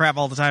 I get crap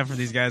all the time from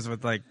these guys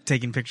with like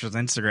taking pictures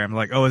on Instagram.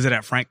 Like, oh, is it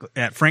at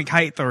Frank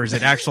height or is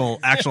it actual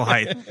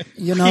height?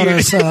 You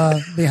notice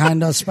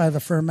behind us by the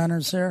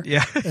fermenters there,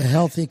 Yeah. a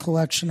healthy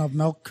collection of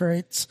milk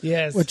crates,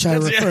 Yes. which I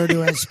refer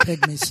to as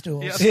pygmy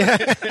stools.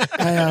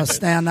 I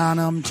stand on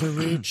them to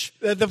reach.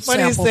 The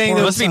funniest sample thing,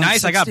 ports it must be on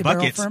nice, I got 60-barrel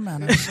buckets.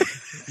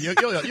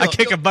 fermenters. I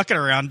kick a bucket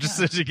around just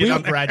so you get You'll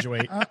on there.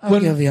 graduate. I'll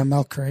give you a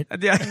milk crate.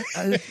 Yeah.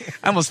 I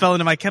almost fell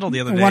into my kettle the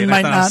other day. One and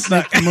I might thought I was not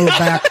make stuck. the move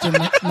back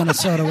to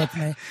Minnesota with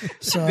me,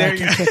 so There I you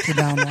can go. kick you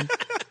down one.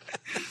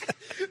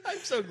 I'm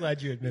so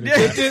glad you admitted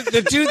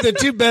that. the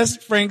two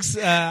best Frank's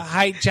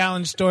height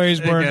challenge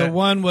stories were Okay. the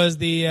one was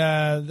the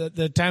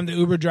time the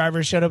Uber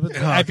driver showed up at the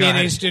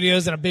IPNA God.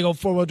 studios in a big old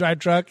 4-wheel drive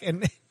truck,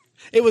 and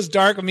it was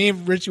dark. And me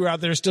and Richie were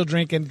out there still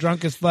drinking,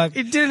 drunk as fuck.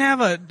 It didn't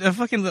have a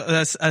fucking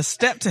a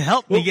step to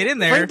help me get in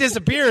there. Frank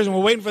disappears, and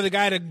we're waiting for the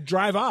guy to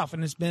drive off,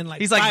 and it's been like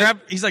He's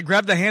like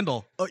grab the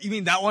handle. Oh, you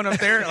mean that one up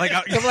there? Like,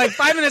 So like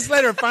 5 minutes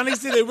later, finally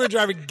see the Uber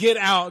driver get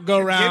out, go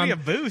give around. me a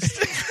boost.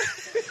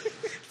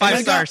 5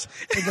 stars.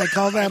 Did they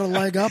call that a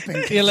leg up?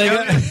 And Yeah,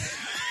 like,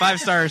 5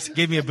 stars.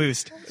 Gave me a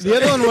boost. the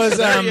other one was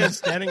There he is,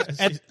 standing.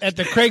 at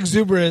the Craig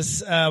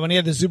Zuberus when he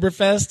had the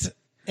Zuberfest,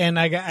 and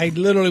I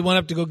literally went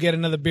up to go get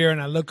another beer, and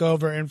I look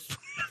over, and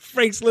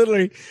Frank's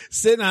literally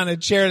sitting on a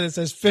chair that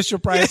says Fisher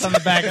Price on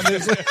the back, and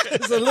there's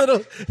a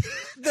little.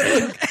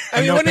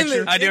 I mean, when in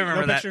the, I do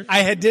remember that. picture?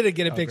 I did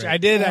get a picture. I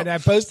did. I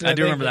posted. I it,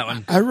 do think. remember that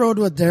one. I rode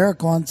with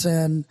Derek once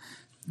and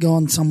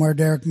going somewhere,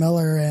 Derek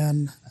Miller,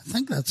 and I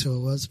think that's who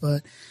it was,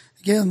 but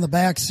I get in the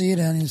back seat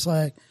and he's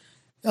like,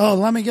 oh,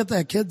 let me get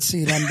that kid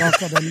seat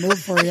unbuckled and move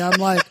for you. I'm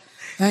like,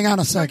 hang on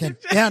a second.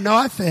 Yeah, no,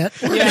 I fit.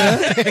 We're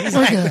Yeah, good.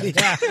 exactly. We're good.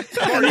 Yeah.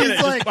 And he's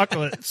Just like,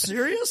 buckle it.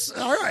 serious?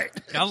 All right.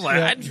 I was like,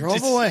 I drove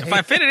just, away. if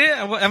I fit in it,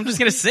 I'm just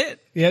gonna sit.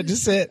 Yeah,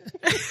 just it.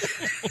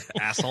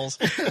 Assholes.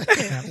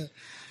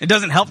 It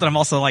doesn't help that I'm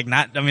also like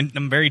not. I mean,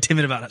 I'm very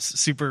timid about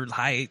super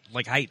high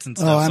heights and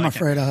stuff. Oh, so I'm I can't-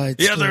 afraid of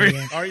heights. Yeah, too, there-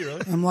 yeah. Are you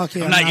really? I'm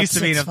lucky. I'm not used to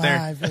being up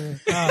there.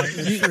 6'5"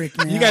 It'd freak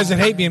me You guys out.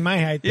 would hate being my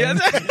height. Yeah.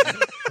 Then.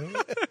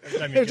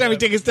 Every time we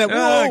take a step,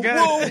 whoa, Oh,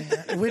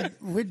 God. whoa.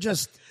 We'd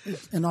just,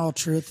 in all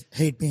truth,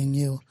 hate being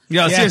you.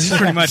 Yeah, Yeah. seriously,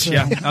 pretty much.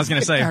 Yeah, I was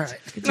gonna say. All right.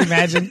 Could you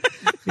imagine?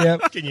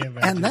 Yep. Can you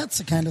imagine? And that's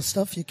the kind of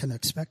stuff you can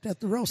expect at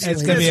the roast.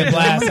 It's gonna be a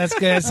blast. That's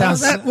good. That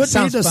sounds. that would be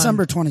sounds fun.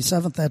 December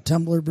 27th at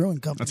Tumbler Brewing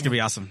Company. That's gonna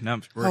be awesome. No,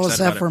 we're I was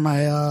excited that about for it.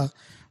 my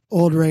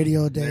old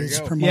radio days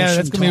promotion. Yeah,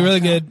 that's gonna be talk. really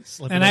good.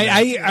 Slip And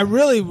it in I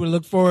really would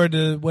look forward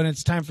to when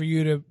it's time for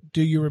you to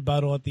do your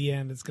rebuttal at the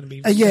end. It's gonna be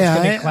it's Yeah,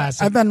 gonna be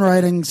classic. I've been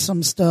writing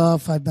some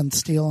stuff. I've been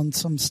stealing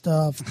some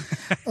stuff.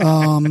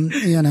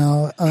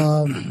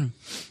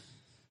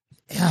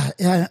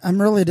 Yeah,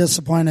 I'm really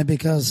disappointed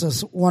because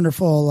this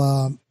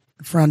wonderful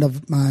friend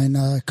of mine,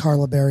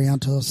 Carla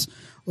Barrientos,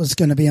 was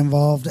going to be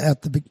involved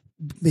at the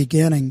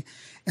beginning.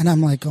 And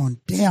I'm like going,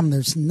 damn,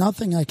 there's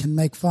nothing I can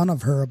make fun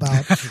of her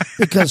about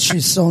because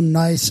she's so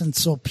nice and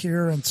so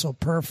pure and so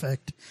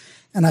perfect.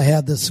 And I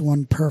had this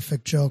one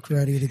perfect joke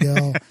ready to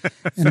go,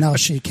 and now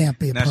she can't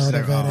be a part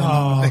of it. And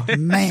I'm like,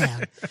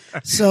 man.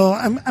 So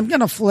I'm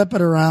going to flip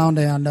it around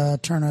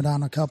and turn it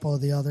on a couple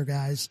of the other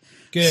guys.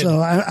 Good. So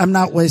I'm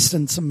not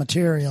wasting some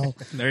material.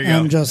 There you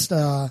I'm go. just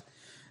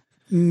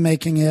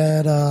making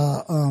it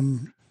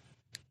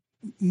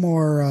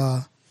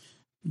more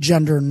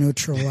gender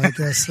neutral, I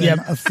guess, than Yep.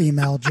 a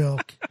female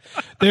joke.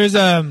 There's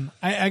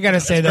I gotta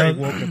say Very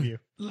though, woke of you.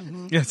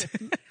 Yes.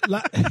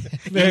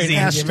 very, Easy.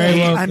 easy, very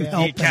Hashtag woke, I'm yeah.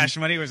 helping. Cash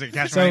money was it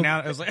cash So- money now?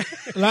 It was like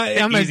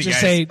I'm gonna Easy,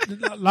 just guys.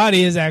 say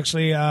Lottie is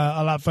actually a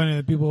lot funnier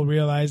than people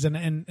realize,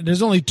 and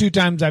there's only 2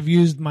 times I've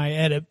used my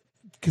edit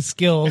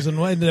skills, and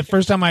the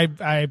first time I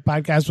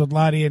podcast with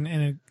Lottie, and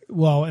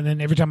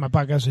then every time I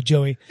podcast with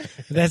Joey.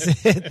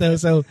 That's it though.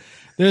 So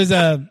there's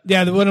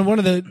one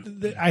of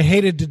the I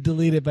hated to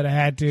delete it, but I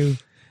had to.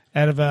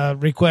 Out of a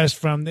request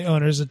from the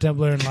owners of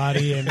Templar and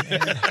Lottie, and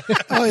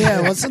Oh, yeah.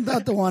 Wasn't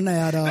that the one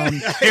at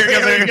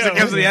here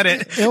comes the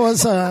edit. it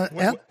was at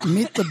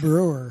Meet the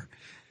Brewer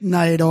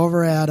night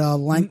over at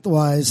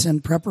Lengthwise in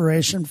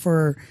preparation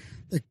for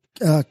the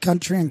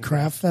Country and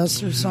Craft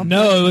Fest or something?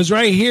 No, it was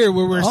right here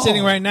where we're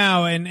sitting right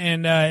now, and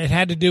it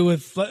had to do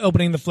with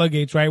opening the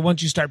floodgates. Right,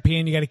 once you start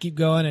peeing, you got to keep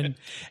going,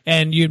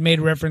 and you had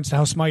made reference to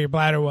how small your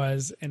bladder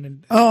was, and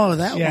then, Oh,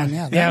 that one.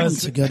 Yeah, that it one's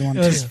was a good one It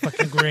was too.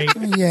 fucking great.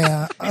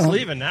 Yeah. He's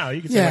leaving now.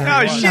 You can say Yeah,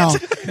 whatever you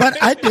want. no,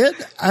 but I did.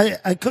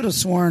 I could have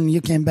sworn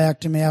you came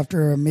back to me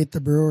after a Meet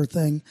the Brewer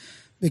thing,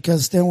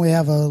 because then we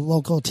have a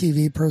local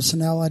TV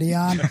personality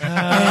on. And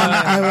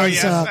I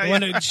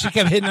was. She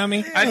kept hitting on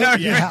me. I know.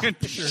 Yeah.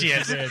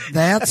 Shit.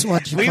 That's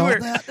what you call were-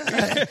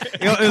 that.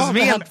 It was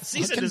me and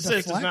Cease and fucking desist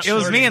is not deflection. It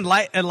was me and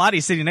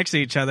Lottie sitting next to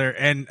each other,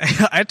 and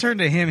I turned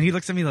to him, and he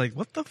looks at me like,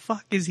 "What the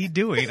fuck is he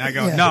doing?" I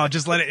go, Yeah. "No,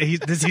 just let it.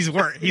 He's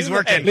working."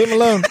 Leave him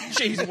alone.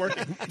 She's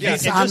working.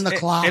 He's on the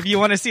clock. If you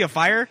want to see a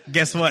fire,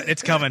 guess what?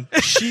 It's coming.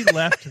 She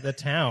left the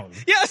town.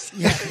 Yes,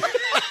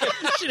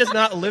 She does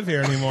not live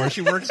here anymore.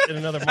 She works in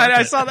another market.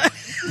 I saw that.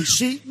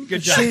 She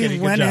Good job, Kitty,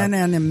 good went job. in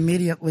and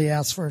immediately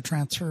asked for a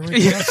transfer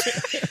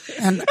request.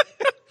 And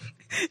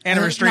And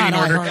a restraining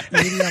not order.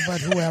 iHeartMedia,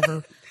 but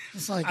whoever.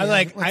 It's like, I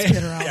like- let's I-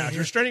 get her out Yeah, of here.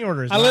 restraining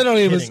order is I not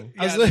literally was. hitting.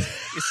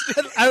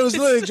 I was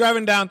literally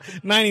driving down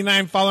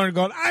 99, following her,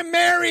 going, "I'm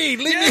married.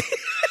 Leave me.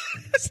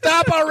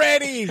 Stop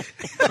already."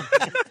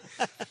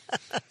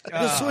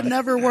 This would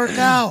never work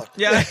out.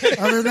 Yeah.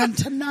 Other than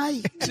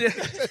tonight.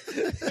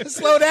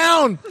 Slow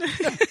down.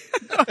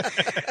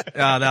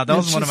 That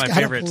was one of my She's got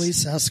favorites. A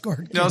police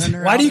escort. No, getting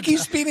her Why out do you of keep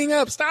town. speeding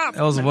up? Stop.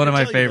 That was one of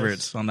my tell you those.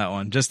 favorites on that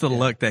one. Just the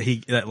look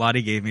that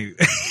Lottie gave me,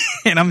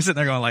 and I'm sitting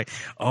there going like,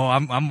 "Oh,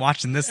 I'm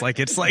watching this like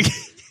it's like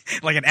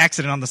like an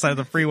accident on the side of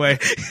the freeway."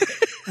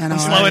 And I'm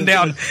I- slowing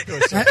down. It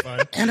was so fun.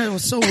 And it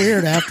was so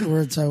weird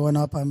afterwards. I went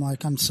up. I'm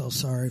like, I'm so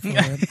sorry for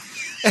it.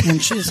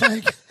 And she's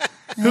like,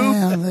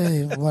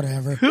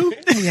 whatever. Who?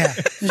 Yeah.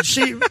 And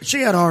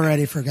she had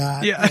already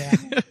forgot. Yeah.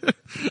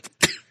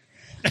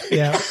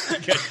 Yeah.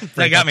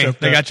 They got me. choked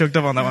They up. got choked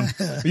up on that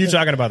one. You're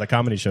talking about the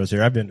comedy shows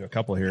here. I've been to a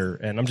couple here,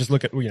 and I'm just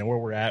looking, where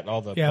we're at,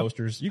 all the Yeah.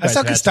 posters. You I guys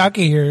saw had-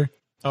 Kostaki here.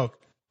 Oh,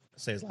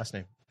 say his last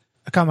name.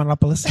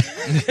 Kamanopoulos.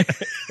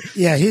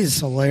 Yeah, he's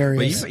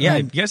hilarious. But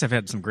you guys have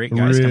had some great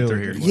guys come through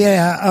here. Really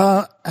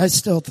Yeah, I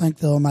still think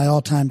though my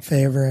all-time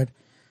favorite,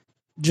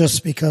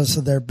 just because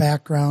of their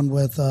background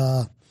with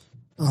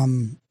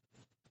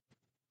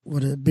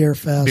Beer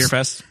Fest, Beer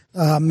Fest.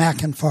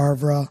 Mac and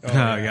Favre Oh,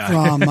 yeah.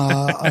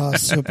 from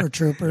Super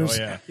Troopers.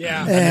 Oh yeah,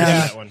 Yeah. And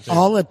that one, too.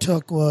 all it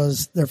took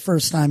was their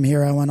first time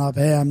here. I went up,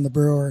 "Hey, I'm the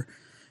brewer,"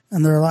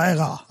 and they're like,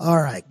 "Oh, all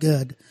right,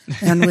 good."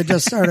 And we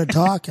just started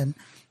talking.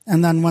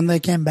 And then when they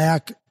came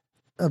back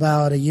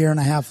about a year and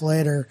a half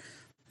later,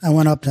 I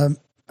went up to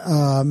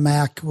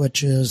Mac,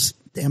 which is,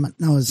 damn it,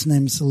 no, his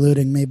name's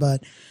eluding me,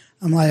 but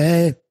I'm like,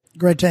 "Hey,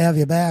 great to have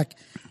you back."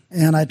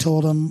 And I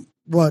told him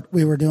what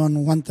we were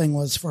doing. One thing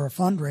was for a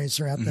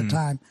fundraiser at the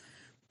time.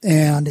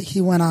 And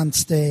he went on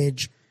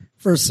stage.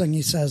 First thing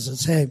he says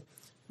is, "Hey,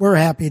 we're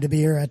happy to be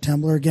here at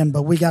Temblor again,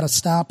 but we got to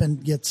stop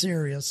and get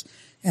serious."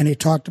 And he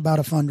talked about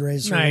a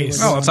fundraiser. we Nice.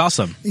 were Oh, doing. that's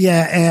awesome.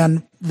 Yeah,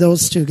 and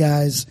those two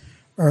guys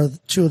are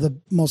two of the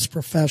most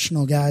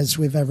professional guys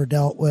we've ever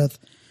dealt with.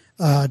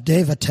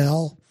 Dave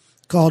Attell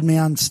called me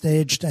on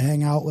stage to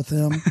hang out with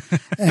him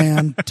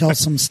and tell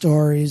some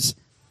stories.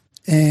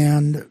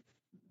 And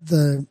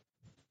the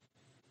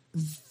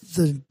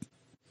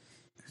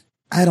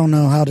I don't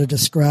know how to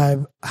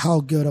describe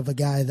how good of a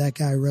guy that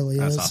guy really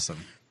That's is. awesome.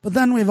 But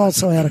then we've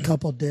also had a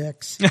couple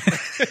dicks.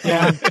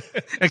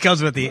 It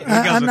comes with the.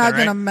 I'm not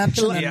going to to.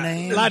 mention the Yeah.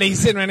 name. Lottie, he's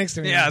sitting right next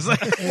to me. Yeah, it's like,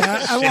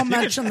 Yeah, I won't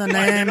mention the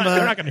name, They're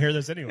but not going to hear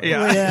this anyway.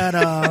 Yeah. we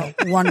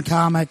had one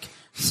comic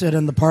sit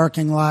in the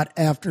parking lot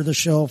after the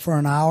show for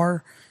an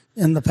hour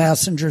in the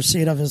passenger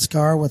seat of his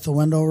car with the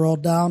window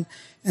rolled down.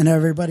 And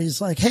everybody's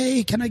like,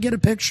 "Hey, can I get a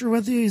picture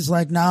with you?" He's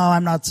like, "No,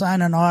 I'm not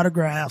signing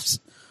autographs."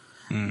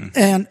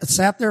 And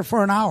sat there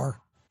for an hour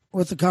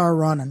with the car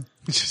running,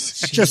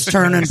 just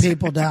turning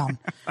people down.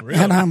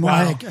 And I'm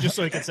like, Just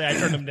so he can say I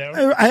turned him down.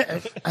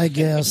 I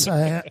guess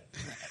that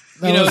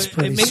was it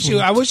pretty makes sweet. you.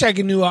 I wish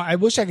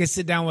I could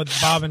sit down with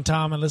Bob and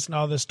Tom and listen to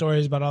all the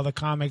stories about all the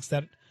comics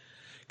that,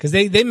 because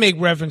they make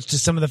reference to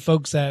some of the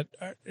folks that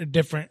are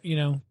different.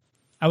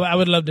 I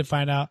would love to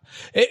find out.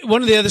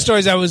 One of the other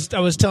stories I was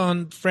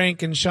telling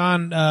Frank and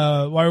Sean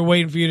while we were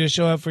waiting for you to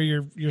show up for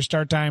your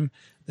start time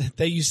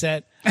that you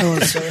set. I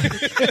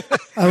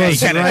was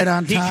kinda- right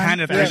on he time.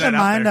 kinda threw Keep that in out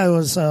mind, there. I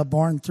was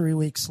born 3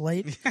 weeks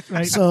late,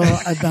 so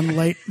I've been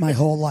late my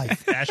whole life.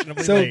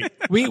 Fashionably So late.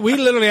 we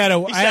literally had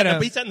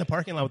He sat in the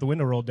parking lot with the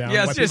window rolled down.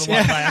 Yeah, while it's people just-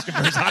 walked by asking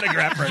for his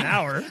autograph for an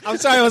hour. I'm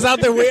sorry, I was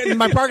out there waiting in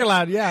my parking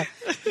lot. Yeah.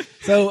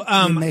 So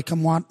You make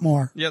them want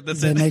more. Yeah,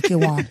 that's they it. make you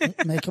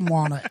want. Make them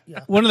want it. Yeah.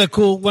 one of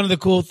the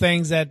cool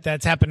things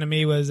that's happened to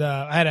me was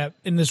I had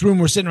in this room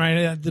we're sitting right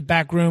in the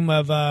back room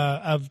of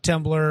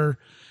Temblor,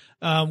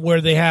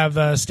 where they have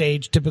a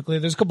stage. Typically,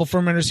 there's a couple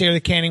fermenters here, the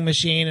canning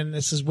machine, and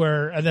this is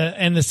where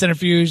the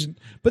centrifuge.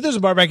 But there's a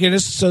bar back here.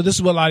 This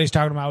is what Lottie's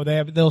talking about.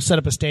 They'll set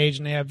up a stage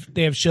and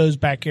they have shows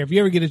back here. If you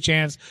ever get a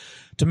chance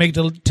to make it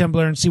to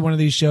Temblor and see one of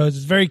these shows,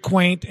 it's very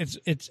quaint.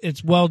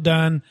 It's well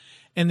done.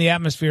 and the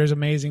atmosphere is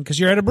amazing because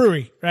you're at a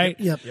brewery, right?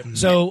 Yep.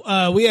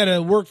 So we had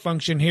a work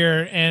function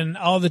here, and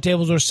all the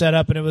tables were set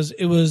up, and it was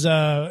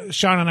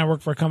Sean and I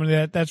work for a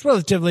company that's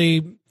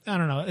relatively, I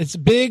don't know, it's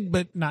big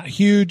but not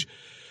huge.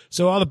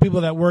 So all the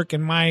people that work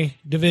in my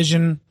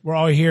division were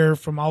all here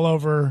from all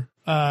over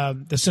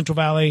the Central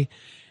Valley,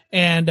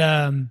 and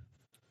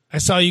I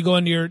saw you go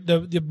into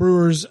the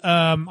brewer's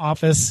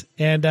office,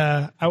 and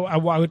I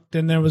walked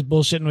in there, was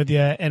bullshitting with you,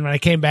 and when I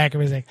came back, I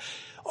was like,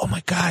 "Oh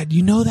my God,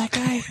 you know that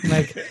guy?" I'm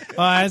like,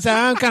 I said,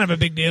 I'm kind of a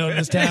big deal in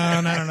this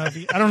town. I don't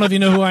know if you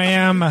know who I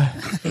am.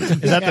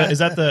 Is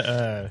that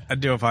the I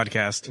do a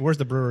podcast. where's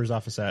the brewer's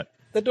office at?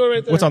 The door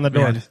right there. What's on the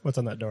door? Yeah. What's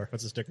on that door?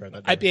 What's the sticker on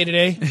that door? IPA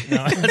today.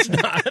 No, that's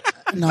not.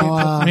 No,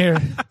 I'm here.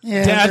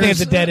 yeah, I think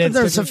it's a Dead Ed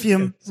There's a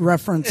sticker. few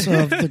reference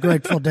of the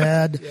Grateful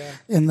Dead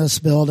in this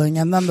building,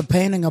 and then the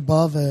painting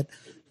above it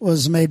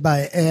was made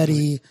by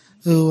Eddie,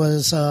 who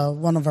was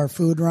one of our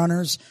food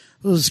runners,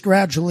 who's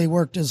gradually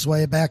worked his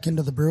way back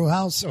into the brew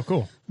house. Oh,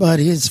 cool. But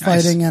he's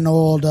fighting an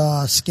old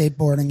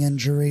skateboarding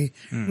injury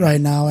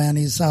right now, and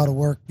he's out of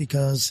work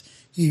because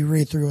he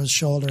re-threw his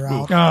shoulder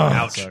out. Oh,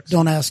 That sucks.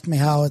 Don't ask me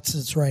how. It's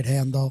his right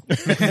hand, though.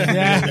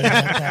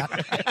 yeah.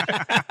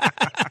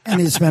 And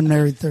he's been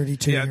married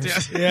 32 Yeah,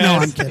 years. yeah. No,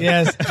 I'm kidding.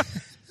 Yes.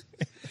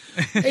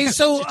 Hey,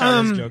 so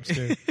Jokes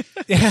too.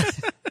 yeah.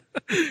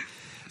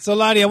 So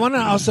Lottie, I want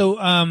to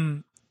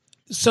also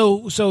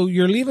so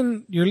you're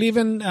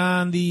leaving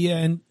on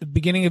the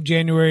beginning of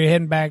January,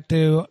 heading back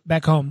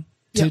home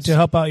to Yes.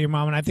 help out your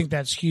mom, and I think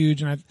that's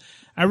huge, and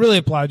I really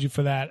applaud you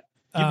for that.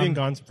 You've been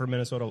gone for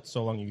Minnesota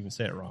so long you even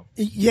say it wrong.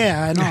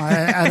 Yeah, I know.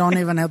 I don't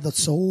even have the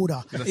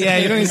soda. Yeah,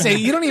 you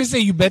don't even say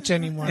you betcha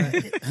anymore.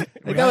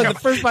 Like that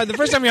was the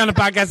first time you're on the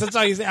podcast. That's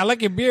all you say. I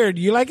like your beard.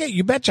 You like it?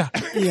 You betcha.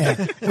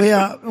 Yeah.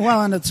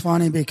 Well, and it's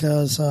funny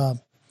because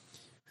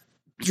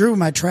through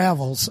my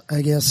travels,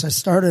 I guess I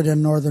started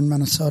in northern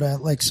Minnesota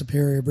at Lake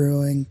Superior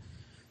Brewing,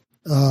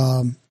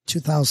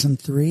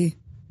 2003,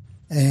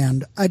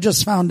 and I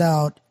just found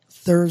out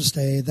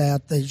Thursday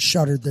that they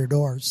shuttered their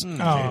doors,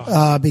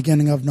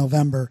 beginning of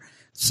November.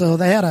 So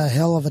they had a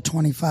hell of a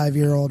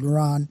 25-year-old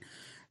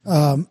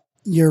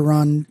year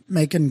run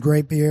making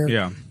great beer.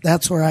 Yeah.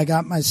 That's where I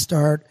got my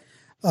start.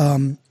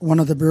 One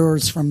of the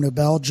brewers from New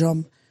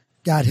Belgium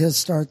got his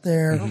start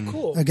there. Oh,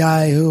 cool. A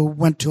guy who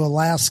went to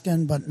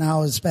Alaskan but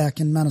now is back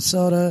in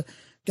Minnesota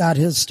got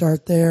his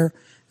start there.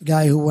 A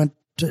guy who went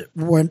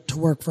to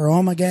work for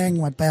Omegang,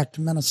 went back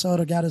to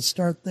Minnesota, got his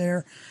start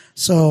there.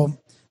 So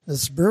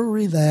this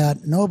brewery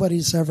that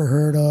nobody's ever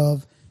heard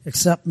of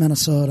except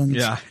Minnesotans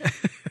Yeah.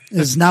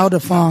 is now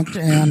defunct,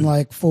 and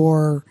like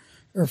 4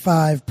 or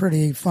 5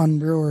 pretty fun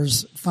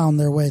brewers found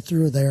their way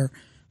through there.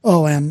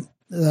 Oh, and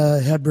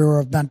the head brewer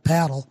of Bent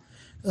Paddle,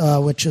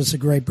 which is a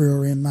great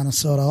brewery in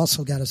Minnesota,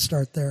 also got a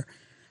start there.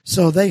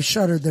 So they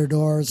shuttered their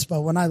doors,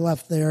 but when I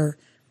left there,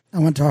 I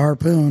went to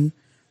Harpoon.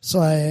 So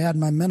I had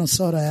my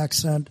Minnesota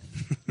accent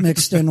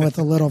mixed in with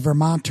a little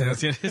Vermonter,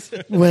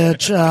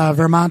 which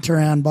Vermonter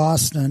and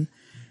Boston.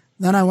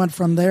 Then I went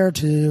from there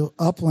to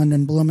Upland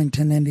in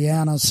Bloomington,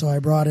 Indiana. So I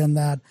brought in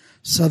that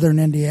Southern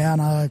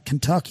Indiana,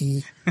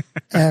 Kentucky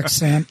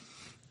accent.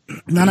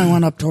 And then I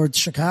went up towards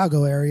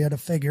Chicago area to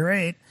Figure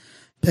 8,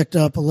 picked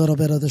up a little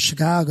bit of the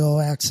Chicago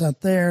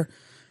accent there.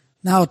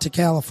 Now to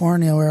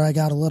California, where I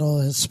got a little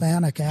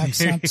Hispanic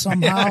accent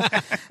somehow,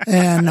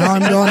 and now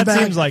I'm going That back.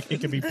 seems like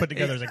it can be put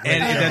together as a great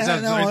And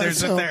deal.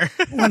 that's right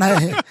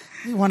there.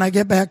 when I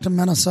get back to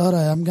Minnesota,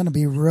 I'm going to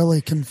be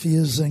really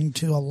confusing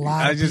to a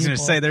lot I of was just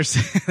people. going to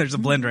say there's a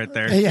blend right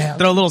there. Yeah.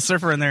 Throw a little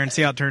surfer in there and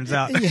see how it turns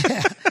out.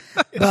 Yeah.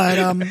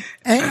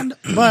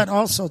 But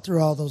also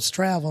through all those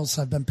travels,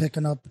 I've been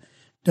picking up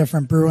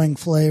different brewing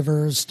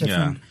flavors,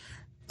 different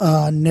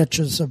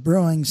niches of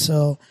brewing.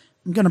 So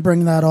I'm going to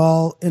bring that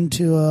all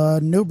into a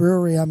new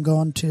brewery I'm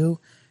going to.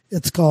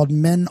 It's called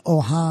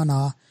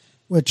Min-Ohana,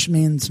 which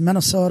means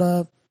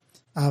Minnesota,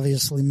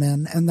 obviously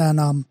Min, and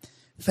then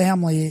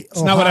family.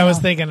 It's not what I was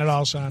thinking at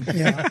all, Sean.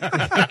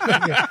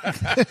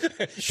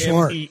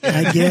 Sure,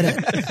 I get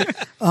it.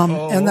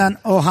 And then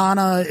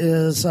Ohana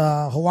is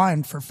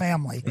Hawaiian for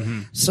family.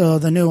 Mm-hmm. So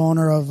the new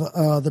owner of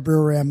the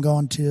brewery I'm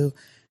going to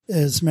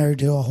is married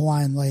to a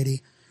Hawaiian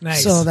lady.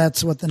 Nice. So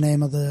that's what the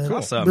name of the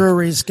Awesome.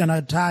 brewery is going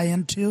to tie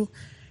into.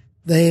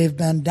 They've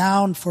been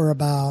down for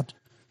about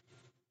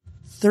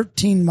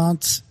 13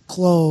 months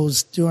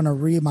closed doing a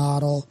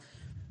remodel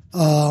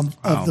of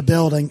the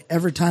building.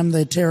 Every time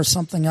they tear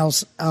something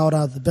else out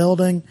of the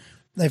building,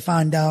 they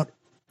find out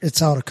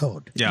it's out of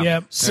code. Yeah.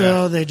 Yep.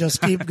 So they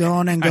just keep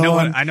going and I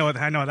going. know what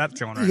that's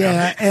going right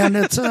Yeah, and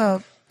it's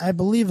I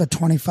believe a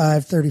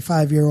 25,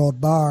 35-year-old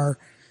bar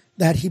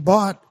that he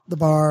bought the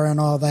bar and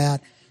all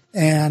that,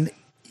 and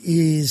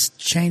he's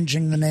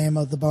changing the name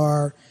of the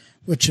bar,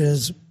 which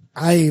is,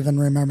 I even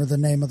remember the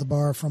name of the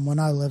bar from when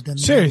I lived in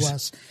the Serious?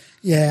 Midwest.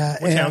 Yeah.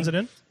 What town's it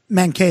in?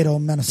 Mankato,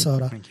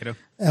 Minnesota.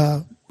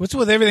 now. What's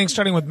with everything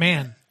starting with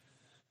man?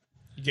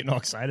 You're getting all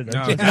excited. No.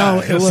 aren't you? No,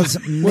 it was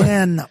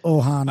Min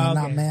Ohana, not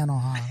Okay. Man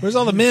Ohana. Where's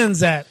all the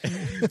men's at?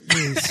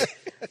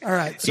 All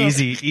right. So,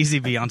 Easy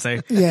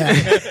Beyonce.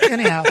 Yeah.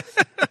 Anyhow,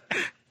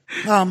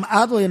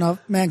 Oddly enough,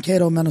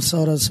 Mankato,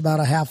 Minnesota is about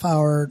a half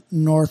hour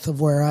north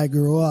of where I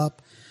grew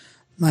up.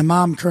 My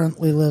mom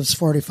currently lives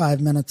 45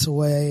 minutes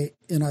away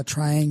in a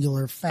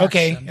triangular fashion.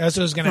 Okay, that's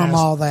what I was going to from ask.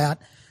 all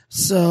that.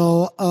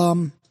 So,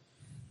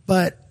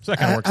 but So that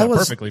kind of works out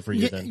perfectly for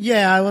you then.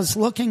 Yeah, I was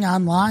looking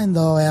online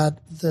though at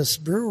this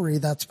brewery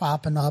that's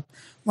popping up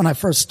when I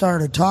first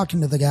started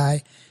talking to the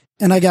guy,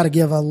 and I got to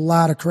give a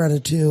lot of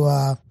credit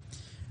to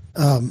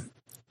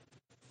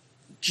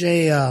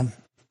Jay.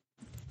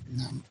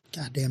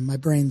 Goddamn, my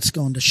brain's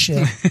going to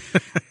shit.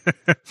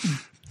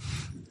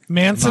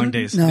 Manson? Long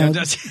days. No. It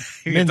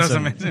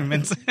doesn't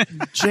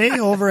Minson. Jay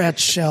over at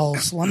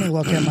Shells. Let me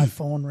look at my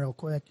phone real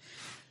quick.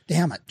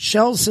 Damn it.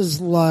 Shells is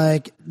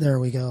like, there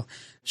we go.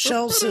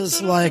 Shells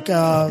is like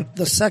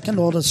the second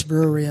oldest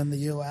brewery in the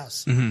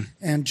U.S.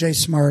 And Jay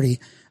Smarty,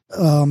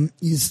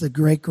 he's the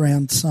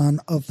great-grandson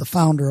of the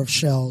founder of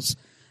Shells.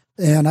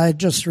 And I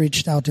just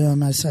reached out to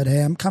him. I said,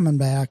 hey, I'm coming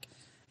back.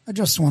 I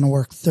just want to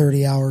work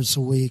 30 hours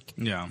a week.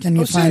 Yeah. Can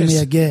you find me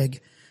serious? a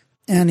gig?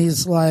 And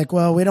he's like,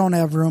 well, we don't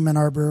have room in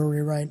our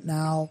brewery right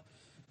now,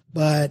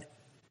 but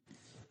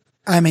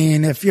I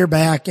mean, if you're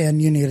back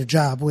and you need a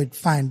job, we'd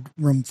find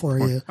room for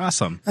you.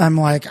 Awesome. I'm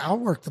like, I'll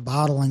work the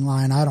bottling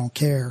line. I don't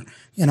care.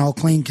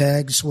 Clean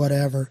kegs,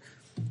 whatever.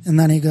 And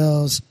then he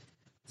goes,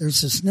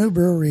 there's this new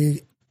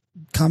brewery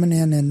coming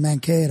in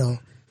Mankato.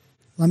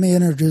 Let me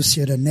introduce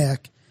you to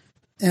Nick.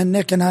 And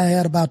Nick and I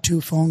had about 2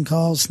 phone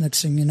calls.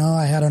 Next thing you know,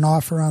 I had an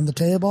offer on the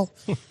table.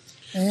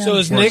 And So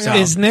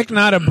is Nick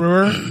not a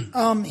brewer?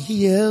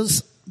 he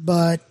is,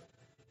 but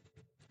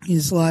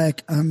he's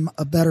like, I'm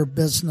a better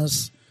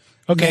business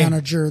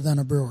manager than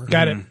a brewer.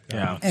 Got it.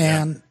 Yeah.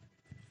 And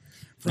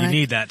You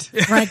need that.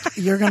 Frank,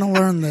 you're going to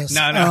learn this.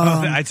 No,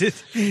 I did.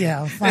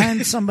 Yeah,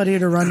 find somebody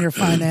to run your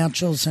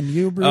financials and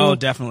you brew. Oh,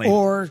 definitely.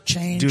 Or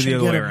change Do the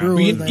and other get way a around. brewer.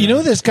 You, there. you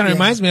know, this kind of Yeah.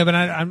 reminds me of, and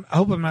I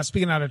hope I'm not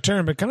speaking out of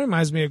turn, but kind of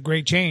reminds me of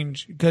Great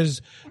Change,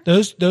 because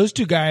those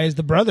 2 guys,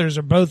 the brothers,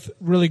 are both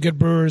really good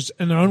brewers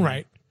in their own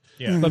right.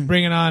 Yeah. But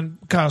bringing on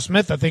Kyle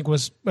Smith, I think,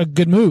 was a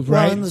good move,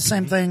 Well, right? and the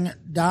same thing,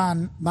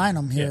 Don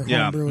Bynum here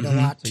Yeah. homebrewed a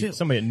lot too.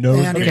 Somebody that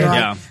knows And he the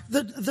brought-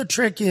 Yeah. The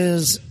trick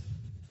is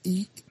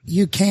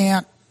you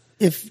can't,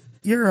 if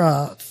you're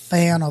a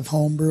fan of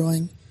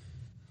homebrewing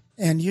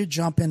and you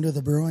jump into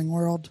the brewing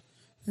world,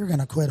 you're going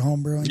to quit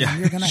homebrewing. Yeah. And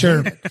you're going to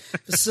Sure. hate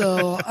it.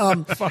 So,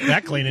 Fuck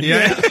that cleaning.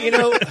 Yeah.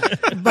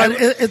 but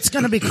it's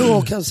going to be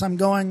cool because I'm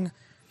going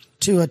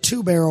to a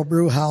 2-barrel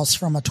brew house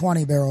from a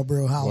 20-barrel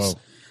brew house. Whoa.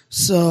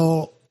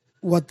 So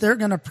what they're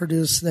going to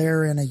produce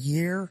there in a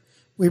year,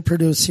 we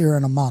produce here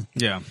in a month.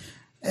 Yeah.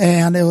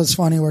 And it was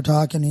funny. We're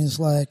talking. He's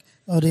like,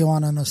 oh, do you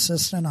want an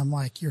assistant? I'm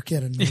like, you're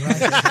kidding me,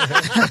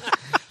 right?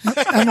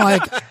 I'm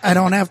like, I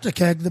don't have to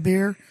keg the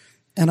beer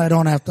and I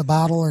don't have to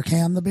bottle or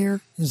can the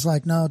beer. He's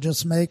like, no,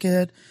 just make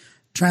it,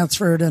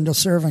 transfer it into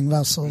serving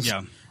vessels.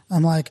 Yeah.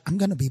 I'm like, I'm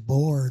going to be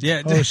bored.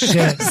 Yeah. Oh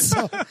shit!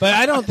 But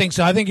I don't think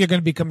so. I think you're going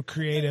to become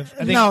creative. I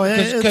think, No,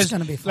 it's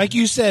gonna be fun. Like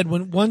you said,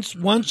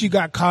 once you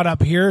got caught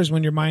up here is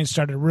when your mind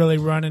started really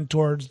running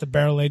towards the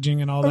barrel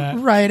aging and all that.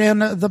 Right.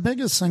 And the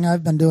biggest thing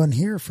I've been doing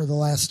here for the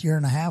last year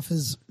and a half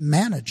is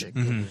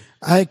managing.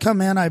 I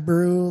come in, I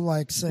brew,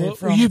 like say Well,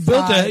 from you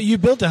built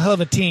a 5 hell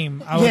of a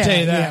team. I will yeah, tell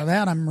you that. Yeah,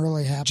 that I'm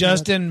really happy with.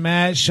 Justin,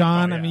 Matt,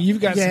 Sean. I mean,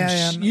 you've got Yeah,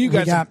 some. and You we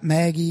got, got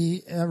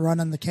Maggie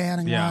running the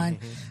canning Yeah. line.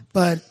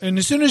 But and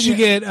as soon as you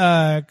get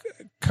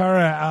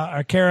Kara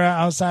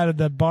outside of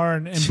the bar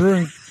and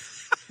brewing,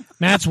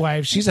 Matt's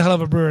wife, she's a hell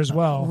of a brewer as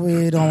well.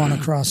 we don't want to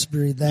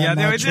crossbreed that Yeah,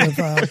 much they-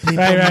 with people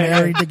Right.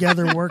 married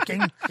together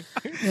working.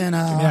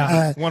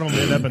 Yeah. One of them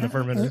ended up in the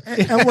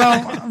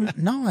fermenter.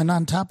 No, and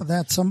on top of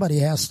that, somebody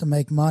has to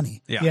make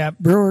money. Yeah. Yeah.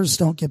 Brewers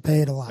don't get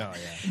paid a lot.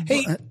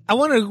 Hey, I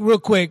want to real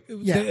quick.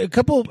 Yeah. A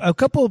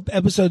couple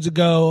episodes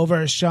ago over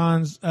at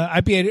Sean's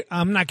IPA.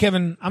 I'm not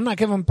Kevin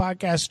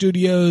Podcast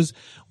Studios.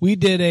 We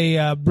did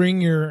a bring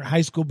your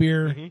high school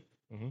beer,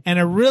 and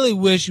I really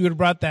wish you would have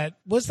brought that.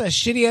 What's that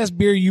shitty ass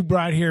beer you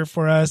brought here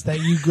for us that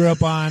you grew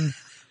up on?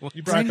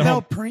 You Grain brought the Belt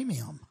whole,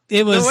 Premium.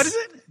 It was What is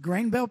it?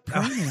 Grain Belt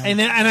Premium. And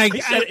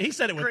he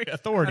said it with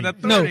authority. no,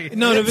 Authority.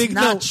 no, the it's big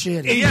not no.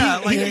 shitty. Yeah,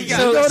 like you, you you got-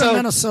 go to so-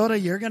 Minnesota,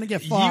 you're going to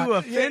get fought. You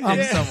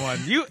offended someone.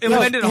 You No,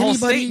 offended a whole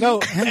anybody- state.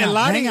 No, Hang and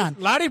on, hang on.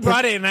 Lottie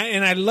brought it, and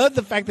I love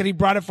the fact that he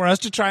brought it for us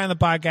to try on the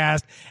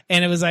podcast,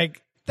 and it was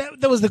like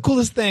that was the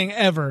coolest thing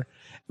ever.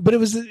 But it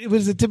was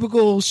a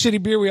typical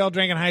shitty beer we all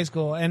drank in high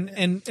school,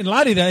 and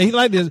Lottie he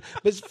liked it.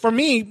 But for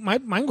me,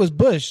 mine was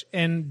Bush,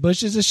 and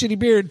Bush is a shitty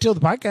beer until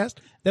the podcast.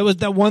 That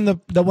won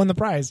the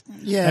prize.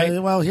 Yeah,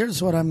 Right? well,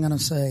 here's what I'm going to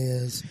say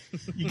is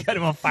You got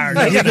him on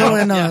fire. you go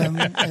in,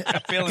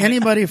 Feeling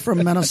anybody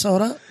from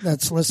Minnesota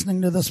that's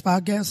listening to this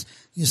podcast,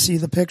 you see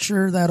the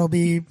picture that'll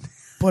be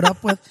put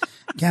up with.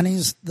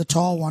 Kenny's the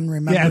tall one,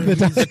 remember? Yeah,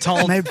 He's the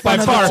tall- made By fun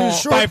of far, the two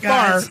short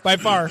guys. by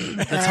far.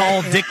 the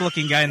tall,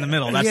 dick-looking guy in the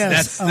middle. That's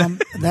Yes,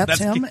 that's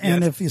him. yes.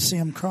 And if you see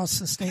him cross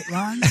the state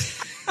lines,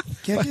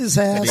 kick his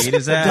ass, Beat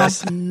his ass.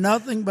 dump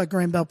nothing but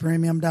Grain Belt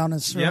Premium down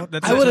his throat. Yep,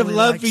 that's I would have Until he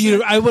loved likes for you.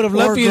 it. I would have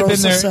loved Or for you to have been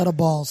gross a there. set of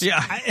balls.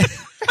 Yeah.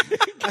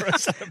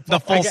 The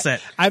full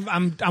set,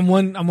 I'm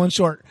one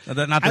short.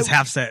 not this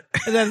half set.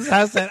 That's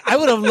how I said. I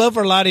would have loved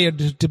for Lottie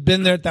to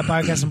been there at that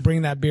podcast and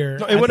bring that beer.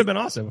 No, it would have been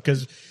awesome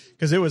because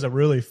it was a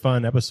really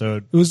fun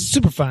episode It was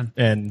super fun.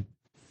 and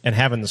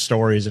having the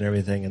stories and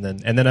everything, and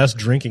then us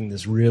drinking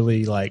this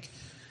really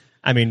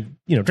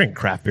drinking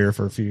craft beer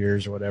for a few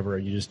years or whatever,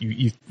 and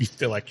you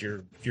feel like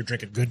you're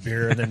drinking good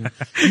beer, and then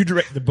you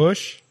drink the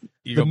Bush,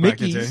 You the go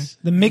back into Mickeys,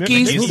 The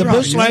Mickeys, Who the brought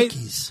Busch Light.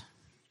 Mickeys?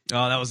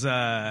 Oh, that was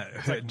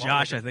like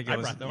Josh. I think it I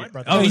was. brought- no, I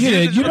brought oh, the- You was did.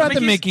 it You the brought the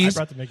I Mickeys.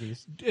 brought the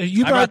Mickeys.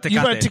 You brought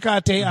brought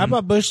Tecate. Tecate. I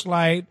brought Busch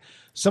Light.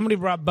 Somebody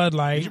brought Bud Did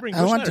Light. you bring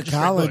I Busch went Light to or just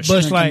straight college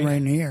Busch drinking Light.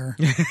 Rainier.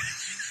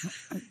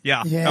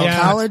 Yeah. Yeah, Yeah.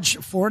 college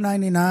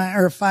 $4.99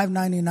 or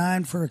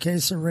 $5.99 for a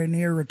case of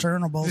Rainier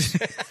returnables.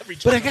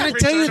 But I gotta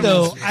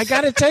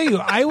tell you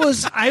though,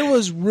 I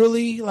was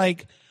really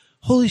like,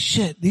 holy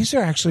shit, these are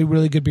actually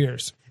really good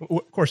beers.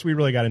 Of course, we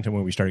really got into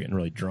when we started getting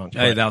really drunk.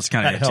 Hey, but that was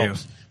kinda that it, too.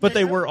 helps. But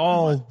they were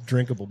all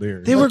drinkable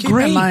beers. They were Keep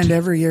great. in mind,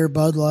 every year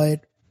Bud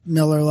Light,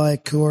 Miller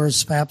Lite,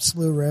 Coors, Pabst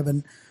Blue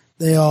Ribbon,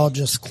 they all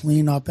just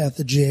clean up at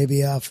the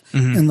GABF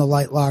in the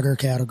light lager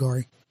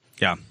category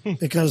Yeah.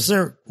 because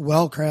they're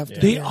well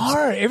crafted. They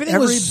are. Everything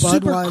Every was super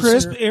Budweiser-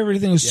 crisp.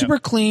 Everything was super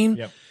clean.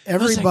 Yep.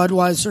 Every I was like-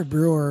 Budweiser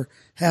brewer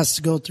has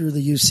to go through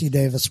the UC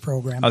Davis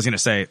program. I was going to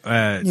say,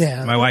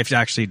 Yeah. my wife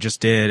actually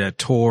just did a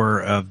tour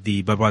of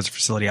the Budweiser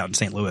facility out in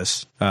St.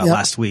 Louis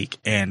last week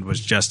and was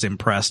just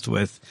impressed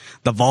with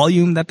the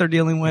volume that they're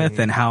dealing with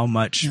and how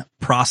much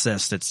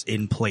process that's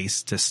in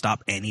place to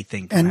stop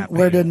anything from And happening.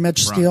 where did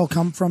Mitch wrong. Steele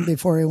come from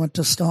before he went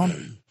to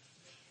Stone?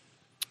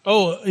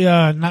 Oh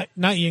yeah, not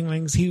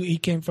Yinglings. He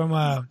came from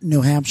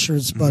New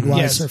Hampshire's Budweiser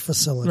Yes.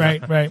 facility.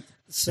 right.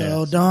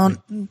 So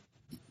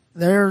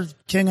they're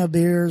king of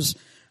beers.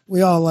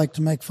 We all like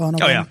to make fun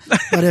of Oh, them. yeah.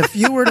 But if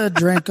you were to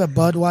drink a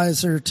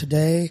Budweiser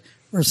today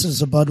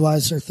versus a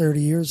Budweiser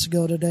 30 years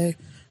ago today,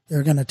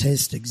 they're going to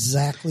taste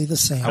exactly the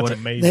same. That's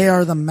amazing. They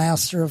are the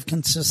master of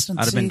consistency.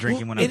 I'd have been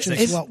drinking when I was It's-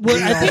 six. it's what Well,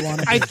 we all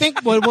want to I do.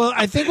 think what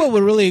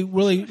would really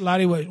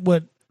Lottie,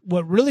 what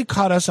really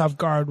caught us off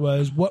guard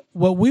was what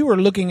we were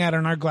looking at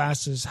in our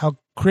glasses, how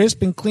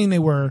crisp and clean they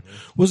were,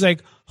 was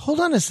like, hold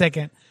on a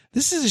second.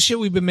 This is the shit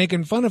we've been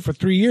making fun of for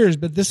 3 years,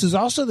 but this is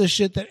also the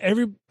shit that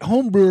every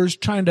home brewer is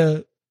trying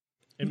to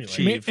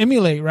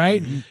emulate,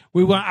 right?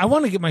 I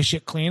want to get my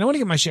shit clean. I want to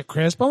get my shit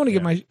crisp. I want to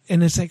get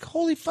and it's like,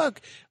 holy fuck,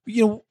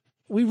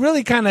 we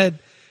really kind of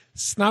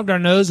snobbed our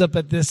nose up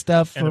at this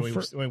stuff. And then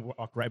we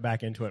walked right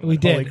back into it. And We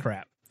went, Holy did.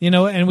 crap.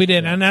 And we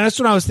did. And that's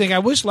what I was thinking. I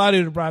wish Lottie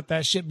would have brought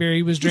that shit beer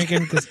he was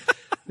drinking because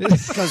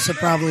Because it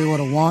probably would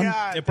have won.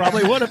 It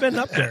probably would have been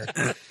up there.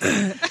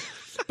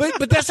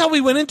 but that's how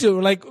we went into it.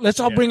 We're like, let's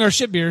all bring our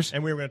shit beers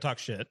And we were going to talk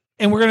shit.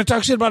 and we're going to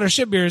talk shit about our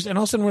shit beers. And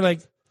all of a sudden we're like,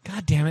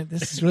 God damn it,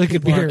 this is really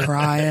good People are beer.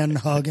 crying,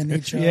 hugging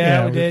each other.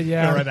 Yeah, we did.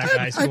 Yeah. Go right back to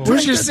high school.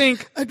 Where's your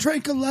sink? I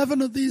drank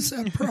 11 of these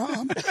at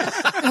prom,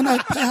 and I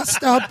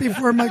passed out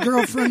before my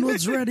girlfriend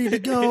was ready to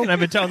go. And I've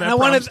been telling that I prom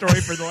wanted- story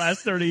for the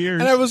last 30 years.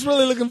 And I was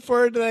really looking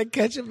forward to that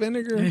ketchup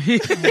vinegar.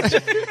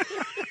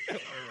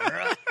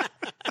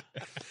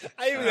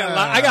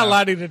 I got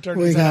Lottie to turn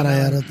We this gotta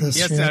out. edit this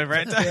Yes, shit.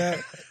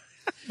 right.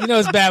 You know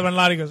it's bad when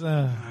Lottie goes,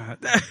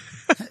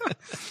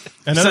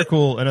 Another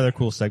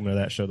cool segment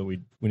of that show that we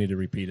need to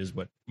repeat is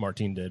what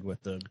Martine did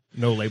with the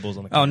no labels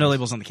on the Oh, no cans.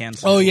 labels on the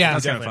cans. Oh, yeah.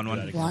 That's kind of a fun Definitely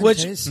one. do that Blind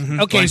Which taste.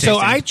 okay, Blind so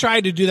tasting. I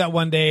tried to do that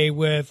one day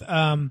with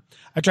I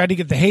tried to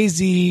get the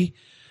hazy,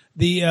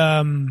 the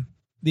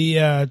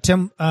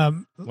Tim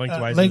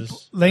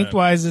Lengthwise's,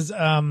 lengthwise's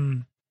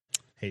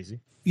Hazy.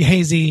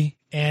 hazy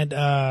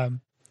and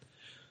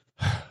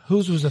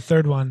whose was the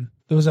third one?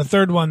 There was a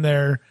third one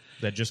there.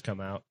 That just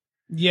come out.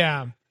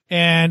 Yeah,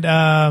 and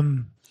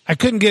I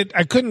couldn't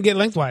get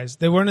lengthwise.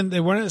 They weren't in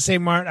the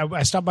same mart.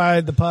 I stopped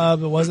by the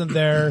pub. It wasn't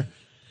there,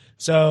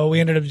 so we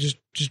ended up just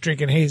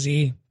drinking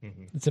hazy. I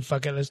said,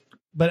 "Fuck it."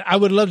 But I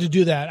would love to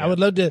do that. I would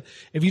love to.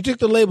 If you took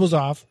the labels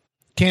off,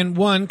 can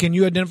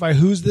you identify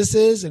whose this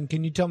is, and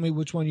can you tell me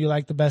which one you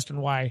like the best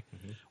and why,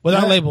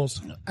 without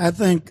labels? I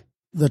think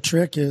the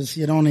trick is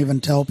you don't even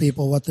tell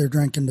people what they're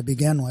drinking to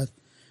begin with.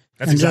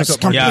 That's And exactly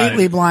just what Martine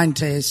completely blind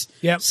taste.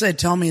 Yep. Say,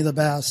 tell me the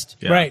best.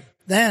 Yeah. Right,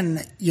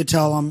 Then you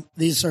tell them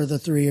these are the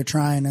three you're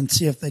trying and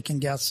see if they can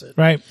guess it.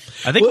 right.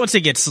 I think once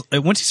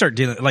you start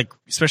dealing, like,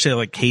 especially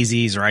like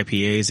hazies or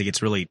IPAs, it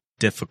gets really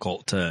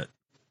difficult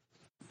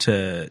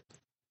to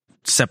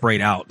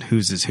separate out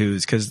whose is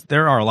whose, because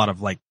there are a lot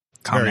of like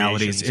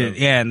commonalities. Variations of-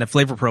 Yeah, and the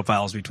flavor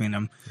profiles between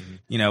them,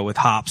 with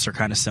hops are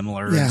kind of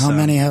similar. Yeah, and how so-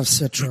 many have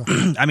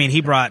Citra? I mean,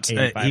 he brought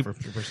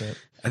 85%.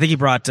 I think he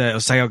brought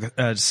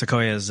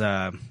Sequoia's. They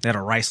had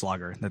a rice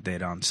lager that they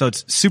had on, so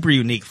it's super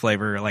unique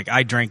flavor. Like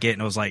I drank it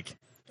and it was like,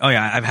 oh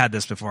yeah, I've had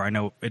this before. I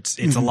know it's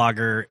a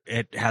lager.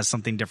 It has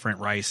something different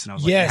rice, and I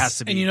was like, it has Yes,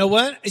 to be. and you know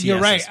what? You're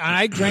CS. right. And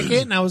I drank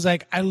it, and I was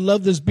like, I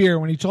love this beer.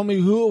 When he told me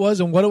who it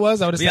was and what it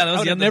was, I would have Yeah, that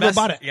was the other never best-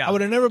 bought it. yeah. I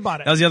would have never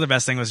bought it. That was the other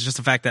best thing, was just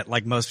the fact that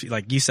like most,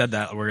 like you said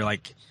that, where you're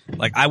like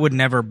I would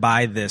never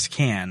buy this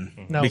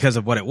can No. because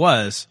of what it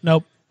was,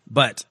 Nope.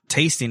 but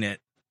tasting it,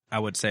 I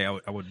would say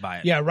I would buy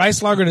it. Yeah,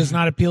 rice lager does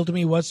not appeal to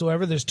me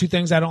whatsoever. There's two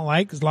things I don't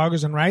like: is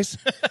lagers and rice.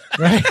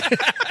 Right?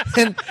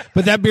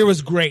 But that beer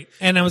was great,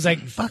 and I was like,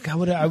 "Fuck, I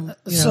would."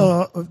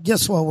 So,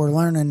 guess what we're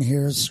learning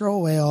here is throw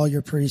away all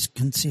your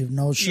preconceived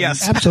notions.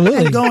 Yes.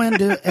 Absolutely. And go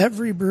into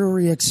every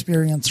brewery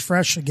experience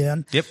fresh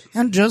again. Yep.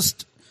 And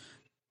just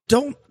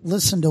don't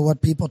listen to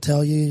what people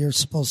tell you you're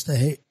supposed to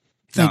hate.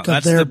 Think No, of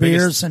that's their the biggest-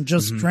 beers and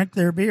just drink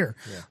their beer.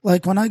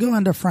 Like when I go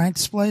into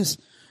Frank's place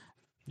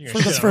for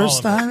the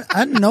first time,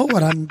 I know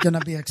what I'm going to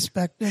be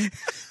expecting.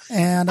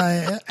 And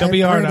I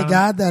be hard pray to on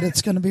God that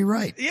it's going to be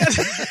right.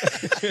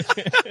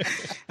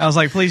 I was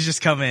like, please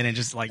just come in and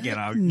just like,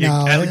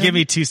 No. give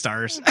me 2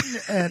 stars.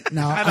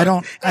 No, I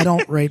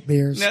don't rate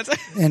beers That's-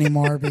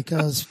 anymore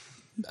because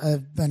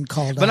I've been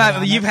called But out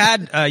on you've it.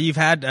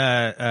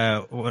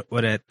 had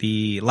what at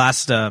the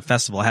last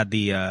festival had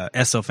the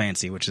Esso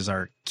Fancy, which is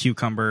our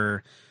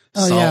cucumber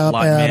salt up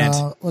lock at,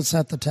 mint. what's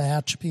that, the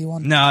Tehachapi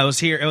one? No, it was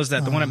here. It was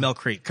the one at Mill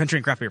Creek Country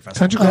and Craft Beer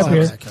Festival. Country craft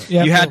beer.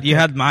 okay. Yeah, you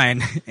had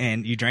mine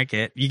and you drank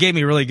it. You gave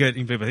me really good.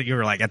 But you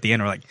were like at the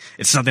end, we're like,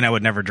 it's something I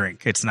would never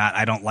drink. It's not.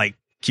 I don't like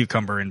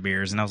cucumber in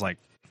beers. And I was like,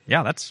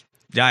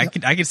 I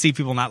could see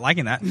people not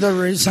liking that. The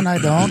reason I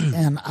don't,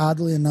 and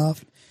oddly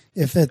enough,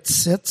 if it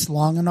sits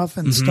long enough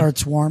and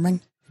starts warming,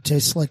 it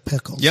tastes like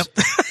pickles. Yep.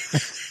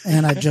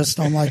 And I just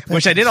don't like pickles.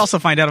 Which I did also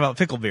find out about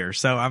pickle beer.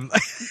 So I'm.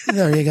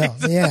 There you go.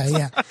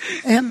 Yeah.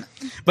 And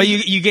But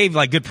you gave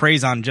like good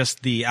praise on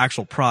just the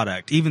actual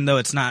product, even though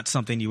it's not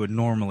something you would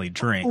normally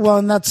drink. well,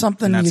 and that's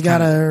something And that's you got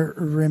to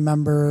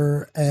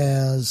remember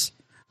as,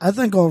 I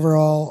think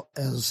overall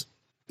as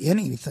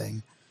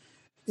anything,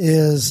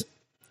 is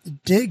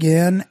dig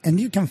in and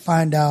you can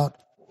find out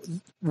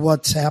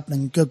what's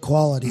happening, good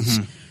qualities.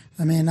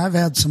 I mean, I've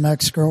had some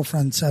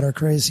ex-girlfriends that are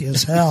crazy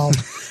as hell,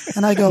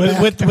 and I go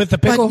back. with the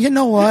pickle. But you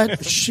know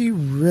what? She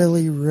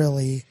really,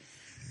 really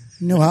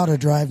knew how to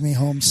drive me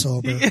home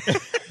sober,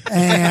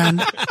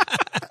 and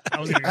I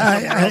was going to go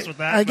somewhere else with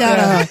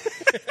that.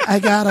 I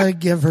gotta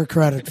give her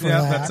credit for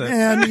Yeah, that. that's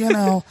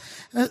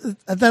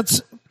it. And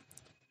that's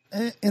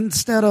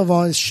instead of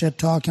always shit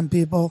talking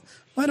people,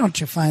 why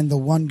don't you find the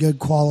one good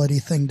quality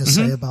thing to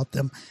say about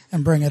them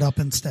and bring it up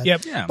instead?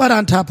 Yep. Yeah. But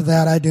on top of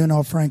that, I do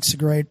know Frank's a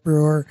great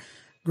brewer,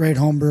 great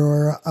home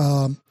brewer.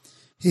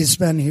 He's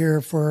been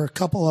here for a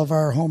couple of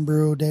our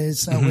homebrew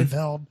days that we've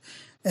held,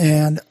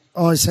 and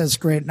always has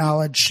great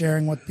knowledge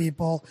sharing with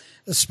people,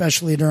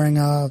 especially during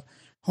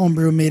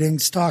homebrew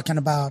meetings, talking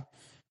about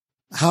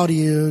how do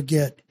you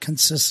get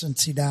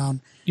consistency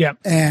down. Yep.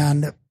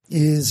 And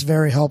he's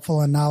very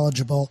helpful and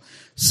knowledgeable.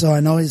 So I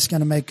know he's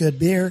going to make good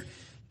beer.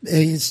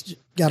 He's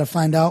got to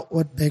find out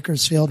what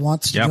Bakersfield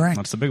wants to Yeah, drink.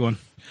 that's the big one.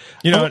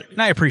 You know,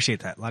 And I appreciate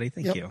that, Lottie.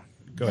 Thank you.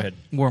 go ahead.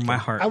 Warm my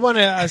heart. I want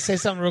to say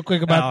something real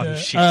quick about Oh, the.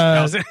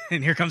 shit.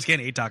 And here comes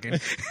Kenny talking.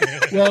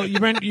 Well, you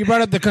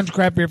brought up the Country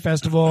Craft Beer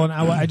Festival, and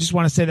I just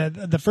want to say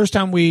that the first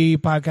time we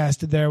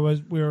podcasted there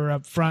we were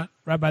up front,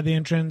 right by the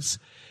entrance,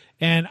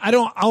 and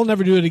I'll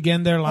never do it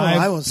again there Oh, live.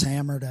 I was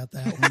hammered at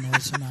that one,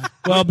 wasn't I?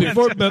 Well,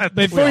 before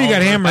you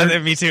got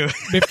hammered, Me too.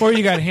 before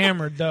you got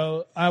hammered,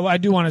 though, I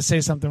do want to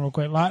say something real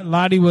quick.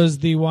 Lottie was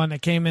the one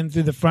that came in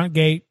through the front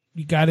gate.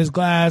 He got his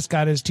glass,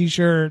 got his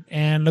T-shirt,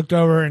 and looked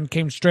over and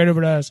came straight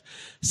over to us,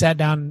 sat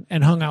down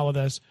and hung out with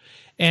us.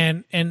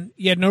 And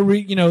he had no,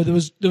 there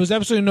was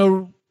absolutely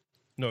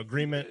No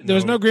agreement. there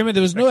was no agreement.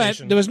 There was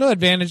expectation. no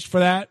advantage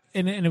for that,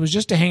 and it was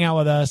just to hang out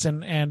with us.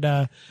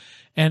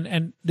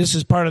 And this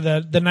is part of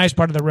the nice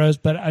part of the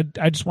roast. But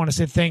I just want to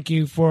say thank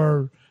you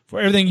for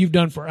everything you've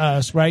done for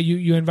us. Right,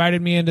 you invited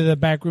me into the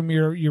back room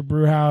of your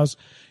brew house.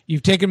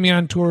 You've taken me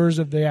on tours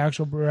of the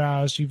actual brew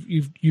house.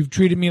 You've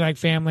treated me like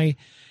family,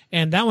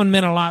 and that one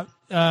meant a lot.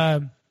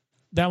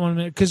 That one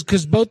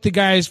because both the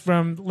guys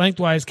from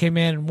Lengthwise came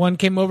in, and one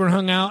came over and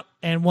hung out,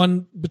 and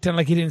one pretended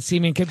like he didn't see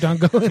me and kept on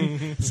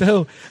going.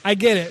 So I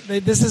get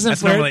it. This isn't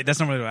That's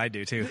normally what I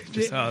do too.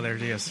 Just there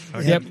he is.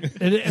 Okay. Yep.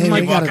 And Hey, I'm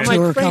we got a I'm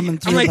tour Frank, coming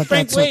through, I'm but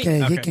Frank, that's wait. okay.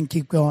 He Okay. can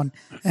keep going.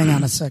 Hang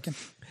on a second.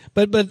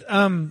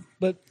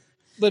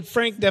 But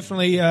Frank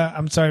definitely.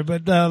 I'm sorry,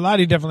 but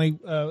Lottie definitely.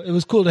 It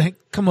was cool to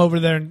come over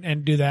there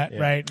and do that,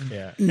 right?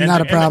 Yeah,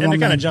 Not a problem, And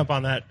to kind man. of jump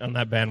on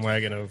that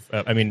bandwagon of,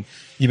 I mean,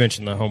 you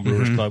mentioned the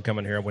Homebrewers Club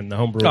coming here. When the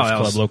Homebrewers that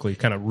Club was- locally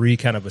kind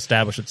of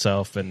established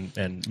itself, and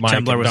Mike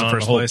Tembler and was in Don,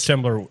 first the whole, place.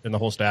 Tembler and the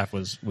whole staff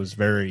was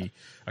very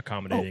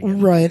accommodating,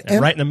 and, right. and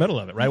right in the middle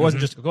of it. Right, it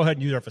wasn't just go ahead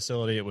and use our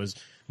facility. It was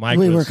Mike.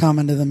 We was, were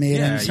coming to the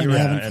meetings Yeah, and you were,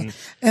 having fun.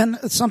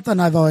 And something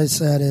I've always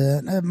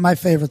said, my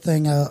favorite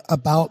thing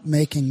about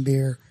making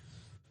beer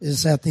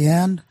is at the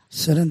end,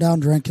 sitting down,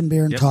 drinking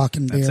beer, and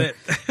talking that's beer.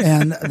 it.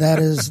 And that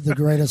is the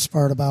greatest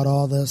part about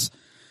all this.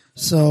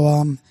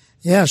 So,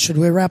 should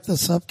we wrap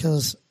this up?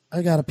 Because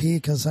I got to pee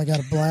because I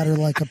got a bladder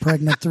like a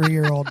pregnant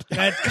 3-year-old.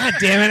 God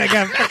damn it! I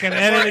got fucking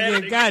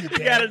edited again. God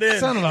damn got it in.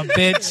 son of a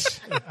bitch.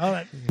 All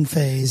that-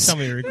 Phase. Tell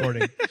me you're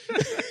recording.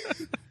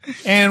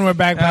 And we're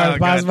back by Oh, the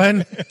pause God.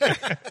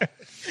 button.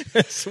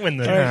 It's when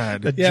the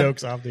God. Yeah.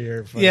 jokes off the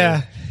air. Funny.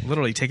 Yeah.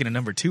 Literally taking a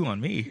number 2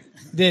 on me.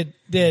 I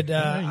picked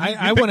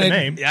the wanted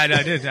name. Yeah, I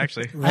did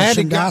actually. I had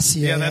to Russian go-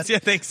 dossier. Yeah,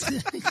 thanks.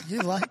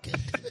 You like it.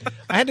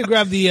 I had to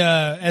grab the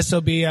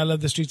SOB. I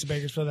love the Streets of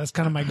Bakersfield. That's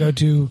kind of my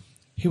go-to.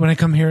 When I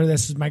come here,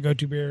 this is my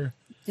go-to beer.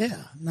 Yeah,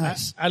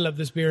 nice. I love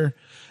this beer.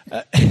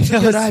 It's a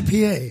good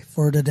IPA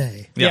for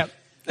today. Yep.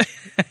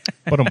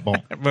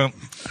 Boom.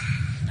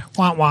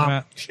 Womp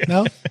womp.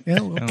 No? Yeah.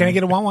 Can I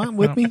get a womp womp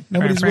with me?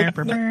 Nobody's with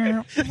me.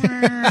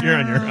 You're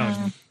on your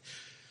own.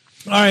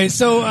 All right.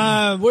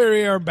 So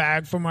we are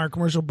back from our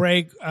commercial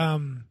break.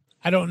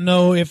 I don't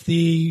know if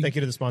Thank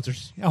you to the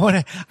sponsors.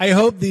 I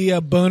hope the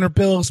Boner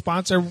Pill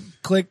sponsor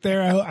clicked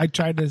there. I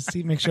tried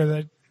to make sure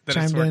that That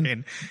chimed it's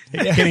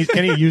in. working.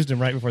 Kenny used them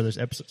right before this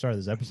episode. Started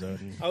this episode.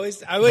 I always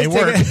They take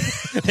work.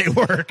 a, They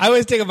work. I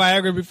always take a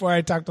Viagra before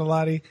I talk to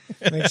Lottie.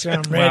 Make sure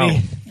I'm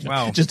ready.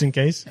 Wow. Just in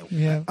case.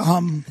 Yeah.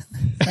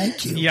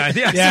 Thank you. Yeah.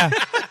 Yeah.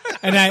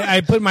 And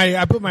I put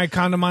my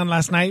condom on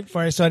last night so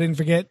I didn't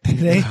forget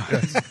today.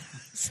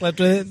 Slept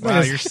with it.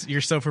 Wow, you're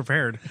so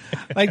prepared.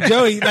 Like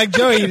Joey,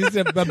 it's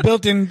a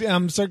built-in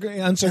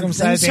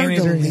uncircumcised Things are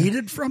teenager.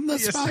 deleted from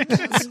this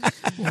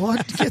podcast.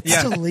 What gets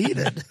Yeah.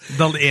 deleted?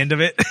 The end of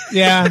it.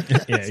 Yeah.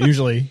 Yeah.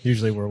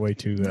 Usually we're way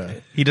too.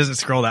 He doesn't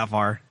scroll that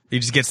far. He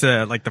just gets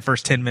to like the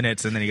first 10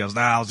 minutes and then he goes,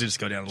 nah, I'll just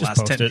go down Just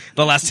post it.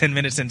 the last 10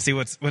 minutes and see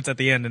what's at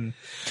the end and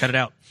cut it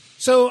out.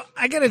 So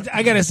I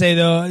gotta say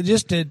though,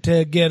 just to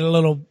get a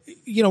little,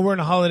 we're in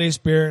a holiday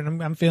spirit,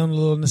 and I'm feeling a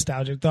little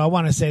nostalgic. Though I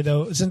want to say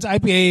though, since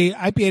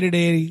IPA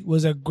today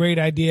was a great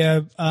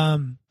idea.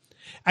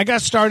 I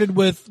got started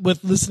with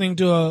listening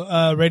to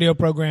a radio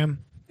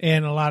program,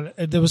 and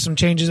there was some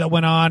changes that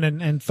went on,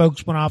 and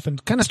folks went off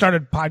and kind of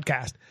started a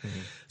podcast. Mm-hmm.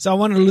 So I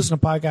wanted to listen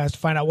to podcasts to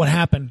find out what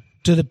happened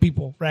to the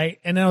people, right?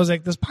 And then I was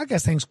like, this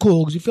podcast thing's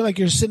cool because you feel like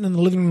you're sitting in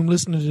the living room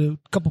listening to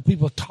a couple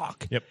people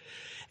talk. Yep.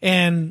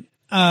 And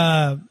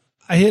I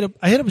hit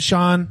up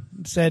Sean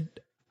and said,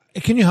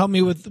 can you help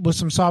me with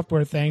some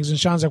software things? And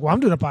Sean's like, well, I'm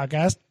doing a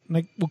podcast. I'm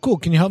like, well, cool.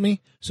 Can you help me?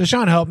 So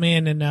Sean helped me,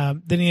 and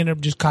then he ended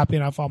up just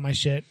copying off all my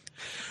shit,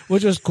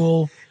 which was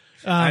cool.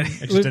 I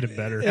just did it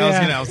better.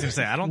 I was gonna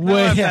say, I don't know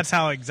if that's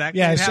how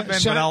exactly it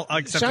happened, but I'll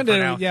accept Sean it for did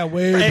now. Yeah,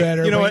 way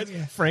better. You know what?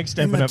 Yeah. Frank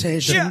stepping up.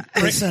 Imitation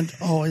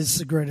isn't always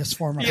the greatest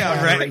form of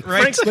flattery.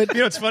 Right. But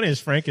you know what's funny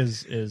is Frank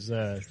is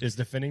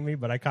defending me,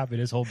 but I copied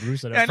his whole brew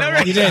setup. I know,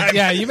 right? You did.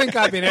 Yeah, you've been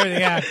copying everything.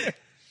 Yeah.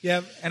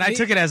 Yeah. And I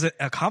took it as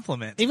a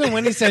compliment. Even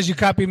when he says you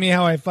copy me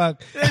how I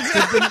fuck.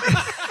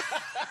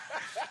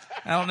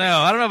 I don't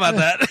know about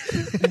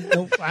that.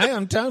 No,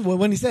 I'm telling you,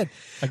 when he said.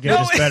 Again,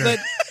 it's better. But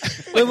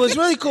what was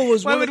really cool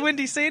was Why would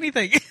Wendy say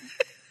anything?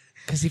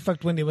 because he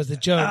fucked Wendy was the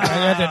joke. I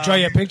had to draw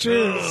you a picture.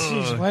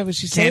 Jeez, why would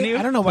she say Can it? you?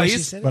 I don't know why she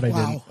Please? said it. But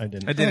Wow. I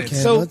didn't. I didn't. Okay.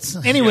 So let's-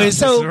 anyway,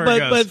 this is where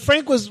it but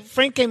goes.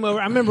 Frank came over.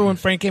 I remember when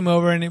Frank came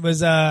over, and it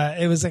was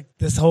like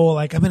this whole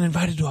like I've been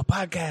invited to a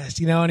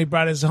podcast, and he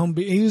brought his home.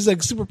 He was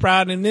like super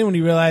proud, and then when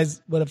he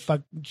realized what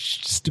a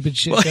stupid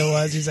shit show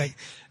was, he's like,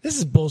 "This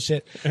is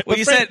bullshit." Well,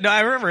 you said no.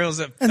 I remember it was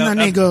And then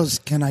he goes,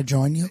 "Can I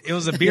join you?" it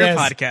was a beer Yes.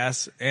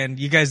 podcast, and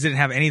you guys didn't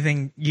have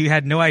anything. You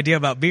had no idea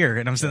about beer,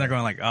 and I'm sitting there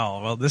going like,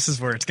 "Oh, well, this is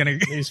where it's gonna."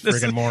 These this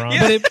is- friggin' morons.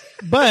 Yeah.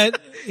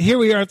 But here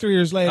we are 3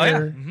 years later, Oh,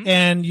 yeah. Mhm.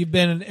 and you've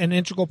been an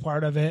integral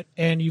part of it,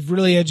 and you've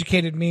really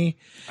educated me.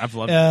 I've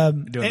loved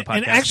doing the podcast.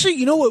 And actually,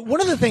 you know what? One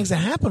of the things that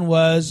happened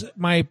was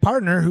my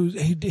partner,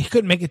 he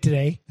couldn't make it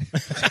today.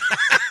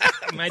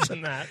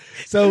 Imagine that.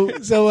 So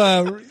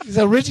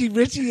Richie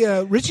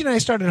and I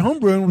started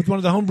homebrewing with one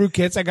of the homebrew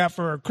kits I got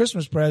for a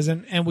Christmas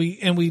present, and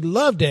we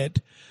loved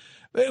it.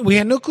 We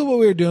had no clue what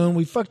we were doing.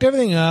 We fucked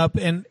everything up,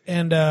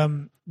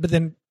 but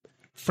then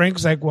Frank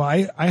was like,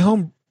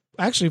 "Well,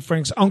 actually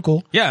Frank's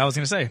uncle, yeah, I was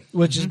gonna say.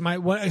 which is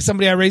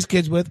somebody I raised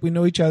kids with. We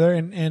know each other,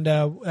 and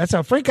that's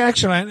how Frank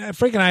and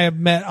I have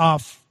met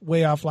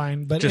way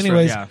offline. But Just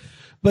anyways, yeah.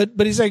 but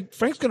he's like,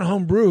 Frank's gonna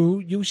homebrew.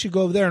 You should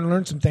go over there and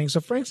learn some things. So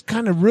Frank's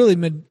kind of really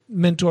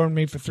mentoring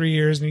me for 3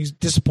 years, and he's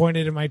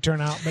disappointed in my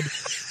turnout.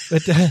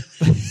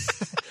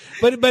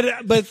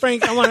 But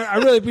Frank, I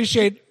really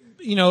appreciate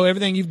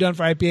everything you've done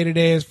for IPA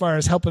today as far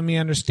as helping me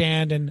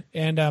understand,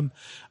 and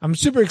I'm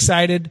super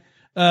excited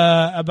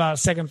about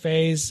second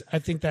phase.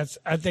 Appreciate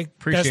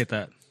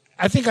that.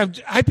 I think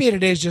IPA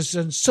today has just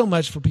done so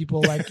much for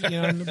people. Like,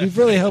 and we've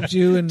really helped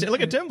you. And Look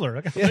at Timber.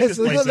 Look, Yes,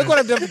 look what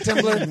I've done for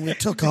Timber. We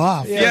took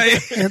off. Yeah.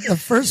 At the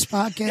first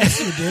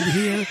podcast you did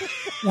here,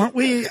 weren't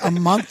we a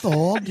month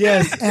old?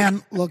 Yes.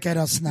 And look at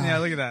us now. Yeah,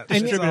 look at that. And,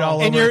 It's distribute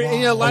all and over.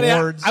 you're, Lottie,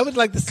 Awards. I would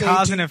like to say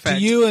Cause and to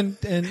effect. you and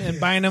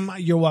Bynum,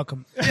 you're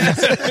welcome.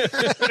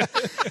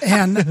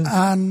 And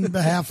on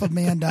behalf of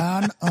me and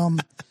Don,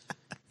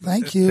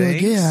 thank you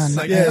Thanks.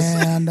 again. Yes.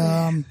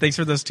 And Thanks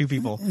for those two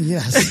people,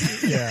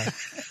 yes, Yeah.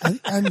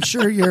 I'm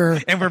sure your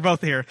and we're both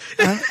here.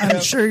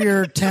 I'm sure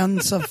your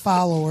tens of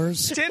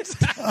followers Tins.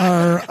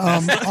 are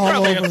all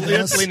Probably over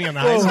this leaning on the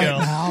high right scale.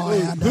 now.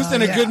 And, Who's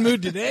in a yeah. good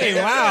mood today?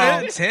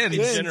 Wow. Tins.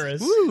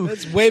 Generous.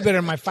 That's way better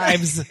than my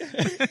fives.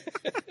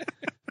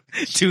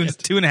 Two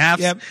and a half.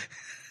 Yep.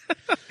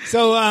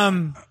 So,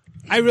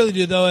 I really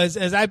do though. As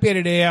IPA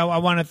today, I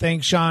want to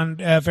thank Sean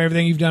for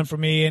everything you've done for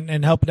me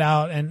and help it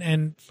out.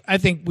 And I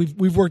think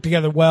we've worked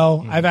together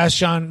well. I've asked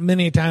Sean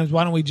many a times,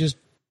 why don't we just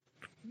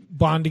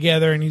bond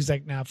together. And he's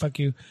like, "Nah, fuck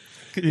you."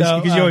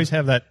 Because you always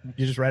have that.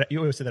 You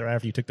always say that right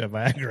after you took that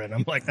Viagra, and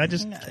I'm like, I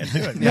just can't do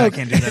it. Yeah, I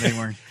can't do that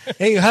anymore.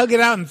 Hey, hug it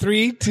out in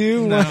 3,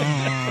 2, 1.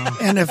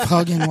 And if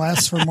hugging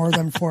lasts for more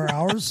than 4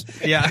 hours,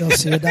 Yeah. go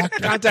see a doctor.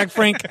 Contact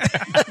Frank.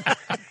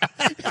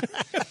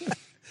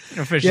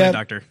 Officially, Yeah.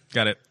 doctor.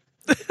 Got it.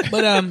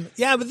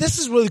 But this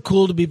is really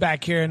cool to be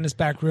back here in this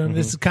back room.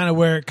 This is kind of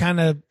where it kind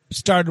of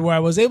started, where I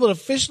was able to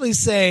officially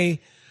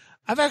say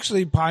I've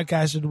actually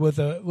podcasted with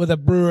a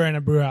brewer and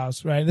a brew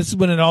house, right? This is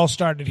when it all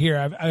started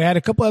here. I had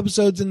a couple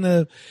episodes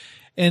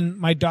in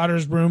my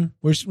daughter's room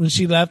where when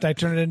she left, I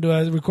turned it into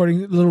a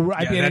recording little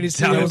IPA that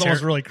studio. It was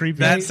almost really creepy.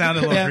 That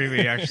sounded a little Yeah.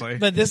 creepy, actually.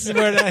 But this is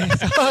where I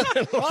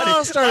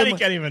started. Lottie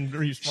can't even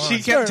respond.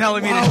 She kept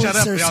telling me to shut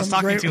up, there's but I was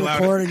some talking great too loud.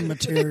 recording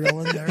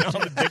material in there. all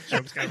the dick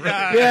jokes got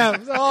ripped. Yeah,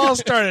 it all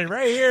started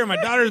right here in my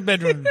daughter's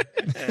bedroom.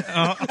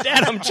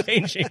 Dad, I'm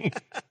changing.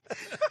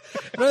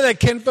 Remember that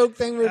kinfolk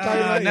thing we were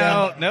talking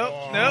about? No.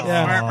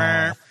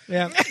 Yeah.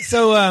 Yeah.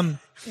 So,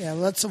 Yeah,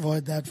 let's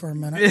avoid that for a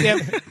minute. yeah.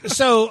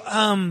 So,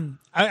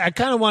 I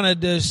kind of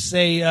wanted to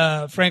say,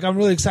 Frank, I'm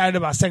really excited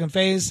about second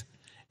phase,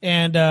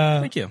 and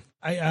Thank you.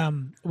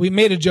 we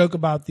made a joke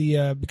about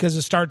the because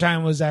the start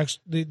time was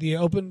actually the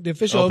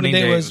official opening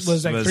day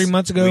was like 3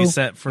 months ago. We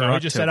set for No, October.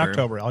 he just said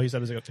October. All he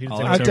said was he didn't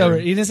say October.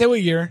 You didn't say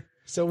what year,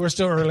 so we're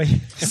still early.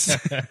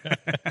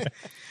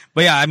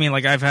 But yeah, I mean,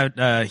 like I've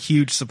had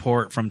huge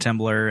support from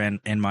Tembler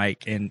and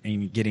Mike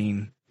in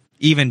getting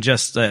even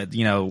just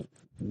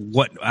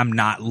what I'm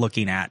not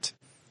looking at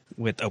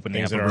with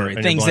opening Things up a that are brewery.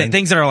 in your blind.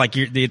 Things that are like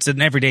it's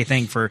an everyday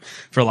thing for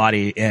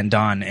Lottie and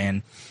Don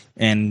and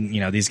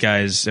these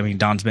guys. I mean,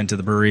 Don's been to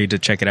the brewery to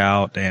check it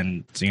out,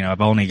 and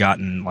I've only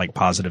gotten like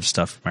positive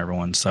stuff from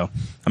everyone. So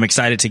I'm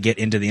excited to get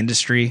into the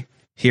industry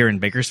here in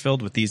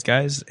Bakersfield with these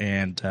guys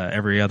and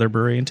every other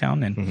brewery in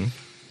town, and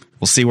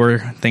we'll see where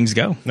things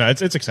go. No,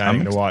 it's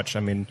exciting to watch. I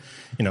mean,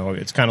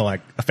 it's kind of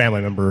like a family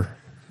member,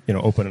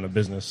 opening a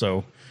business.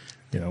 So,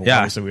 Yeah.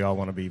 obviously we all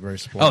want to be very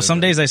supportive. Oh, some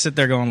days I sit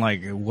there going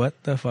like,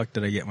 what the fuck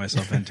did I get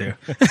myself into?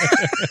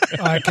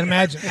 I can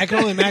imagine. I can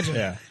only imagine.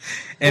 Yeah.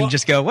 And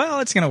just go, well,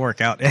 it's going to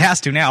work out. It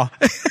has to now.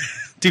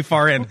 Too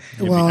far in.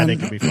 Well, I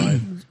think it'll be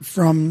fine.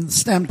 From the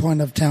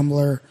standpoint of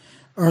Tembler,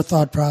 our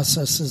thought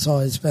process has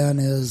always been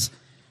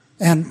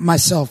and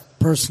myself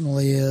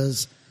personally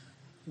is,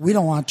 we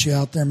don't want you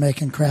out there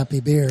making crappy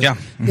beer. Yeah.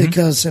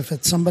 Because if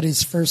it's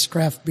somebody's first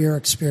craft beer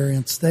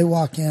experience, they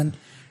walk in,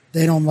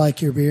 they don't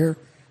like your beer,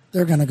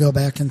 they're going to go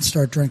back and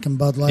start drinking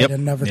Bud Light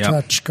and never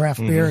touch craft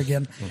beer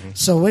again.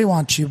 So we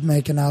want you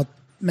making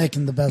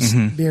the best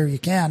beer you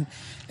can.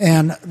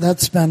 And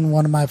that's been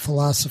one of my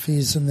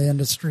philosophies in the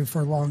industry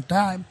for a long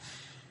time.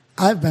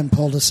 I've been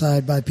pulled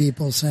aside by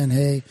people saying,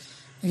 hey,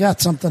 you got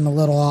something a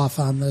little off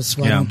on this.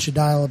 Why don't you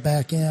dial it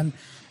back in?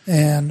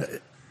 And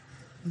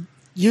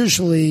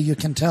usually you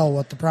can tell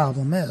what the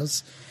problem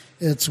is.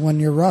 It's when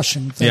you're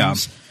rushing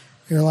things.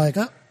 You're like,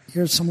 oh,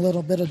 here's some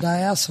little bit of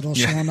diacetyl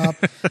showing up.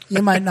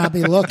 You might not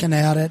be looking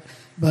at it,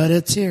 but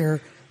it's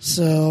here.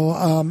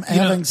 So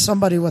having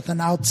somebody with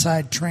an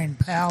outside trained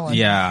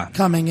palate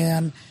coming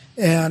in,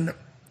 and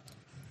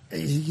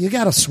you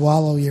got to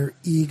swallow your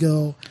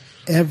ego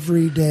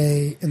every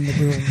day in the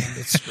brewing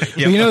industry.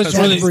 Well, it's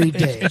really Every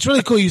day. It's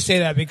really cool you say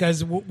that,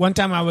 because one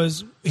time I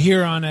was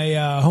here on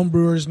a home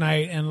brewers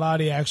night, and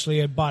Lottie actually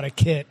had bought a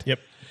kit. Yep.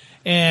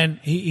 And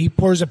he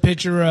pours a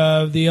picture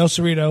of the El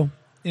Cerrito,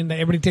 and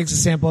everybody takes a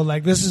sample.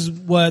 Like, this is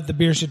what the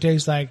beer should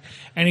taste like.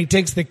 And he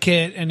takes the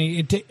kit, and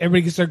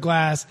everybody gets their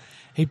glass.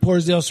 He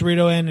pours the El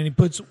Cerrito in, and he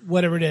puts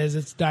whatever it is.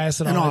 It's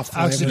diacetyl, And it's off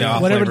flavor. oxygen, Yeah,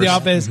 off whatever the flavors.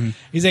 off is.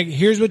 He's like,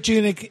 here's what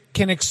you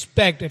can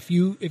expect if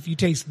you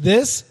taste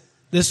this.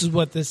 This is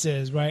what this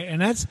is, right? And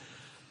that's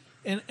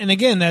and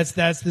again, that's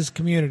this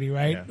community,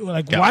 right? Yeah.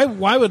 Like,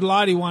 why would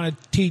Lottie want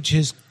to teach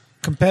his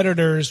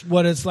competitors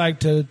what it's like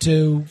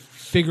to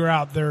figure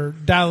out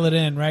dial it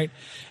in, right?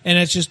 And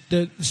it's just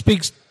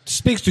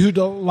speaks to who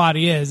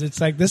Lottie is. It's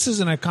like, this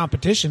isn't a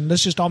competition.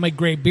 Let's just all make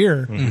great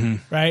beer,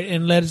 right?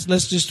 And let's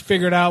just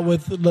figure it out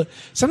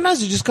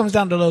sometimes it just comes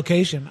down to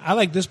location. I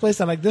like this place,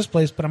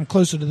 but I'm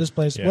closer to this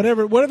place. Yeah.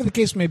 Whatever the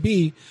case may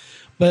be.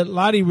 But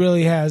Lottie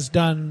really has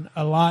done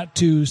a lot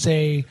to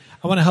say,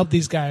 I want to help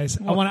these guys.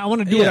 I want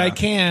to do what I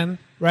can,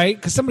 right?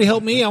 Because somebody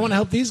helped me. I want to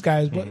help these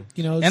guys. But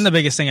And the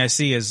biggest thing I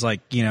see is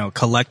like,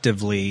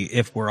 collectively,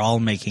 if we're all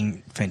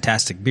making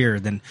fantastic beer,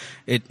 then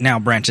it now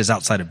branches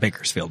outside of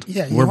Bakersfield.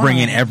 Yeah, we're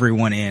bringing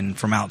everyone in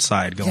from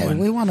outside going. Yeah,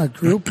 we want a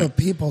group of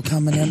people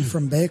coming in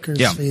from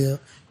Bakersfield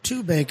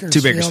to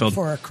Bakersfield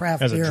for a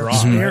craft As a beer draw,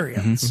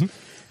 experience.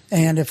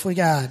 And if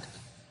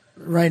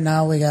right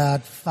now we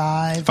got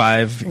five.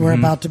 We're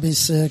about to be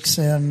 6,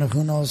 and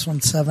who knows when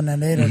 7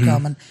 and 8 are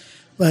coming.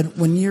 But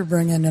when you're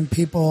bringing in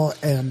people,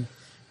 and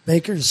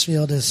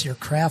Bakersfield is your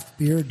craft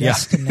beer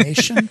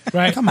destination,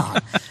 Right. Come on.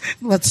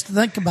 Let's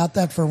think about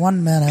that for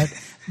 1 minute.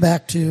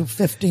 Back to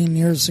 15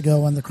 years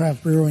ago when the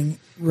craft brewing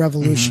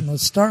revolution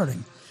was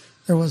starting.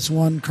 There was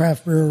one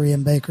craft brewery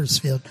in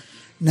Bakersfield.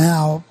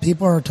 Now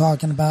people are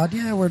talking about,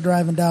 we're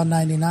driving down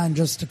 99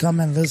 just to come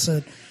and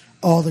visit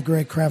all the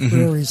great craft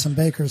breweries in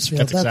Bakersfield.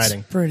 That's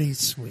exciting. Pretty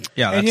sweet.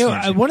 Yeah, And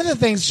that's one of the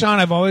things, Sean,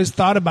 I've always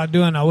thought about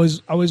doing,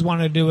 always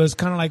wanted to do, is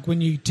kind of like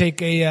when you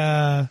take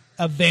a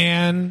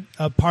van,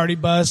 a party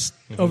bus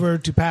over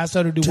to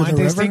Paso to do wine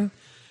the tasting.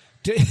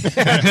 Down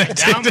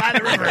by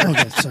the river.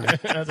 Okay,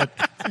 sorry.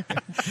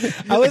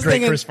 I was Great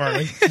thinking, Chris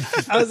Farley.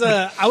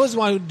 I was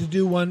wanting to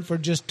do one for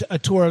just a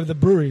tour of the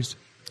breweries.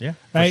 Yeah,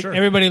 for Right, sure.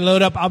 everybody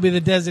load up. I'll be the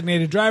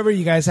designated driver.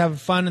 You guys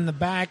have fun in the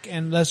back,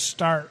 and let's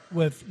start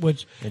with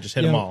which. And just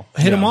hit 'em all.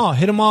 Hit them Yeah. all.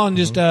 Hit them all, and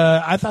just.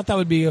 I thought that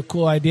would be a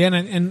cool idea,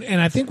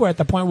 and I think we're at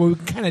the point where we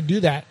can kind of do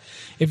that.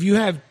 If you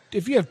have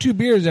 2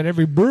 beers at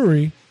every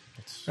brewery,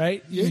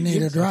 right? You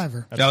need a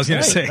driver. I was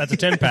going to say. That's a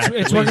 10-pack.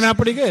 It's working out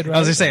pretty good. Right? I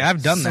was going to say,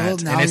 I've done So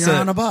that. now it's you're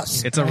on a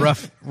bus. It's a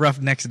rough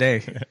next day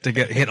to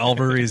hit all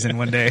breweries in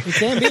one day. It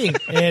can be.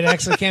 It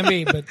actually can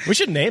be. But We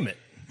should name it.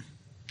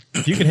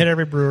 If you can hit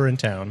every brewer in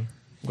town,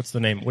 what's the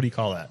name? What do you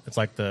call that? It's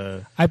like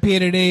the IPA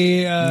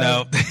today.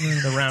 No.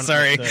 the round.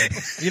 Sorry.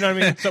 You know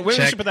what I mean? So we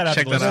Check- should put that out.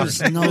 check to the that out.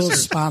 listeners. There's no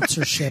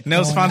sponsorship. No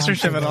going on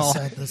sponsorship for at this all.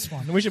 This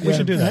one. We should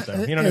do that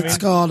though. You know what I It's mean?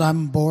 called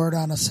 "I'm Bored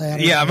on a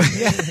Saturday." Yeah,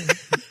 but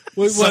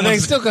Well, it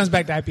Someone's- still comes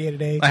back to IPA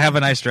today. I have a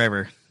nice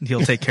driver.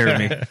 He'll take care of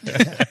me.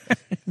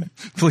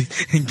 Please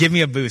give me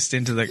a boost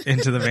into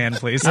the van,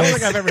 please. I don't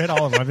think I've ever hit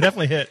all of them. I've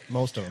definitely hit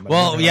most of them. but I've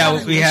Well, never- yeah, I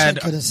we wish had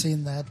I could have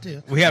seen that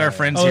too. we had our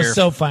friends Oh, it's here.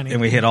 so funny.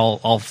 and we hit all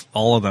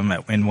of them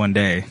in one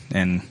day,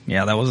 and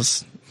yeah, that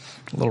was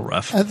a little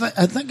rough. I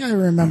think I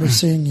remember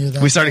seeing you.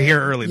 That We started day. here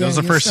early. That Yeah, was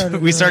the you first.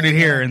 started We started early,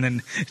 here yeah. and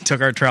then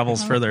took our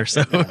travels further.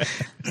 So,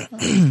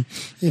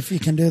 If you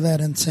can do that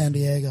in San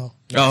Diego.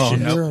 oh You're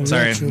a no, real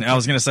sorry. trooper. I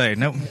was gonna say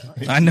nope.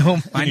 I know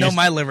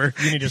my liver.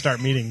 You need to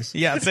start meetings.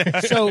 Yeah,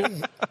 So,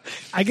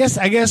 I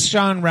guess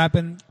Sean,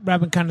 wrapping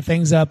kind of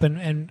things up,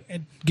 and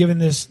given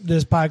this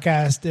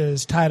podcast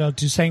is titled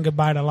 "To Saying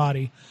Goodbye to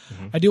Lottie,"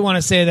 I do want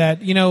to say that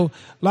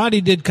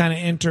Lottie did kind of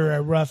enter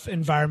a rough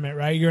environment,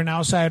 right? You're an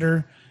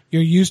outsider.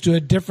 You're used to a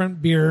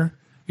different beer.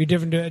 You're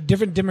different to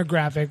different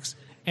demographics,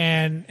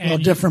 and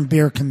different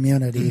beer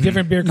community.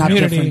 different beer Not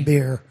community. different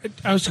beer.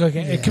 I was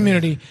talking a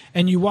community,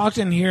 and you walked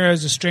in here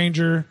as a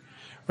stranger,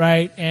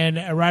 right?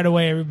 And right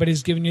away,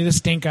 everybody's giving you the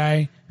stink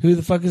eye. Who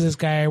the fuck is this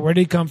guy? Where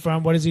did he come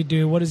from? What does he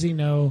do? What does he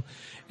know?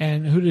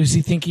 And who does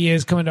he think he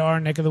is coming to our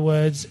neck of the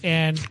woods?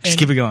 And just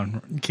keep it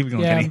going. Keep it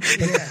going, yeah, Kenny.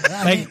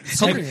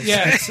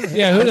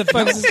 yeah. Who the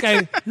fuck is this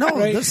guy? No,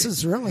 right? this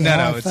is really No, how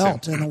no, I it's-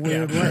 felt in a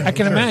weird way. I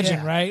can imagine,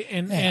 Yeah. right?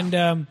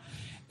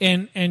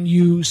 And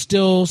you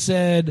still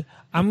said,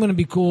 I'm going to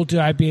be cool to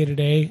IPA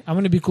today. I'm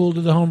going to be cool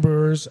to the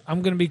homebrewers.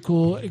 I'm going to be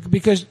cool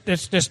because that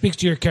speaks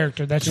to your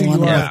character. That's who One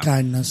you love are. Yeah.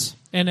 kindness.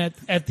 And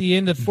at the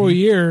end of 4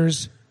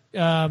 years,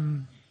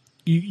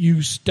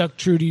 you stuck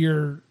true to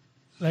your,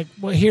 like,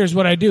 well, here's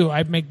what I do.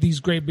 I make these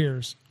great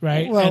beers,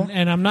 right? Well-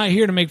 and I'm not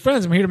here to make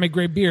friends. I'm here to make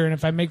great beer. And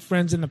if I make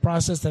friends in the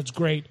process, that's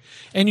great.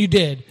 And you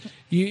did.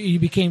 You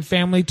became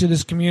family to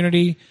this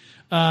community.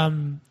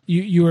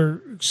 You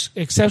were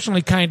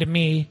exceptionally kind to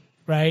me,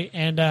 right?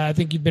 And I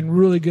think you've been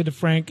really good to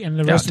Frank and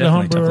the rest of the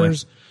definitely,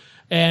 homebrewers.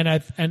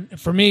 And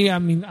for me, I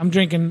mean, I'm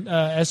drinking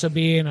SOB,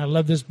 and I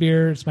love this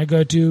beer. It's my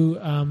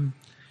go-to.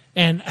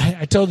 And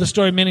I told the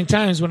story many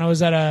times when I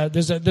was at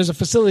there's a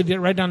facility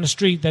right down the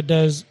street that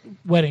does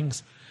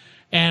weddings,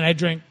 and I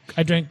drank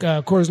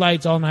Coors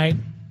Lights all night,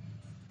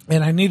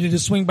 and I needed to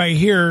swing by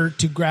here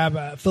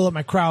to fill up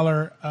my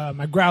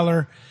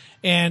growler,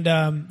 and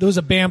there was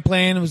a band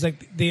playing. It was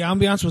like the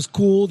ambiance was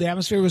cool, the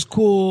atmosphere was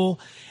cool,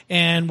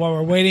 and while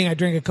we're waiting, I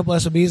drank a couple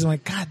SOBs. I'm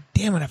like, God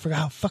damn it, I forgot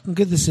how fucking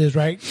good this is,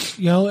 right?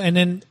 And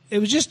then it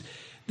was just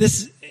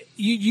this.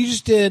 You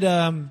just did.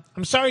 I'm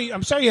sorry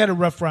you had a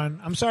rough run.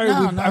 I'm sorry.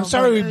 I'm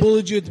sorry we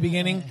bullied you at the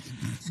beginning,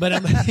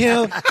 but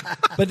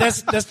but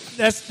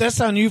that's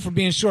on you for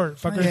being short,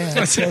 fucker. Yeah.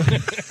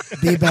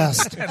 Be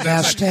best.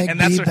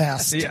 Hashtag be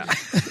best. Yeah,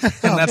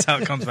 and that's how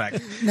it comes back.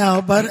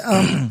 No, but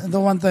the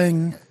one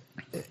thing,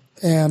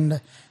 and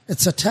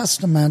it's a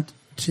testament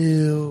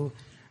to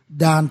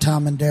Don,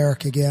 Tom, and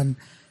Derek again.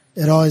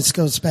 It always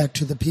goes back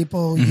to the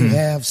people you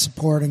have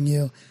supporting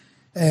you.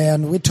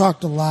 And we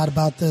talked a lot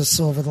about this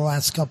over the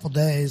last couple of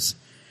days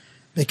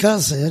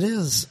because it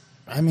is,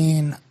 I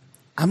mean,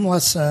 I'm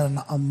less than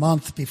a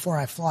month before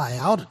I fly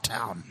out of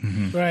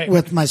town Right.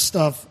 with my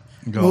stuff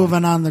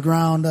moving on the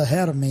ground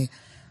ahead of me.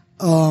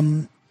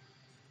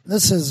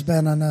 This has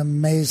been an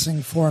amazing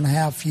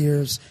 4.5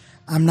 years.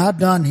 I'm not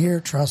done here,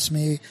 trust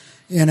me.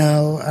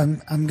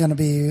 I'm going to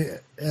be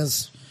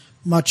as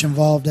much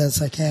involved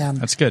as I can.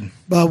 That's good.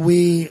 But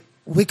we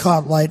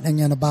caught lightning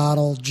in a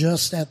bottle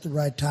just at the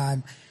right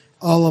time.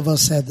 All of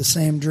us had the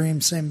same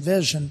dream, same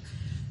vision.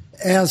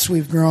 As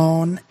we've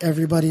grown,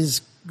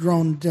 everybody's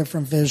grown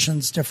different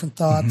visions, different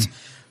thoughts.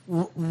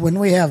 When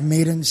we have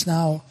meetings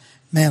now,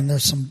 man,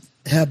 there's some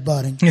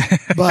headbutting.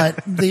 But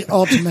the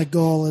ultimate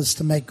goal is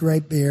to make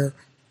great beer,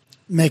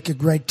 make a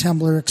great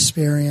tumbler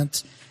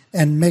experience,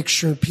 and make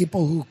sure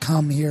people who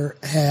come here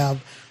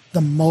have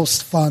the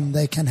most fun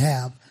they can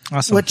have.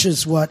 Awesome. Which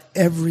is what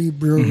every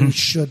brewery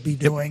should be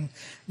doing.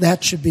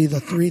 That should be the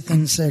three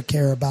things they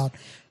care about.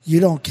 You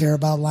don't care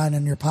about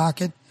lining your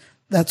pocket.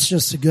 that's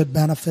just a good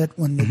benefit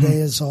when the day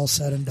is all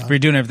said and done. If you're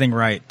doing everything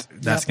right,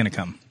 that's Yep. going to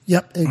come.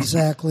 Yep,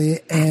 exactly.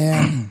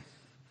 And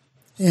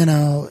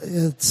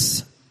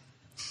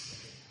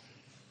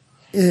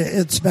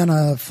it's been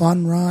a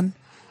fun run,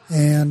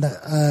 and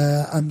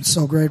I'm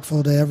so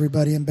grateful to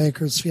everybody in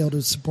Bakersfield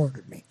who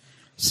supported me.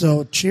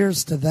 So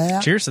cheers to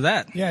that. Cheers to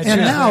that. Yeah, And cheers.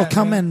 now Yeah,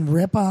 come yeah. and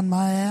rip on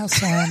my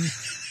ass on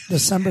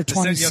December That's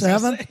what I was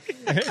gonna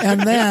 27th.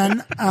 And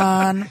then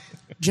on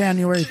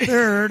January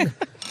 3rd,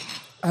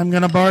 I'm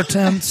going to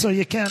bartend so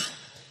you can't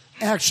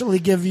actually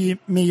give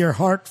me your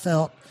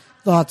heartfelt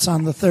thoughts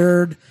on the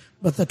 3rd.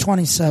 But the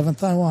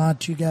 27th, I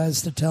want you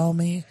guys to tell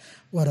me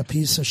what a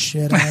piece of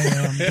shit I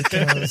am,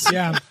 because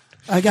Yeah.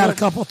 I got a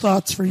couple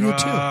thoughts for you,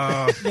 too.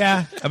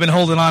 Yeah. I've been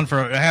holding on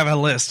I have a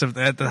list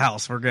at the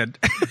house. We're good.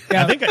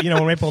 Yeah. I think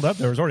when we pulled up,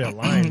 there was already a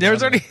line. There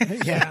was already.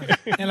 Yeah.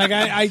 And like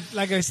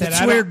I said, It's I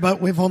don't- weird,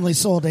 but we've only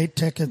sold 8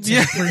 tickets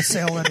in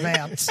pre-sale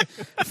advance.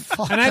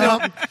 Fuck And I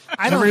up. don't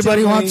Everybody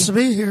typically- wants to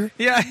be here.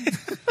 Yeah.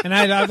 And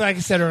like I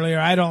said earlier,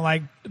 I don't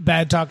like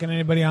bad talking to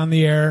anybody on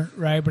the air,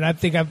 right? But I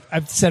think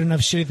I've said enough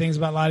shitty things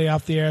about Lottie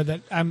off the air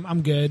that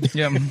I'm good.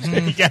 Yeah.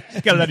 you got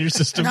it out of your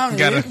system. No,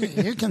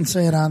 you can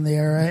say it on the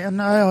air, right?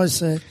 And I always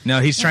say,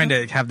 No, he's trying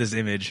to have this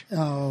image.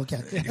 oh, okay.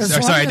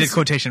 Sorry, I did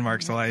quotation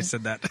marks while I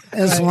said that.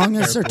 As long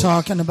as they're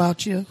talking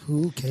about you,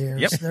 who cares?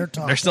 Yep. They're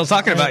talking. They're still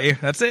talking about you.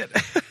 That's it.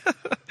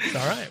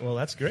 All right. Well,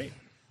 that's great.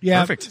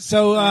 Yeah. Perfect.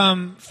 So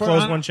for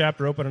Close one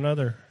chapter, open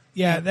another.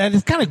 yeah, that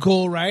is kind of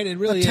cool, right? It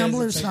really But is.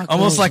 Tumblr's It's not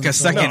Almost like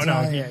closing, a second-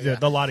 No,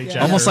 the Lottie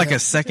chapter. Almost like a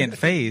second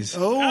phase.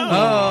 Oh,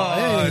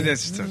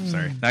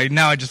 Sorry.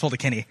 Now I just pulled a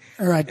Kenny.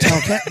 all right. Tell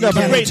but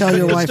Kenny, tell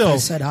your but wife I still.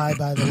 said hi.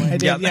 By the I way,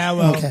 did, Yeah. yeah,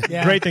 well, Okay.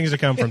 yeah. Great things to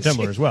come from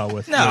Timber as well,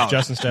 with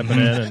Justin stepping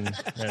in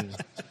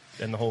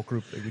and the whole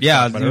group. That we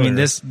Yeah, talked I about mean,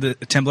 earlier. the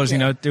Templars,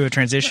 do a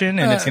transition,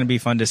 and it's going to be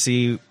fun to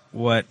see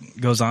what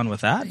goes on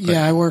with that. But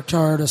yeah, I worked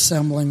hard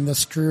assembling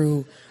this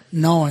crew,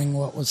 knowing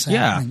what was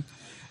Yeah.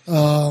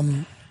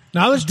 happening.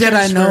 Knowledge Did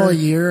I know transfer- a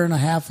year and a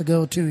half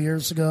ago, 2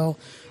 years ago,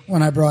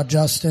 when I brought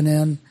Justin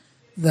in,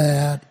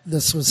 that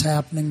this was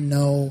happening?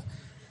 No,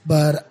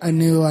 but I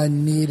knew I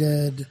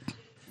needed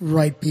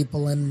right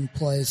people in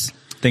place.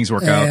 things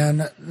work out.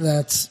 And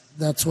that's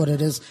what it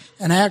is.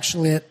 And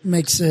actually, it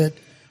makes it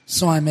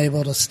so I'm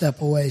able to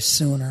step away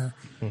sooner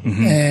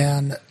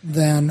and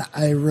than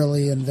I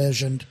really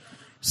envisioned.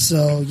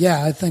 So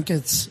yeah, I think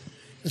it's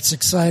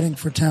exciting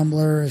for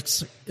Tembler.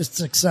 It's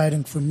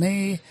exciting for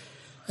me,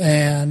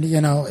 and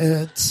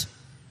it's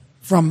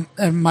from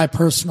my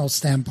personal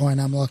standpoint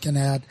I'm looking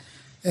at.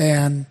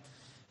 And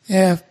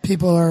yeah, if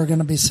people are going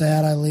to be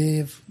sad I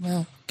leave,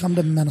 well, come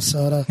to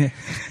Minnesota.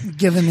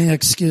 Given the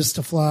excuse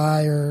to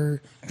fly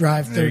or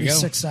drive There you go.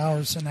 36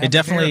 hours and have It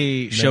definitely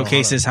a beer.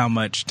 showcases how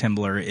much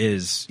Tembler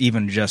is,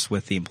 even just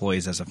with the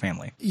employees as a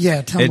family.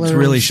 Yeah, Tembler It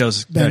really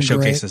has been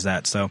showcases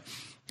that. So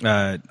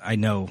I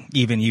know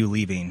even you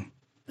leaving,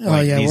 Oh,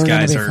 yeah, these we're gonna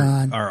guys be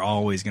fine. are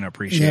always going to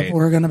Great. appreciate. Yep,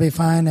 we're going to be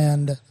fine,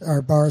 and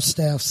our bar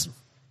staff's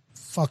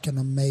fucking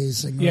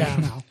amazing Yeah. right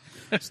now.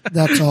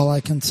 That's all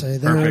I can say.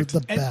 They're Perfect. the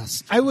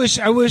best. I wish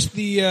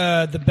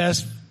the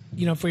best,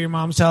 for your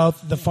mom's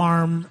health, the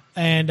farm,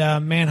 and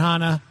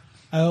Manhana.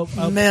 I hope.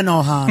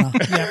 Minohana.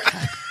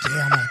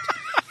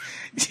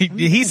 Damn it.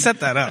 he set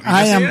that up.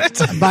 I You am,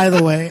 see it? by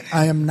the way,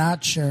 I am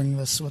not sharing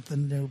this with the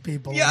new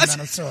people Yes. in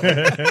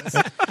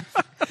Minnesota.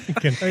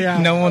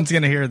 Yeah. No one's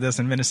going to hear this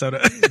in Minnesota.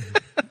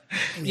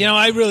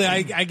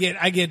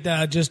 I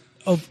get just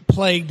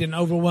plagued and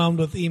overwhelmed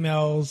with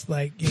emails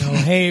like,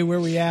 hey, where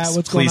we at?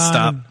 What's Please going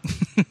on?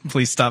 stop.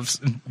 Please stop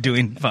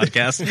doing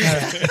podcasts.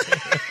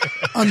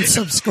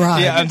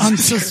 Unsubscribe. Yeah,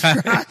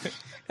 Unsubscribe.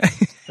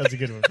 That's a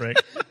good one, Frank.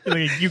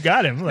 You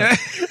got him. Look.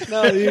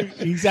 No,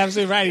 he's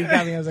absolutely right. He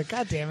got me. I was like,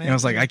 God damn it. And I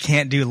was like, I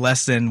can't do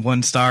less than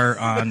 1 star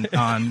on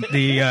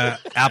the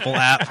Apple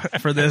app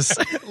for this.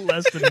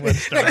 Less than 1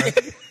 star.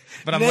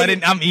 But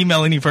I'm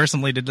emailing you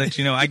personally to let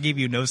you know I gave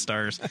you no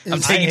stars.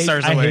 I'm taking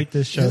stars I away. hate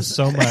this show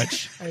so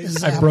much.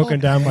 Is I've Apple broken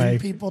down paying my.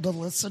 people to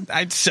listen.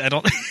 I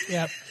don't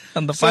Yep.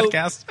 on the So-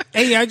 podcast.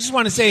 Hey, I just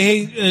want to say,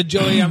 hey,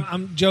 Joey,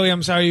 I'm Joey.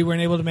 I'm sorry you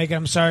weren't able to make it.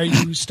 I'm sorry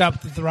you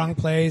stopped at the wrong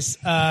place.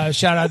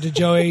 Shout out to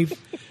Joey,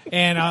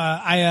 and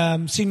I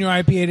am Senior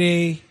IPA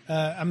Day.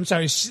 I'm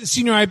sorry,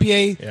 Senior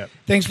IPA. Yep.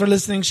 Thanks for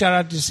listening. Shout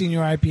out to Senior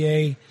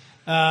IPA,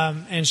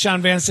 and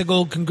Sean Van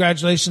Sickle.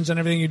 Congratulations on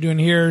everything you're doing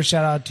here.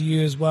 Shout out to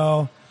you as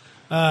well.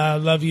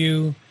 Love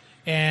you,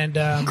 and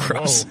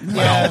Gross.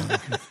 yeah,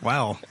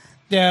 Wow.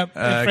 yeah.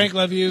 And Frank,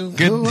 love you.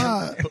 Good. Who,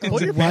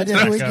 why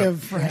did we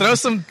give Frank? Throw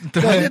some.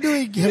 Why did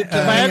we give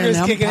Viagra's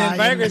an kicking in.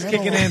 Empire Viagra's the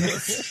kicking middle?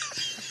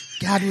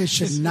 in. God, we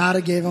should not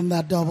have gave him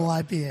that double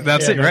IPA.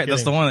 That's Yeah, it, no right?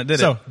 That's kidding. the one that did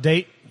So, it.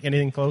 date?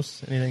 Anything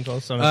close? Anything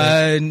close? On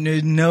a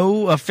date?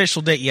 No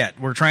official date yet.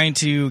 We're trying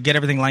to get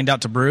everything lined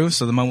out to brew.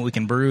 So the moment we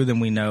can brew,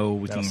 then we know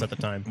we That'll can set the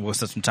time. We'll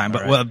set some time. All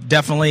But right. well,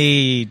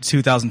 definitely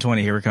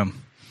 2020. Here we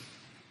come.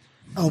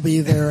 I'll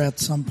be there at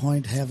some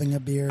point having a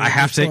beer. I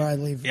have to. before I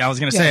leave. Yeah, I was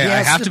going to say he I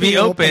has have to be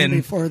open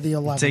before the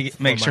 11th.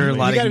 to make sure a mine.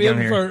 lot You of got to can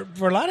be come open here.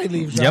 for Lottie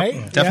leaves, Yep,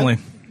 right? definitely.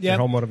 Yeah.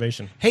 Your home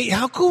motivation. Hey,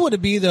 how cool would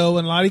it be though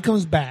when Lottie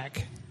comes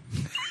back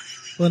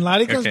When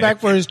Lottie comes Okay. back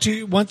for his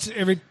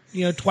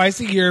twice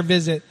a year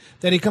visit,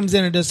 that he comes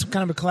in and does some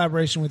kind of a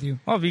collaboration with you.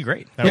 Oh, it'd be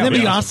great. Wouldn't that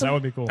be awesome? That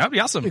would be cool. That'd be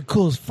awesome. It'd be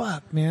cool as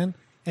fuck, man.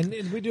 And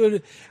we do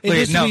it.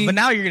 Wait, no, but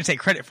now you're going to take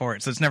credit for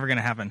it, so it's never going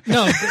to happen.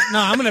 No,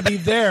 I'm going to be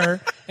there,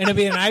 and it'll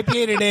be an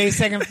IPA today,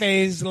 second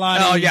phase,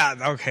 Lottie. Oh, yeah.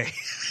 Okay.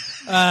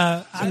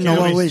 You know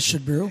what we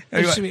should brew?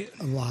 It should be,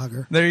 A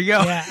lager. There you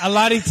go. yeah, a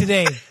Lottie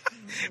today.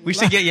 We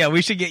should get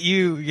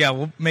you. Yeah,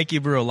 we'll make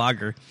you brew a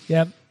lager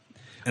Yep.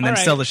 and then All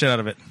right. sell the shit out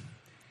of it.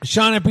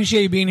 Sean, I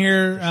appreciate you being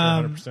here.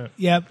 100%.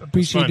 Yep,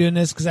 appreciate you fun. doing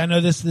this because I know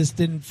this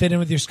didn't fit in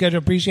with your schedule.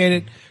 Appreciate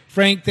it.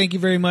 Frank, thank you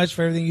very much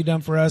for everything you've done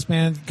for us,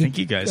 man. Thank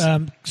you, guys.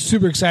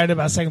 Super excited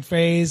about second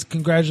phase.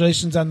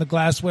 Congratulations on the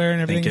glassware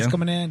and everything Thank that's you.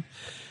 coming in.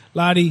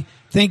 Lottie,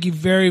 thank you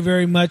very,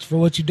 very much for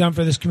what you've done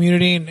for this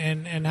community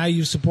and how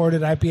you've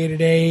supported IPA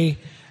Today.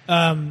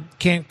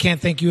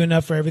 Can't thank you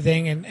enough for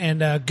everything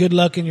and good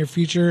luck in your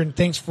future and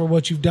thanks for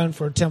what you've done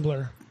for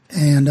Tembler.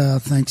 And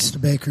thanks to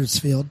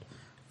Bakersfield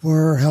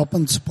for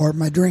helping support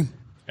my dream.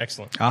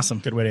 Excellent. Awesome.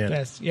 Good way to end.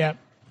 Yes, yep.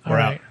 All We're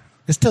right. out.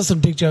 Let's tell some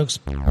dick jokes.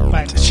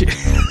 Bye.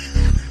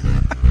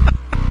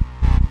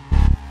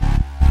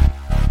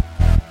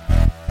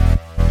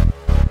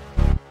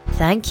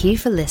 Thank you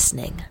for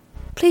listening.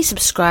 Please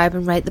subscribe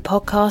and rate the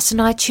podcast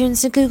on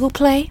iTunes and Google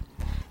Play.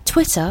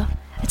 Twitter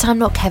at I'm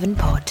Not Kevin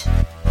Pod.